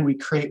design we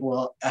create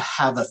will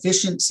have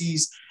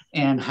efficiencies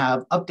and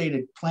have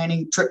updated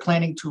trip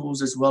planning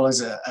tools, as well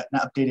as an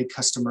updated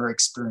customer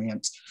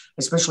experience,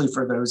 especially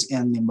for those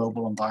in the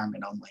mobile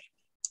environment only.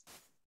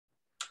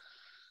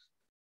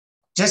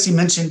 Jesse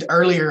mentioned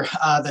earlier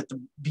that the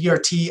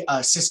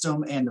BRT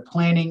system and the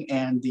planning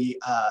and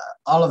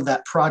all of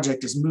that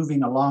project is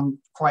moving along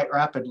quite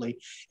rapidly.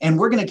 And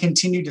we're going to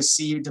continue to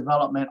see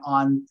development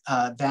on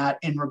that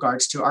in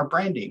regards to our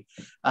branding.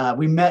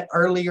 We met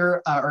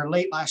earlier or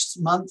late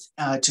last month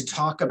to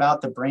talk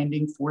about the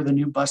branding for the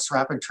new bus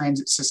rapid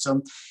transit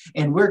system.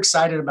 And we're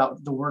excited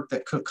about the work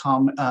that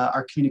COTPA,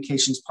 our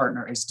communications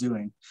partner, is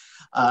doing.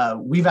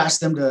 We've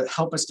asked them to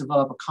help us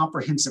develop a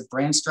comprehensive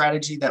brand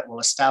strategy that will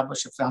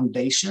establish a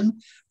foundation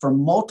for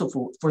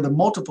the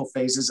multiple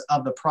phases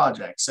of the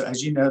project. So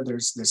as you know,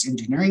 there's this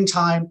engineering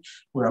time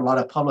where a lot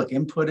of public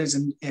input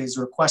is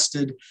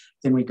requested.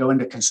 Then we go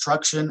into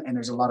construction, and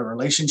there's a lot of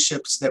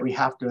relationships that we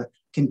have to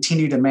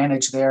continue to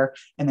manage there.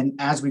 And then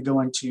as we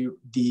go into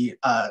the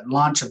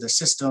launch of the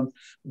system,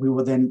 we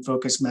will then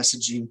focus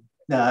messaging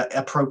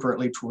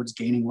appropriately towards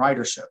gaining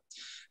ridership.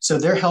 So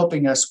they're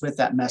helping us with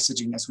that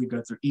messaging as we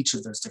go through each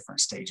of those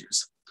different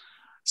stages.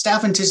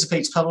 Staff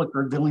anticipates public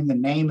revealing the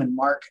name and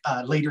mark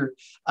later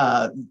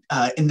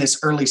in this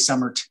early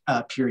summer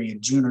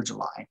period, June or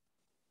July.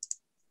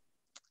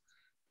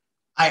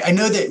 I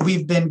know that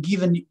we've been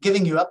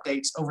giving you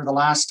updates over the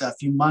last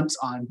few months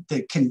on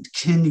the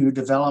continued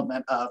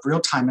development of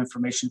real-time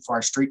information for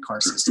our streetcar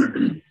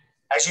system.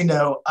 As you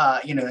know,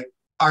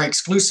 our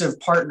exclusive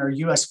partner,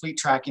 US Fleet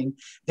Tracking,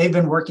 they've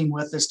been working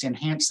with us to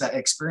enhance that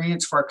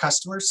experience for our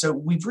customers. So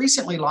we've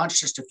recently launched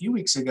just a few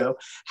weeks ago,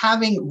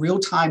 having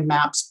real-time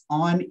maps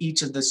on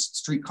each of the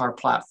streetcar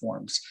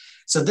platforms.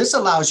 So this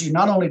allows you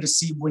not only to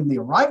see when the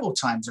arrival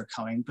times are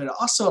coming, but it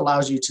also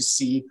allows you to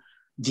see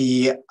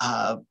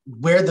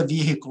where the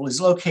vehicle is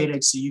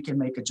located, so you can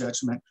make a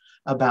judgment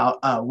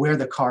about where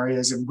the car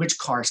is and which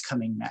car is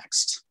coming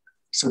next.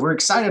 So we're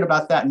excited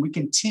about that, and we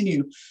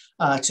continue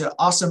to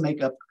also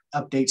make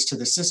updates to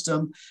the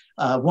system.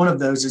 One of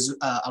those is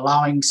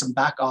allowing some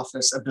back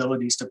office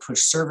abilities to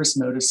push service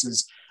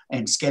notices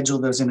and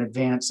schedule those in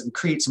advance and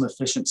create some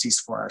efficiencies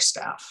for our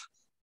staff.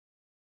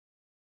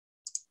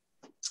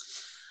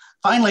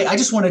 Finally, I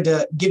just wanted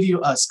to give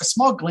you a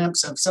small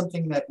glimpse of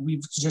something that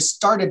we've just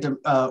started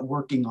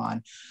working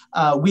on.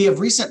 We have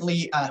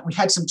recently, we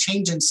had some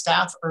change in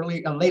staff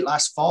late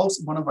last fall.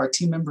 One of our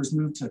team members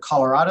moved to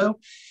Colorado,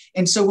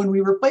 And so when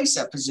we replaced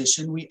that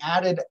position, we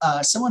added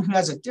someone who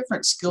has a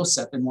different skill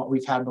set than what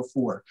we've had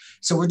before.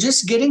 So we're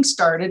just getting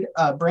started,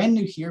 brand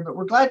new here, but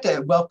we're glad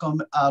to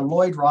welcome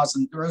Lloyd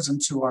Rosen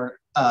to our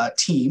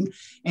team.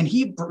 And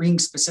he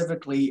brings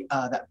specifically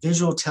that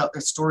visual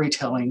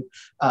storytelling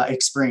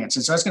experience.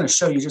 And so I was going to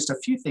show you just a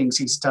few things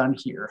he's done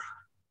here.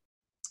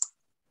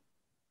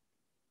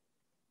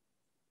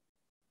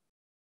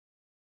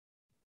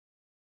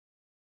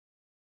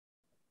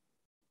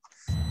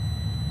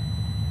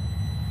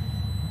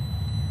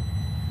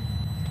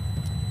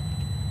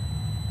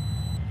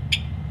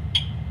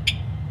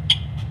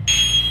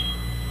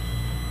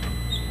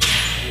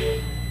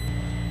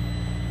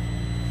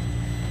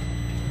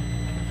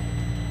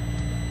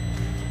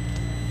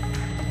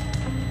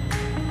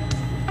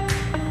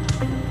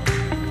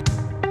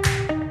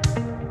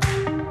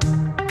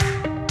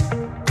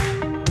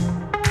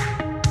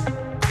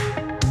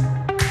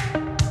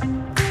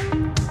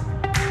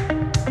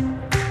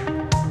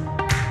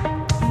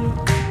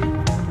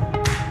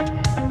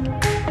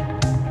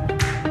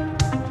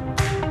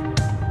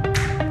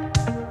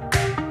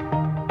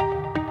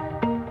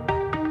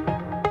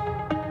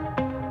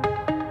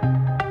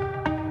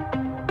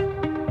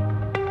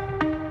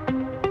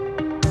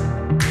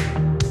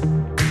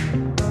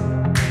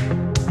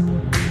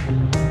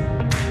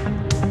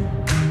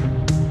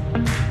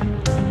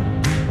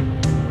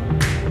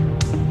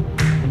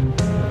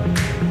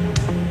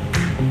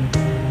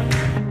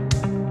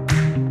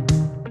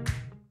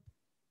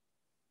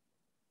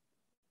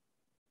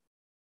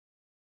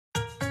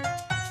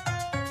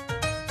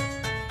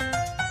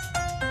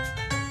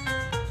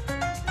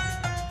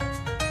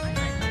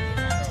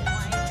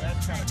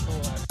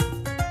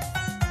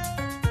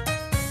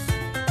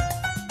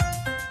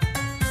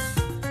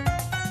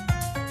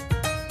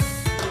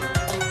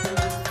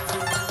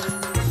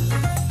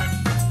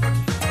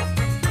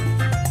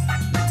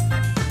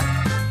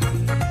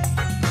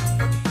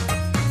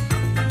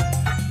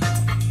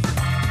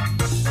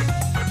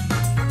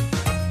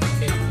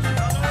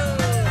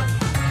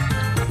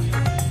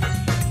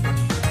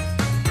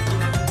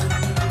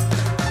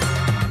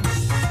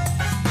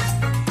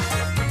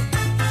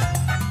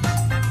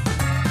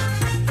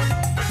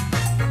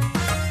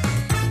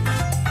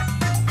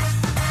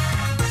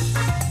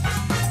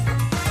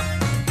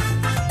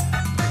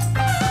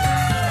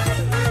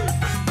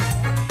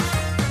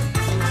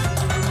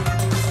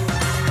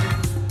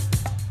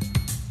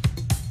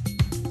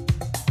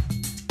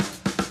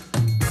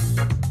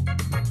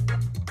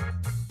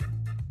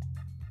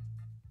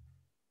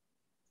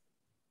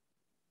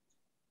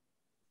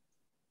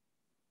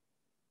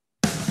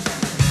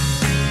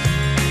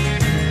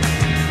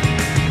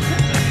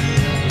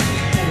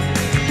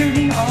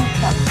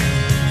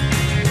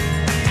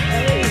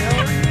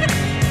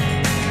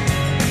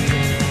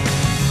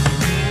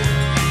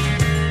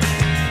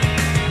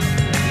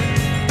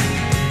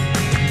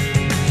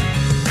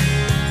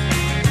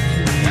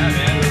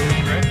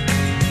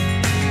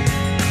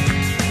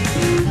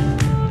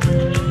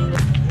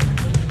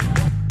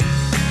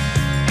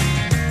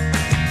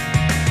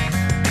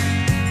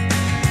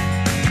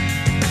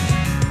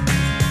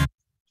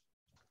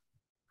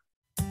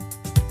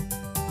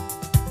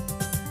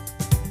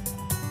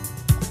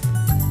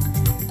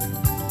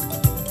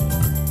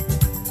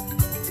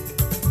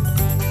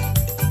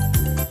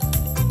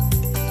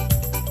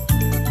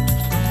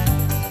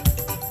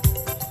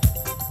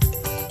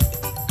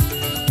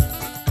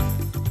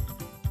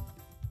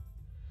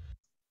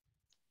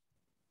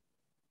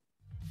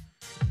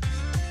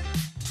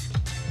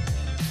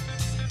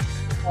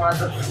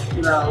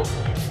 You know,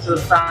 to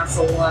find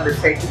someone to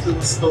take you to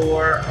the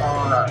store,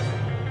 or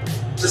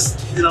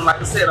just, you know,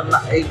 like I said, I'm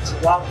not able to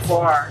walk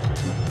far,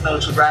 you know,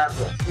 to ride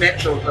the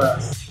Metro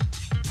bus.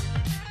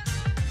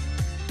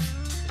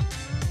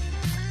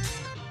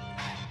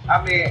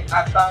 I mean,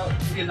 I thought,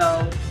 you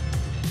know,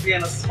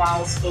 being a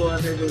small store,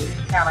 they would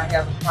kind of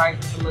have the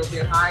prices a little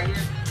bit higher,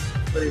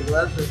 but it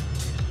wasn't.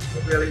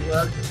 It really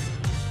wasn't.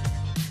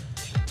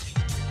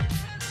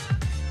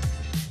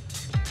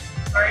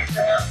 Right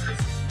there.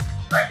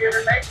 Right here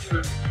in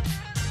Lakewood.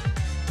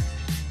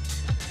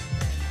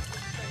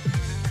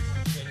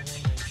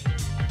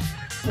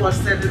 To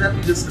set it up,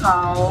 you just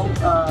call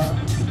the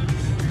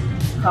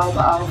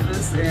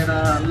office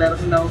and let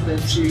them know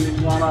that you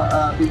want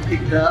to be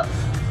picked up.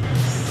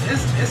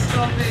 It's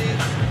going to be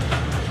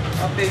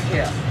a big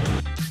help.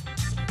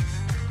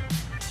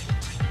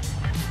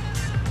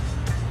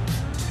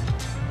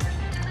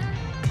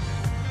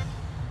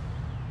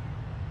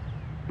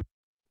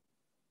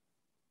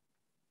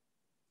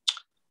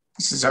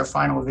 This is our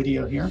final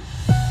video here.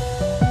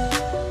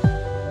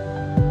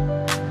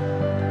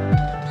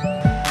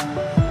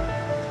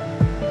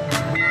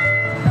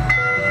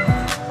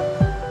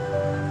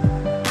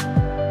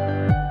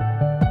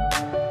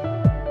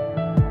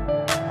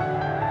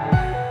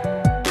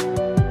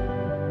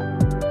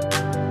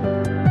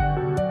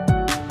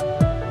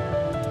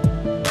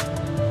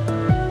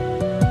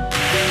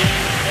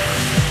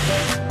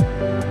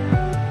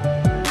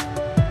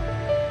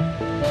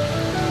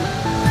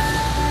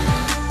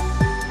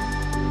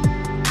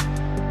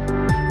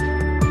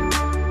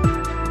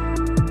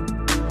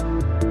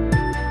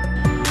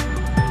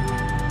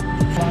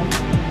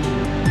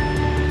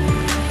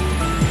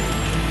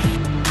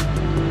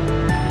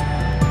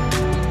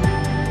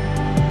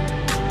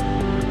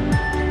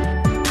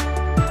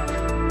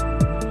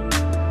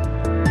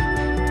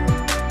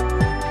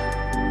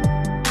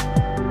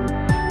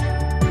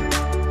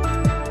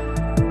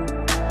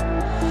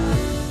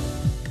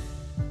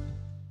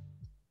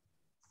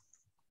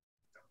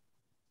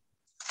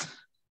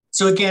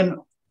 So again,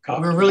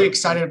 we're really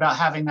excited about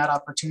having that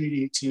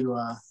opportunity to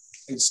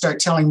start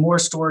telling more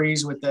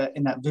stories with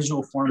in that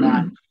visual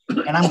format.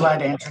 And I'm glad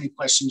to answer any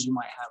questions you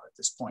might have at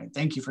this point.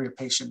 Thank you for your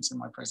patience in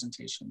my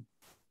presentation.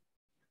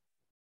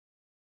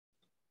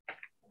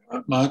 All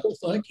right, Michael,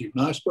 thank you.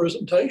 Nice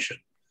presentation.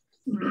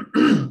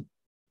 Any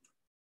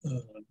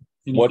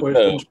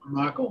questions for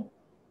Michael?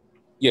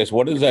 Yes,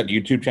 what is that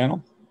YouTube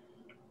channel?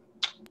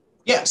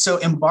 Yeah, so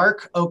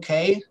Embark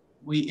OK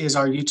is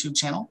our YouTube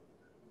channel.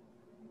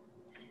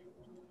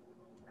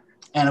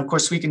 And of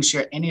course, we can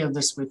share any of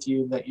this with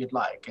you that you'd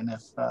like. And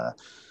if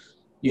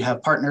you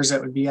have partners that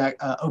would be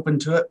open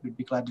to it, we'd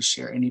be glad to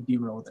share any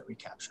B-roll that we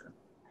capture.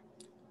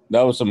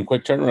 That was some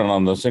quick turnaround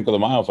on the Cinco de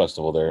Mayo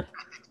festival there. It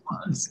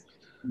was.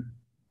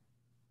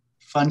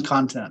 Fun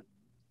content.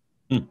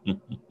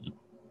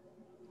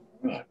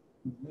 Right.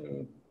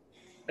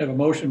 Have a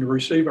motion to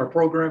receive our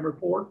program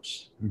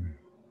reports.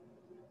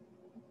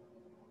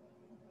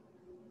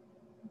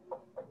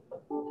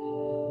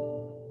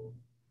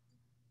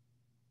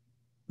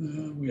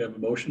 We have a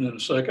motion and a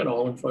second.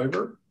 All in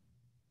favor?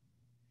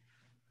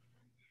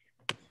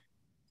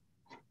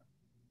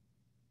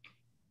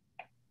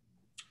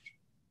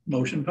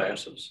 Motion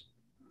passes.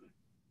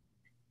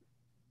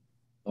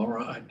 All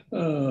right.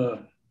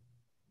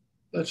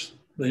 That's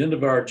the end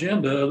of our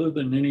agenda, other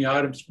than any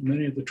items from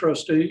any of the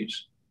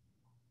trustees.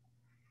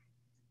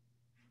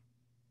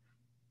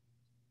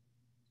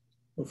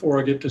 Before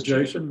I get to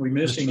Jason, we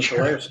missed him at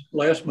the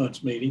last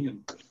month's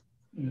meeting,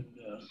 and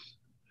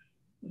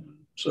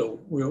so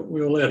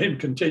we'll let him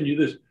continue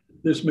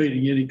this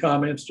meeting. Any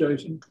comments,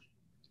 Jason?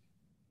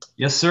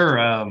 Yes, sir.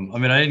 I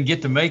mean, I didn't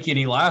get to make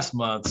any last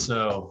month,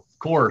 so of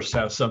course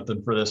have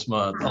something for this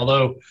month.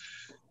 Although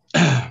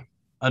I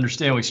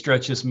understand we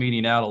stretch this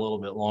meeting out a little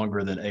bit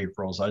longer than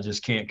April's. I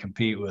just can't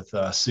compete with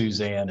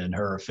Suzanne and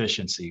her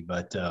efficiency.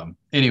 But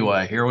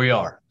anyway, here we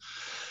are.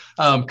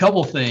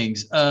 Couple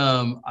things.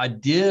 I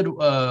did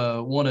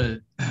want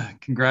to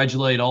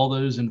congratulate all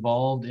those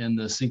involved in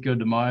the Cinco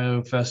de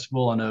Mayo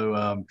festival. I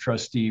know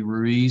Trustee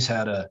Ruiz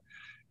had a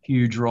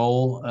huge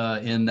role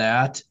in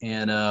that,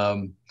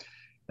 and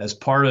as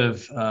part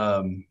of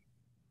our,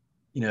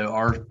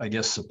 I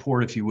guess,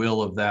 support, if you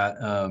will, of that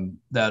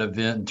that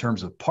event in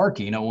terms of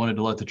parking, I wanted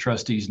to let the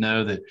trustees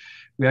know that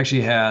we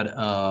actually had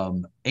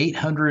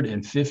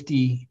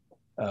 850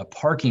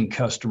 parking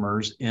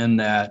customers in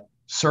that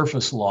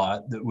surface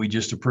lot that we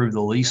just approved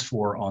the lease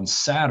for on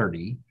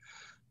Saturday,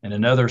 and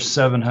another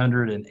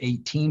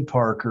 718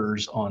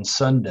 parkers on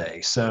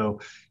Sunday. So,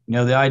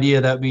 the idea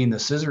of that being the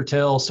scissor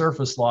tail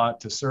surface lot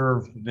to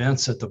serve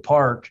events at the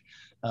park,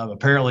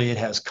 apparently it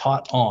has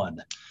caught on.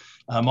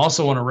 I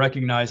also want to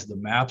recognize the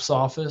MAPS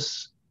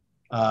office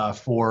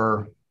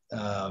for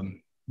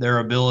their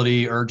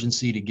ability,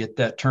 urgency to get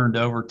that turned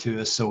over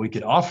to us so we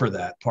could offer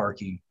that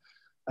parking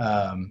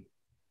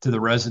to the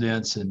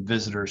residents and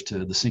visitors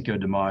to the Cinco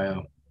de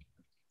Mayo.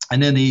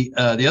 And then the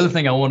other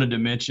thing I wanted to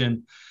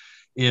mention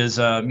is,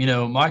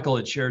 Michael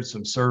had shared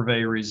some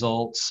survey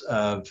results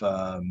of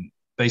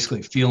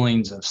basically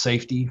feelings of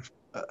safety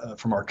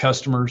from our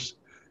customers,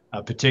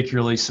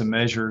 particularly some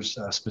measures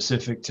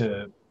specific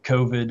to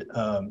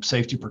COVID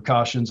safety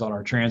precautions on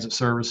our transit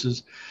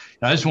services.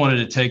 And I just wanted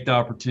to take the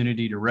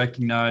opportunity to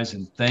recognize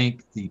and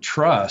thank the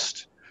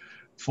trust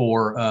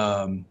for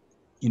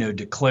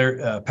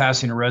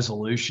passing a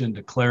resolution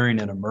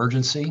declaring an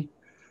emergency,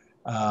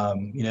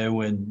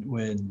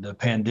 when the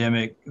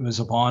pandemic was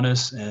upon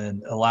us,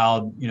 and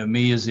allowed,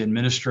 me as the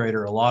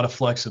administrator a lot of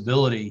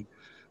flexibility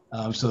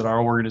so that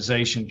our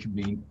organization can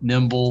be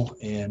nimble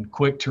and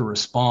quick to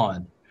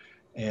respond.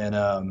 And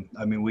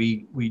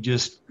we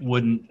just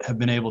wouldn't have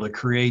been able to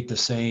create the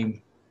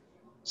same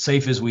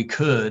safe as we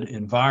could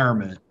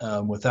environment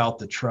without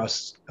the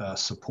trust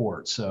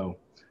support. So,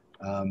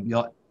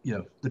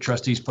 the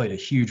trustees played a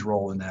huge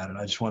role in that, and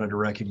I just wanted to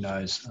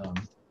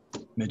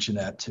mention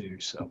that too.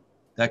 So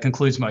that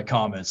concludes my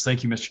comments.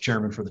 Thank you, Mr.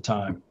 Chairman, for the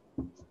time.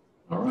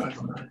 All right.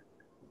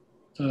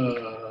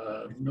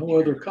 No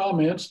other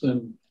comments.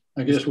 Then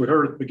I guess we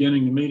heard at the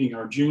beginning of the meeting,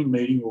 our June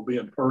meeting will be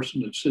in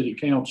person at City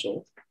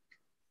Council.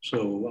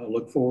 So I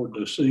look forward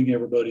to seeing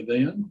everybody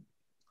then.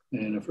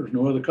 And if there's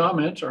no other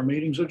comments, our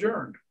meeting's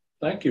adjourned.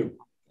 Thank you.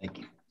 Thank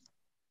you.